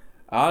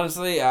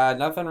 Honestly,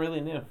 nothing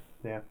really new.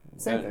 Yeah,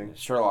 same thing.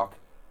 Sherlock.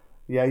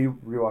 Yeah, you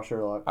rewatched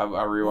Sherlock. I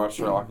rewatched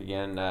Sherlock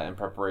again in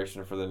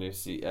preparation for the new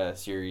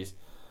series.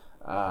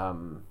 Yeah,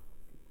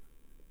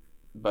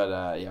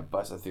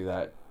 busted through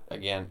that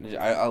again.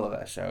 I love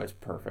that show. It's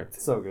perfect.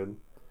 So good.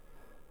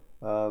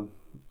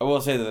 I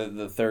will say that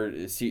the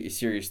third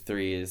series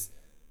 3 is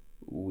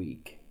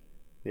weak.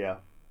 Yeah,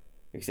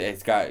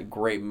 it's got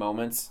great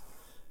moments,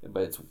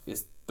 but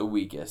it's the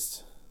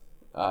weakest.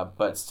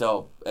 But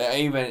still,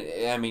 being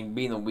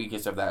the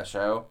weakest of that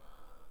show,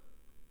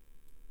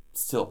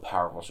 still a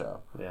powerful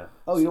show. Yeah.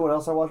 Oh, you know what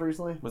else I watched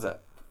recently? What's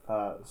that?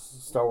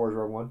 Star Wars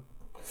Rogue One.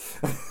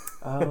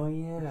 Oh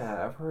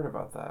yeah, I've heard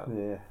about that.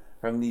 Yeah.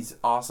 From these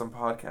awesome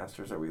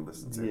podcasters that we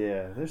listen to.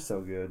 Yeah, they're so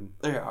good.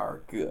 They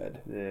are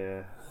good.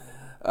 Yeah.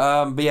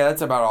 But yeah,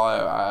 that's about all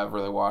I've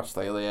really watched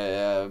lately.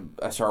 I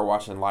started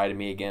watching Lie to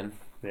Me again.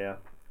 Yeah.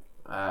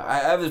 I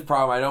have this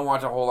problem. I don't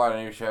watch a whole lot of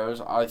new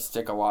shows. I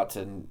stick a lot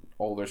to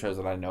older shows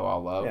that I know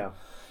I'll love. Yeah.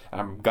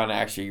 I'm gonna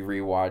actually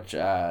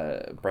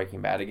rewatch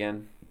Breaking Bad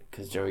again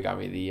because Joey got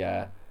me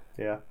the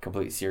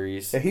complete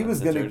series. Yeah, he was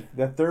gonna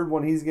the third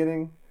one he's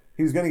getting.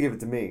 He was gonna give it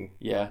to me.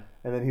 Yeah.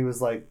 And then he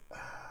was like,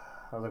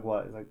 I was like,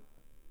 what? He's like,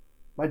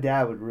 my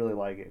dad would really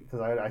like it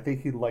because I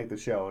think he'd like the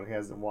show and he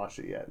hasn't watched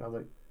it yet. And I was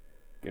like,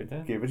 good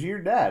then. Give it to your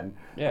dad.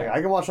 Yeah. Like,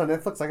 I can watch it on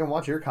Netflix. I can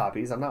watch your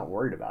copies. I'm not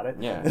worried about it.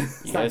 Yeah.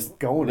 It's you not guys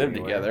going live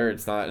anywhere. together.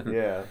 It's not.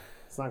 Yeah.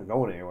 It's not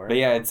going anywhere. But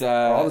yeah, it's.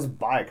 I'll just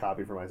buy a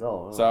copy for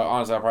myself. So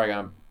honestly, I'm probably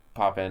gonna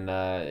pop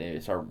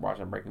in, start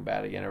watching Breaking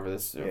Bad again over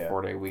this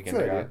 4-day weekend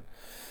I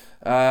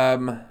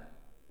got.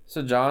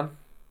 So John.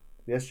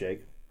 Yes,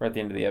 Jake. We're at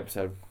the end of the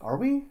episode. Are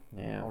we?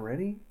 Yeah.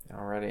 Already.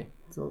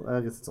 So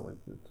I guess it's good.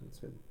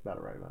 About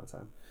the right amount of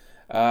time.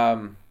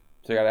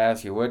 So I gotta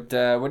ask you, what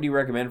do you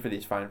recommend for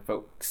these fine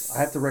folks? I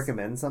have to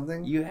recommend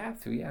something? You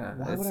have to, yeah.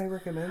 Why would I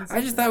recommend something?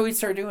 I just thought we'd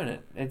start doing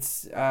it.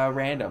 It's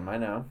random, I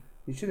know.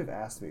 You should have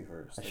asked me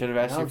first. I should have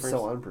asked you first. first. I'm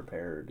so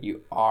unprepared.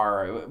 You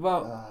are.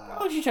 Well, why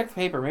don't you check the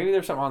paper? Maybe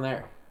there's something on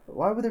there.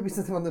 Why would there be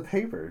something on the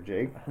paper,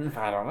 Jake?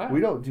 I don't know. We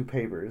don't do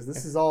papers.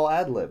 This is all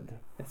ad-libbed.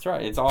 That's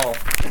right. It's all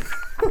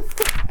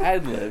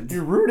ad-libbed.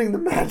 You're ruining the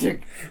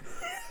magic.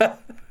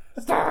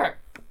 Stop it.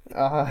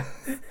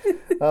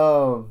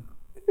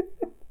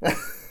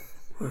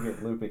 We're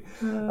getting loopy.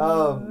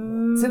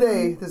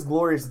 Today, this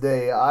glorious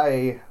day,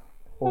 I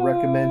will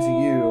recommend to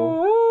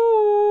you.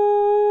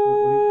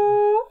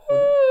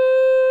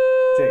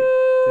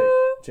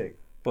 Jake.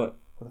 What?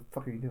 What the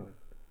fuck are you doing?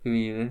 Give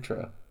me an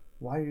intro.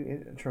 Why are you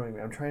introing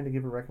me? I'm trying to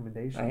give a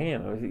recommendation. I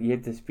am. You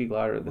have to speak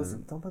louder than.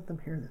 Listen, don't let them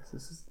hear this.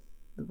 This is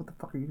what the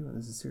fuck are you doing?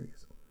 This is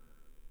serious.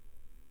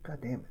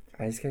 God damn it!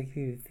 I just gotta give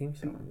you the theme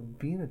song.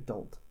 Be an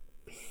adult.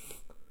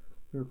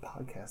 We're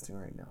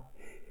podcasting right now.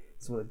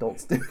 That's what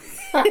adults do.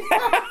 I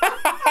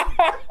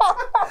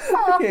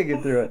can't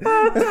get through it.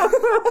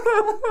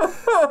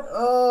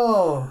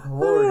 Oh,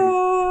 Lordy.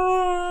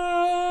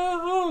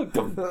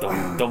 Dum,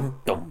 dum,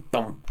 dum, dum,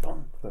 dum,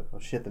 dum. Oh,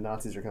 shit, the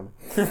Nazis are coming.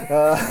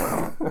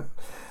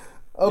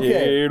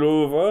 Okay.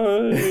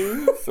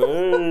 Edelweiss,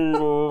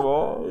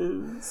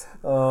 Edelweiss.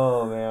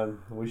 Oh man,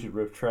 we should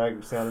riff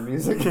track Sound of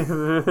Music. I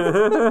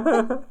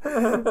don't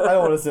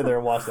want to sit there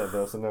and watch that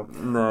though, so no.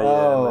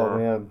 No,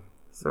 man.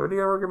 So what do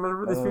you recommend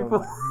for these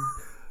people?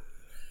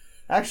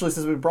 Actually,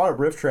 since we brought up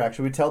riff track,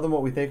 should we tell them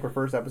what we think our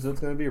first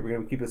episode's going to be, or are we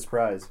going to keep it a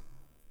surprise?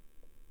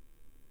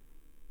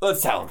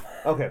 Let's tell them.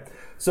 Okay,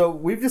 so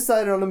we've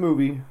decided on a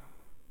movie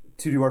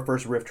to do our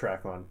first riff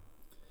track on,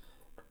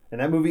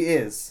 and that movie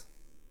is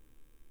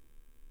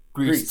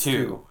Grease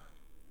 2.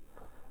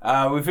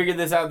 We figured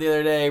this out the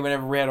other day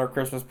whenever we had our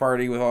Christmas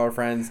party with all our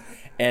friends,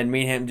 and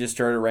me and him just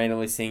started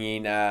randomly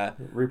singing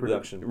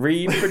Reproduction.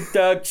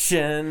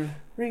 Reproduction.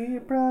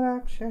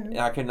 Reproduction.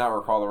 I could not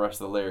recall the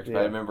rest of the lyrics,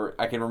 but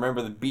I can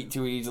remember the beat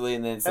to it easily,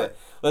 and then it's like,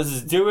 let's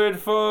just do it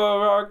for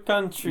our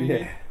country.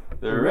 Yeah.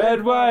 The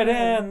red, white,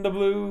 and the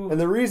blue.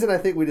 And the reason I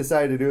think we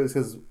decided to do it is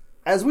because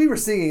as we were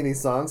singing these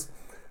songs,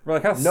 we're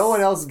like, no one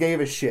else gave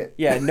a shit.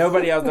 Yeah,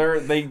 nobody out there,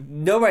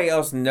 nobody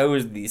else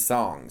knows these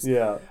songs.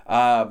 Yeah.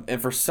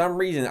 And for some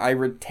reason, I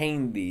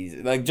retained these.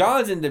 Like,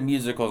 John's into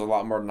musicals a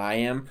lot more than I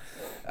am.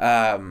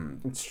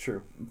 It's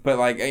true. But,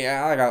 like,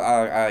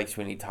 I like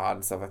Sweeney Todd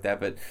and stuff like that.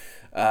 But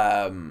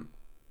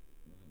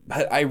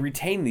I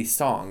retain these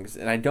songs,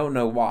 and I don't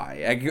know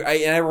why.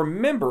 I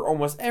remember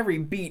almost every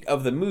beat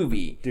of the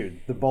movie. Dude,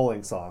 the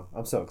bowling song.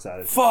 I'm so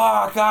excited.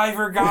 Fuck, I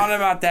forgot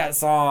about that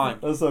song.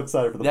 I'm so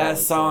excited for the bowling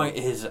song. That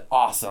song is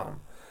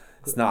awesome.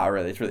 It's not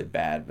really. It's really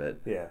bad,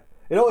 but... Yeah.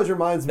 It always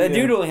reminds me... That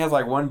dude only has,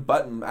 like, one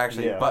button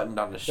buttoned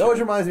on the shirt. It always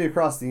reminds me of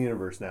Across the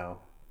Universe now.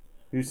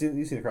 You've seen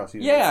Across the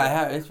Universe? Yeah, I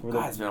have. It's been a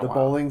while. The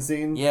bowling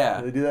scene? Yeah.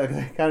 They do that.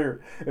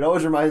 It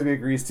always reminds me of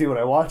Grease 2 when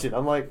I watch it.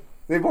 I'm like...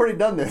 They've already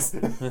done this.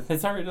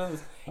 It's already done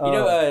this. You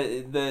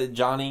know, the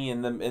Johnny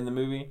in the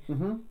movie.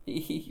 Mm-hmm.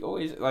 He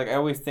always I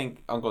always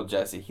think Uncle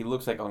Jesse. He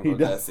looks like Uncle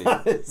Jesse.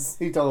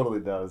 He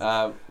totally does.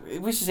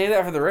 We should say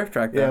that for the riff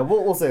track. Though. Yeah,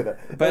 we'll say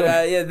that.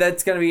 But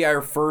that's gonna be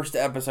our first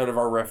episode of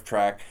our riff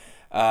track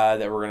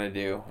that we're gonna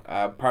do.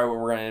 Probably what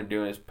we're gonna end up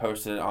doing is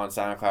post it on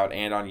SoundCloud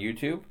and on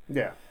YouTube.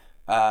 Yeah.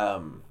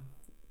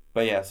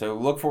 But yeah, so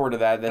look forward to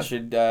that. That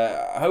should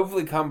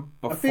hopefully come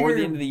before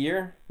the end of the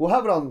year. We'll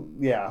have it on.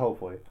 Yeah,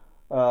 hopefully.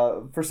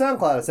 For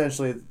SoundCloud,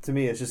 essentially, to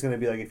me, it's just going to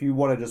be like if you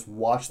want to just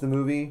watch the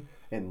movie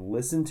and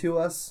listen to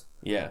us.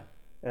 Yeah.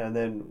 And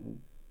then,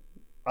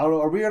 I don't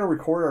know, are we going to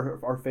record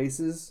our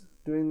faces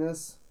doing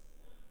this?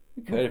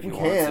 We could if you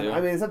want to. I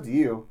mean, it's up to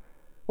you.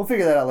 We'll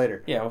figure that out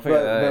later. Yeah, we'll figure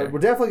that out later. But we're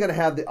definitely going to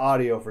have the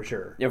audio for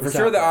sure. Yeah, for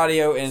sure the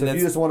audio. And so if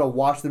you just want to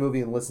watch the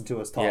movie and listen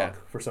to us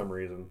talk for some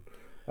reason,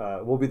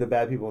 we'll be the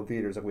bad people in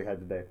theaters like we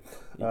had today.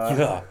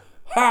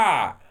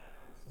 Ha!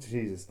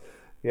 Jesus.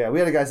 Yeah, we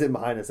had a guy sitting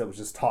behind us that was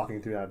just talking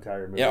through that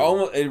entire movie.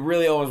 Yeah, it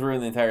really almost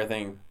ruined the entire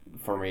thing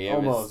for me.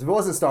 If it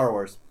wasn't Star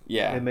Wars,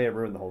 it may have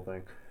ruined the whole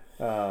thing.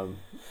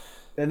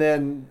 And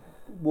then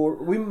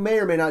we may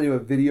or may not do a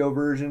video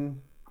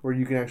version where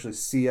you can actually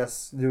see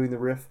us doing the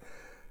riff.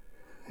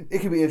 It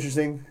could be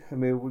interesting. I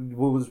mean,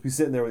 we'll just be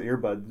sitting there with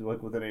earbuds,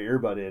 like with an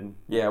earbud in.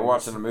 Yeah,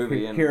 watching a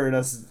movie and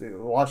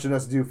watching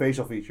us do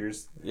facial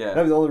features. Yeah,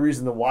 that'd be the only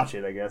reason to watch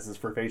it, I guess, is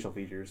for facial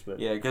features. But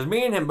yeah, because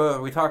me and him both,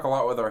 we talk a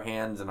lot with our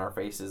hands and our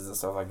faces and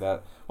stuff like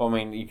that. Well, I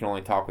mean, you can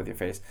only talk with your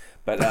face,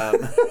 but yeah,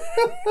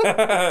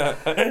 I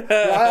don't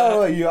know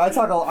about you. I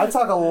talk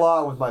a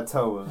lot with my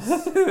toes.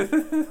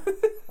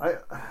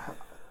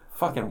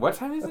 Fucking what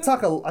time is it? I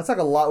talk a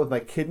lot with my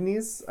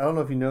kidneys. I don't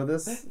know if you know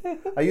this.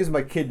 I use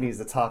my kidneys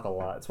to talk a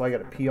lot. That's why I got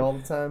to pee all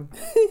the time.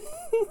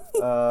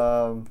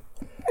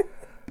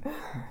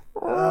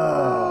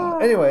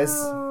 Anyways,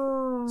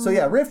 so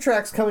yeah, riff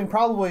tracks coming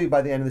probably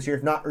by the end of this year,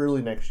 if not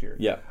early next year.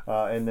 Yeah.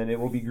 And then it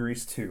will be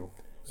Grease 2.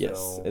 Yes,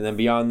 so, and then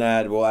beyond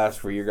that, we'll ask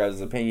for your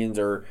guys' opinions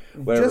or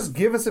whatever. Just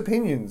give us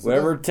opinions.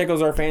 Whatever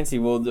tickles our fancy,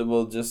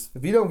 we'll just...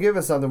 If you don't give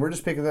us something, we're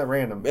just picking that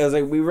random. It was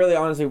like, we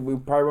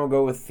probably won't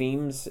go with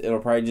themes. It'll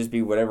probably just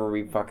be whatever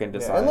we fucking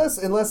decide. Yeah,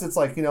 unless it's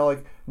like,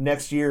 like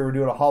next year we're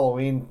doing a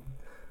Halloween...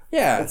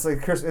 Yeah. It's like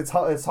it's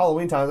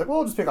Halloween time. It's like, well,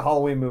 we'll just pick a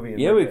Halloween movie.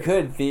 We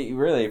could.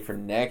 Really, for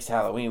next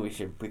Halloween, we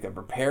could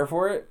prepare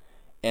for it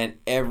and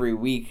every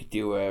week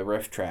do a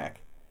riff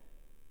track.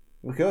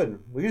 We could.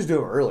 We could just do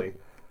it early.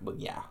 But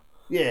yeah.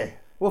 Yeah,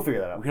 we'll figure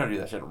that out. We don't do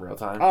that shit in real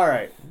time. All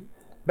right.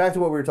 Back to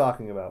what we were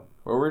talking about.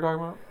 What were we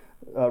talking about?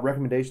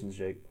 Recommendations,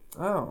 Jake.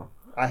 Oh.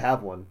 I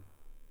have one.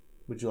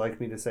 Would you like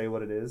me to say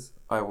what it is?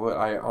 I would.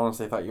 I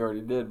honestly thought you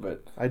already did,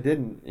 but... I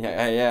didn't.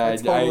 Yeah. I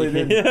totally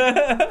didn't.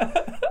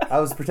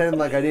 I was pretending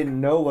like I didn't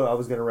know what I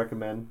was going to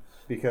recommend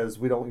because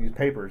we don't use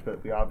papers,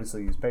 but we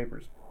obviously use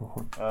papers.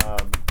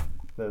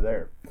 They're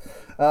there.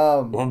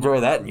 Enjoy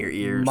that in your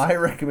ears. My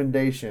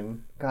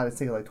recommendation... God, it's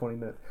taking like 20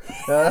 minutes.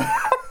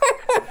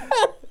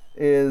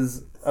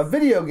 Is a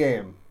video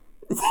game.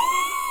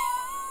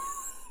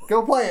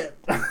 Go play it.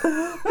 All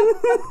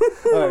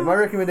right, my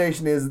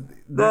recommendation is...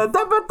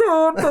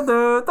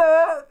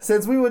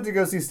 Since we went to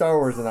go see Star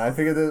Wars tonight, I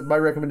figured that my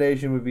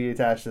recommendation would be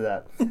attached to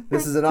that.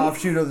 This is an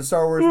offshoot of the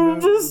Star Wars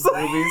movies.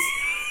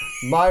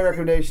 My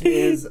recommendation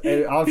is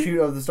an offshoot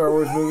of the Star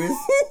Wars movies.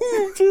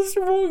 You just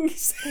won't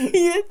say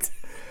it.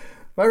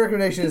 My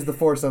recommendation is The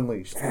Force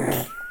Unleashed.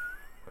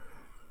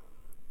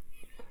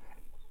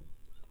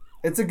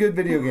 It's a good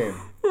video game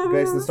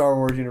based in the Star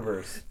Wars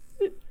universe.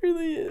 It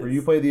really is. Where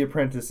you play the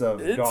apprentice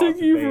of It Darth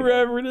took you Vader.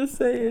 forever to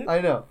say it.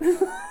 I know.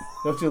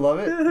 Don't you love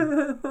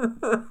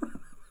it?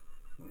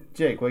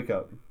 Jake, wake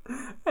up.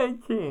 I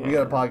can't. We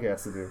got a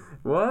podcast to do.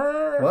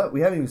 What? What?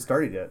 We haven't even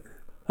started yet.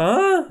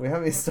 Huh? We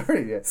haven't even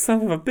started yet.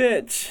 Son of a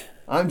bitch.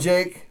 I'm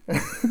Jake.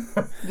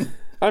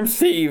 I'm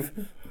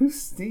Steve. Who's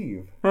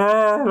Steve?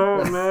 I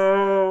don't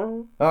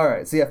know. All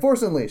right. So, yeah,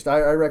 Force Unleashed.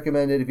 I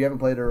recommend it if you haven't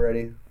played it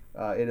already.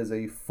 It is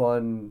a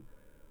fun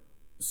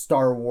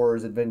Star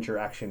Wars adventure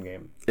action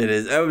game. It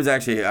is. It was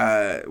actually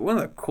one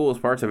of the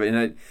coolest parts of it.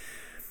 And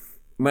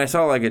when I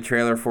saw like a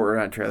trailer for, or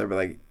not trailer, but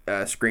like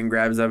screen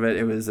grabs of it,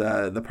 it was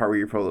the part where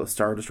you pull the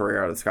Star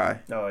Destroyer out of the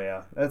sky. Oh,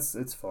 yeah.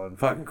 It's fun.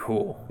 Fucking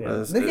cool.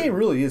 Yeah. The game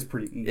really is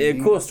pretty easy.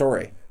 Cool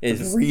story.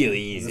 It's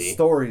really easy. The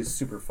story is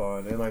super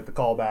fun, and like the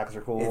callbacks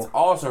are cool. It's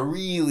also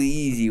really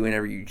easy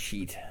whenever you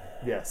cheat.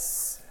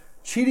 Yes.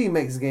 Cheating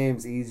makes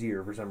games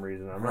easier for some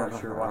reason. I'm not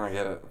sure why. I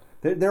get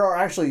it. There are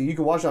actually, you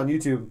can watch it on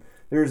YouTube.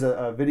 There's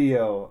a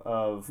video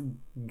of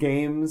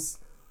games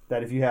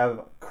that if you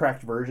have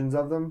cracked versions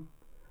of them,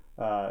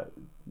 the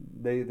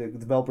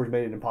developers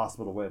made it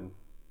impossible to win.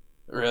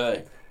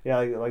 Really? Yeah,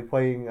 like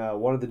playing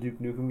one of the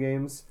Duke Nukem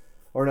games,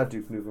 or not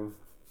Duke Nukem.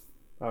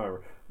 I don't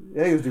remember. I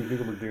think it was Duke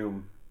Nukem or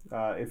Doom.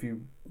 If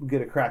you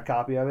get a cracked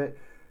copy of it,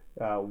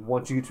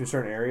 once you get to a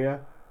certain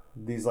area,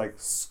 these like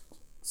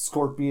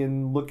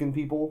scorpion-looking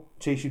people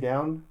chase you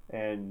down,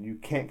 and you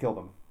can't kill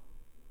them.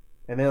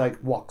 And they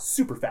like walk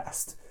super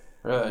fast.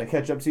 Really? And they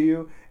catch up to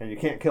you, and you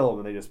can't kill them,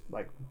 and they just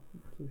like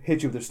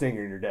hit you with their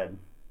stinger, and you're dead.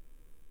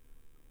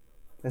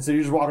 And so you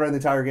just walk around the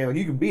entire game like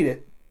you can beat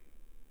it,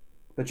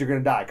 but you're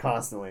gonna die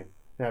constantly.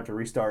 You have to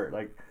restart,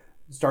 like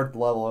start the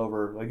level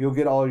over. Like you'll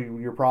get all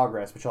your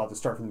progress, but you'll have to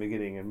start from the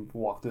beginning and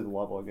walk through the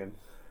level again.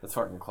 That's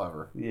fucking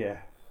clever. Yeah,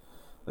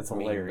 That's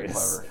hilarious.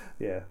 Clever.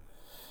 Yeah.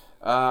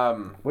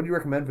 What do you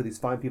recommend for these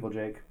fine people,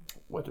 Jake?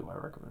 What do I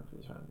recommend for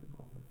these fine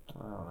people?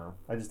 I don't know.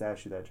 I just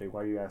asked you that, Jake.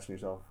 Why are you asking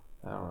yourself?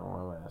 I don't know.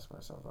 Why would I ask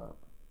myself that?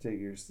 Jake,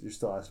 you're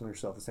still asking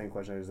yourself the same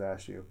question I just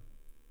asked you.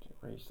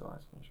 Why are you still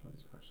asking me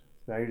these questions?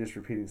 Now you're just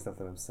repeating stuff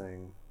that I'm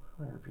saying.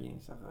 Why am I repeating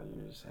stuff that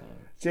you're just saying?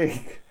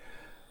 Jake,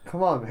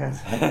 come on, man.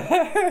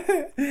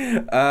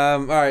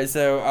 All right,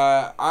 so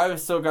I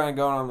was still kind of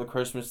going on the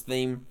Christmas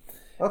theme.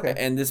 Okay.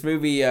 And this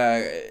movie...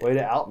 Way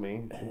to out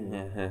me.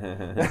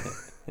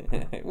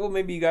 Well,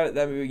 maybe you got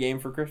that movie game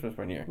for Christmas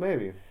one year.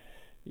 Maybe.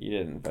 You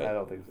didn't, but... I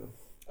don't think so.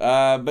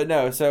 But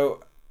no,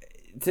 so...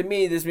 To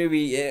me, this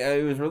movie,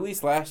 it was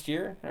released last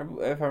year,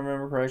 if I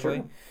remember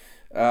correctly.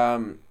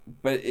 Sure.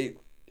 But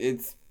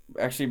it's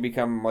actually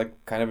become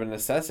like kind of a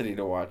necessity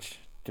to watch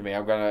to me.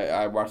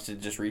 I watched it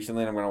just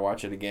recently, and I'm gonna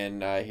watch it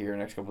again here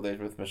next couple of days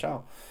with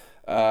Michelle.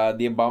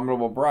 The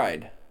Abominable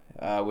Bride,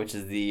 which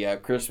is the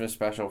Christmas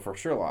special for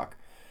Sherlock.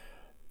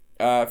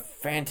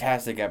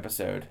 Fantastic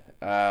episode.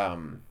 It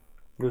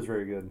was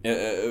very good.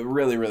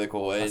 Really, really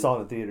cool. I saw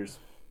it in theaters.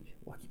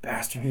 Lucky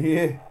bastard.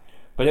 Yeah.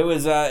 But it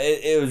was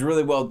it was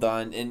really well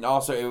done, and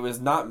also it was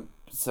not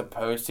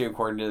supposed to,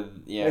 according to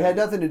It had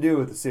nothing to do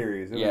with the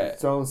series. It was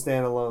its own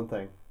standalone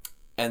thing.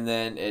 And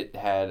then it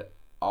had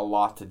a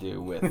lot to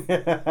do with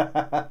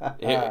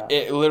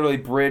it literally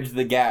bridged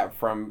the gap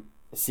from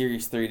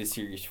Series 3 to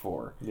Series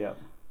 4. Yeah.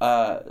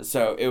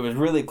 So it was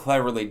really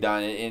cleverly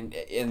done, and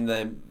in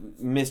the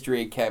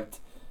mystery it kept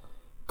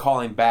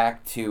calling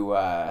back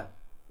to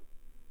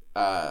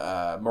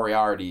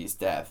Moriarty's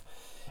death,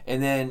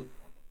 and then.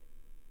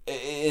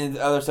 And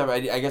other stuff, I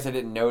guess I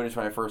didn't notice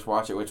when I first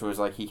watched it, which was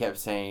like he kept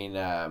saying,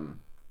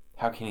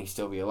 "How can he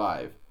still be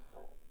alive?"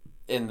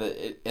 In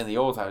the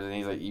old times, and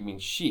he's like, "You mean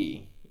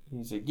she?" And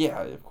he's like,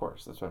 "Yeah, of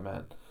course, that's what I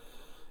meant."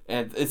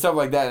 And it's stuff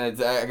like that,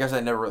 and I guess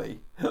I never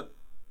really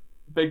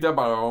picked up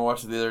on it when I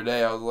watched it the other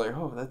day. I was like,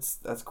 "Oh, that's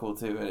cool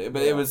too."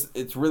 But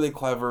it's really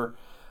clever.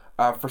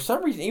 For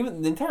some reason,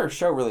 even the entire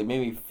show really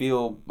made me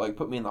feel like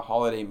put me in the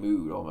holiday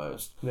mood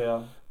almost.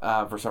 Yeah.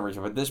 For some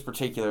reason, but this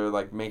particular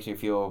like makes me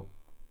feel.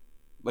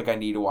 Like I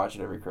need to watch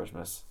it every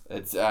Christmas.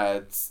 It's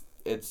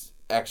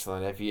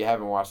excellent. If you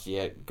haven't watched it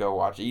yet, go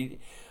watch it.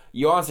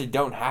 You honestly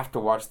don't have to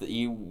watch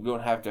you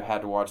don't have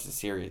to watch the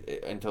series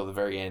until the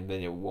very end.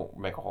 Then it won't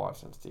make a whole lot of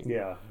sense to you.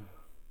 Yeah.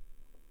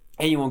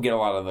 And you won't get a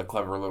lot of the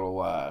clever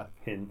little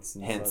hints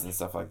and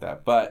stuff like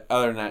that. But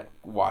other than that,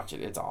 watch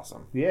it. It's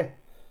awesome. Yeah.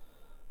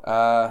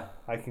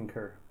 I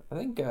concur. I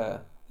think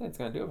it's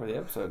gonna do it for the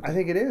episode. I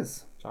think it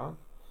is. John.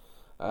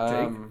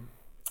 Jake.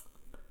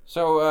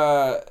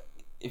 So.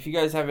 If you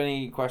guys have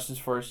any questions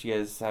for us, you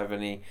guys have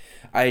any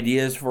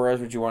ideas for us,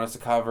 what you want us to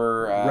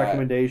cover,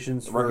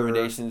 recommendations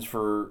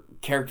for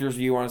characters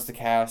you want us to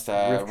cast,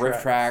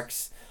 riff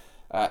tracks,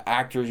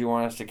 actors you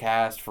want us to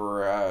cast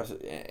for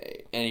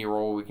any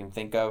role we can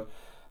think of,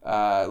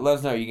 let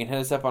us know. You can hit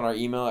us up on our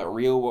email at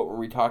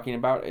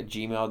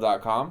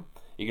realwhatwerewetalkingabout@gmail.com.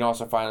 You can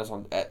also find us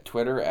at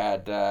Twitter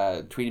at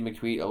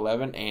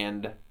TweetyMcTweet11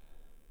 and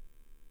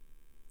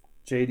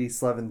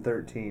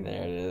JD1113.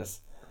 There it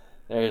is.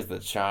 There's the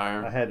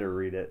charm. I had to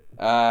read it.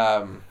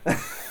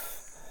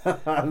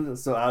 I'm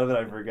so out of it,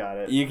 I forgot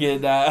it. You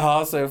can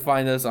also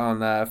find us on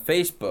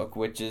Facebook,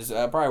 which is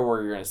probably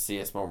where you're going to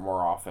see us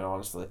more often,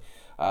 honestly.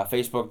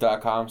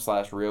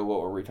 Facebook.com/real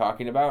what were we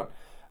talking about.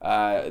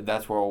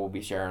 That's where we'll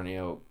be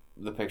sharing,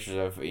 the pictures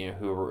of,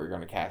 whoever we're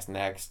going to cast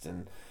next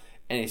and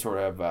any sort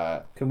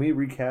of... Can we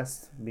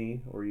recast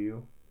me or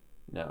you?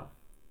 No.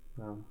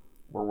 No.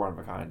 We're one of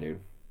a kind,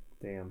 dude.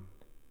 Damn.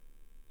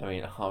 I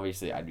mean,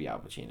 obviously, I'd be Al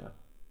Pacino.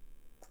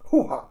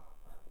 Hoo-ha.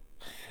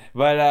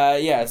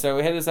 But, yeah,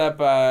 so hit us up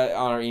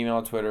on our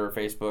email, Twitter, or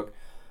Facebook.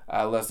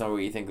 Let us know what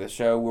you think of the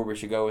show, where we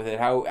should go with it.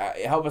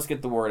 Help us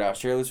get the word out.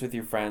 Share this with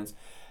your friends.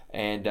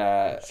 And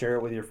share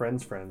it with your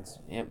friends' friends.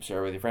 Yep,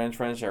 share it with your friends,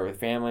 share it with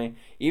family.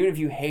 Even if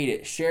you hate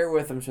it, share it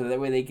with them so that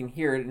way they can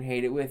hear it and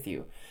hate it with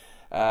you.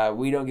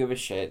 We don't give a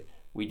shit.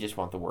 We just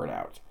want the word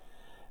out.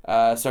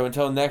 So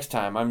until next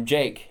time, I'm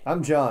Jake.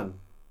 I'm John.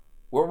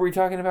 What were we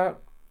talking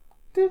about?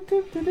 Do,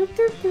 do, do, do,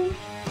 do, do.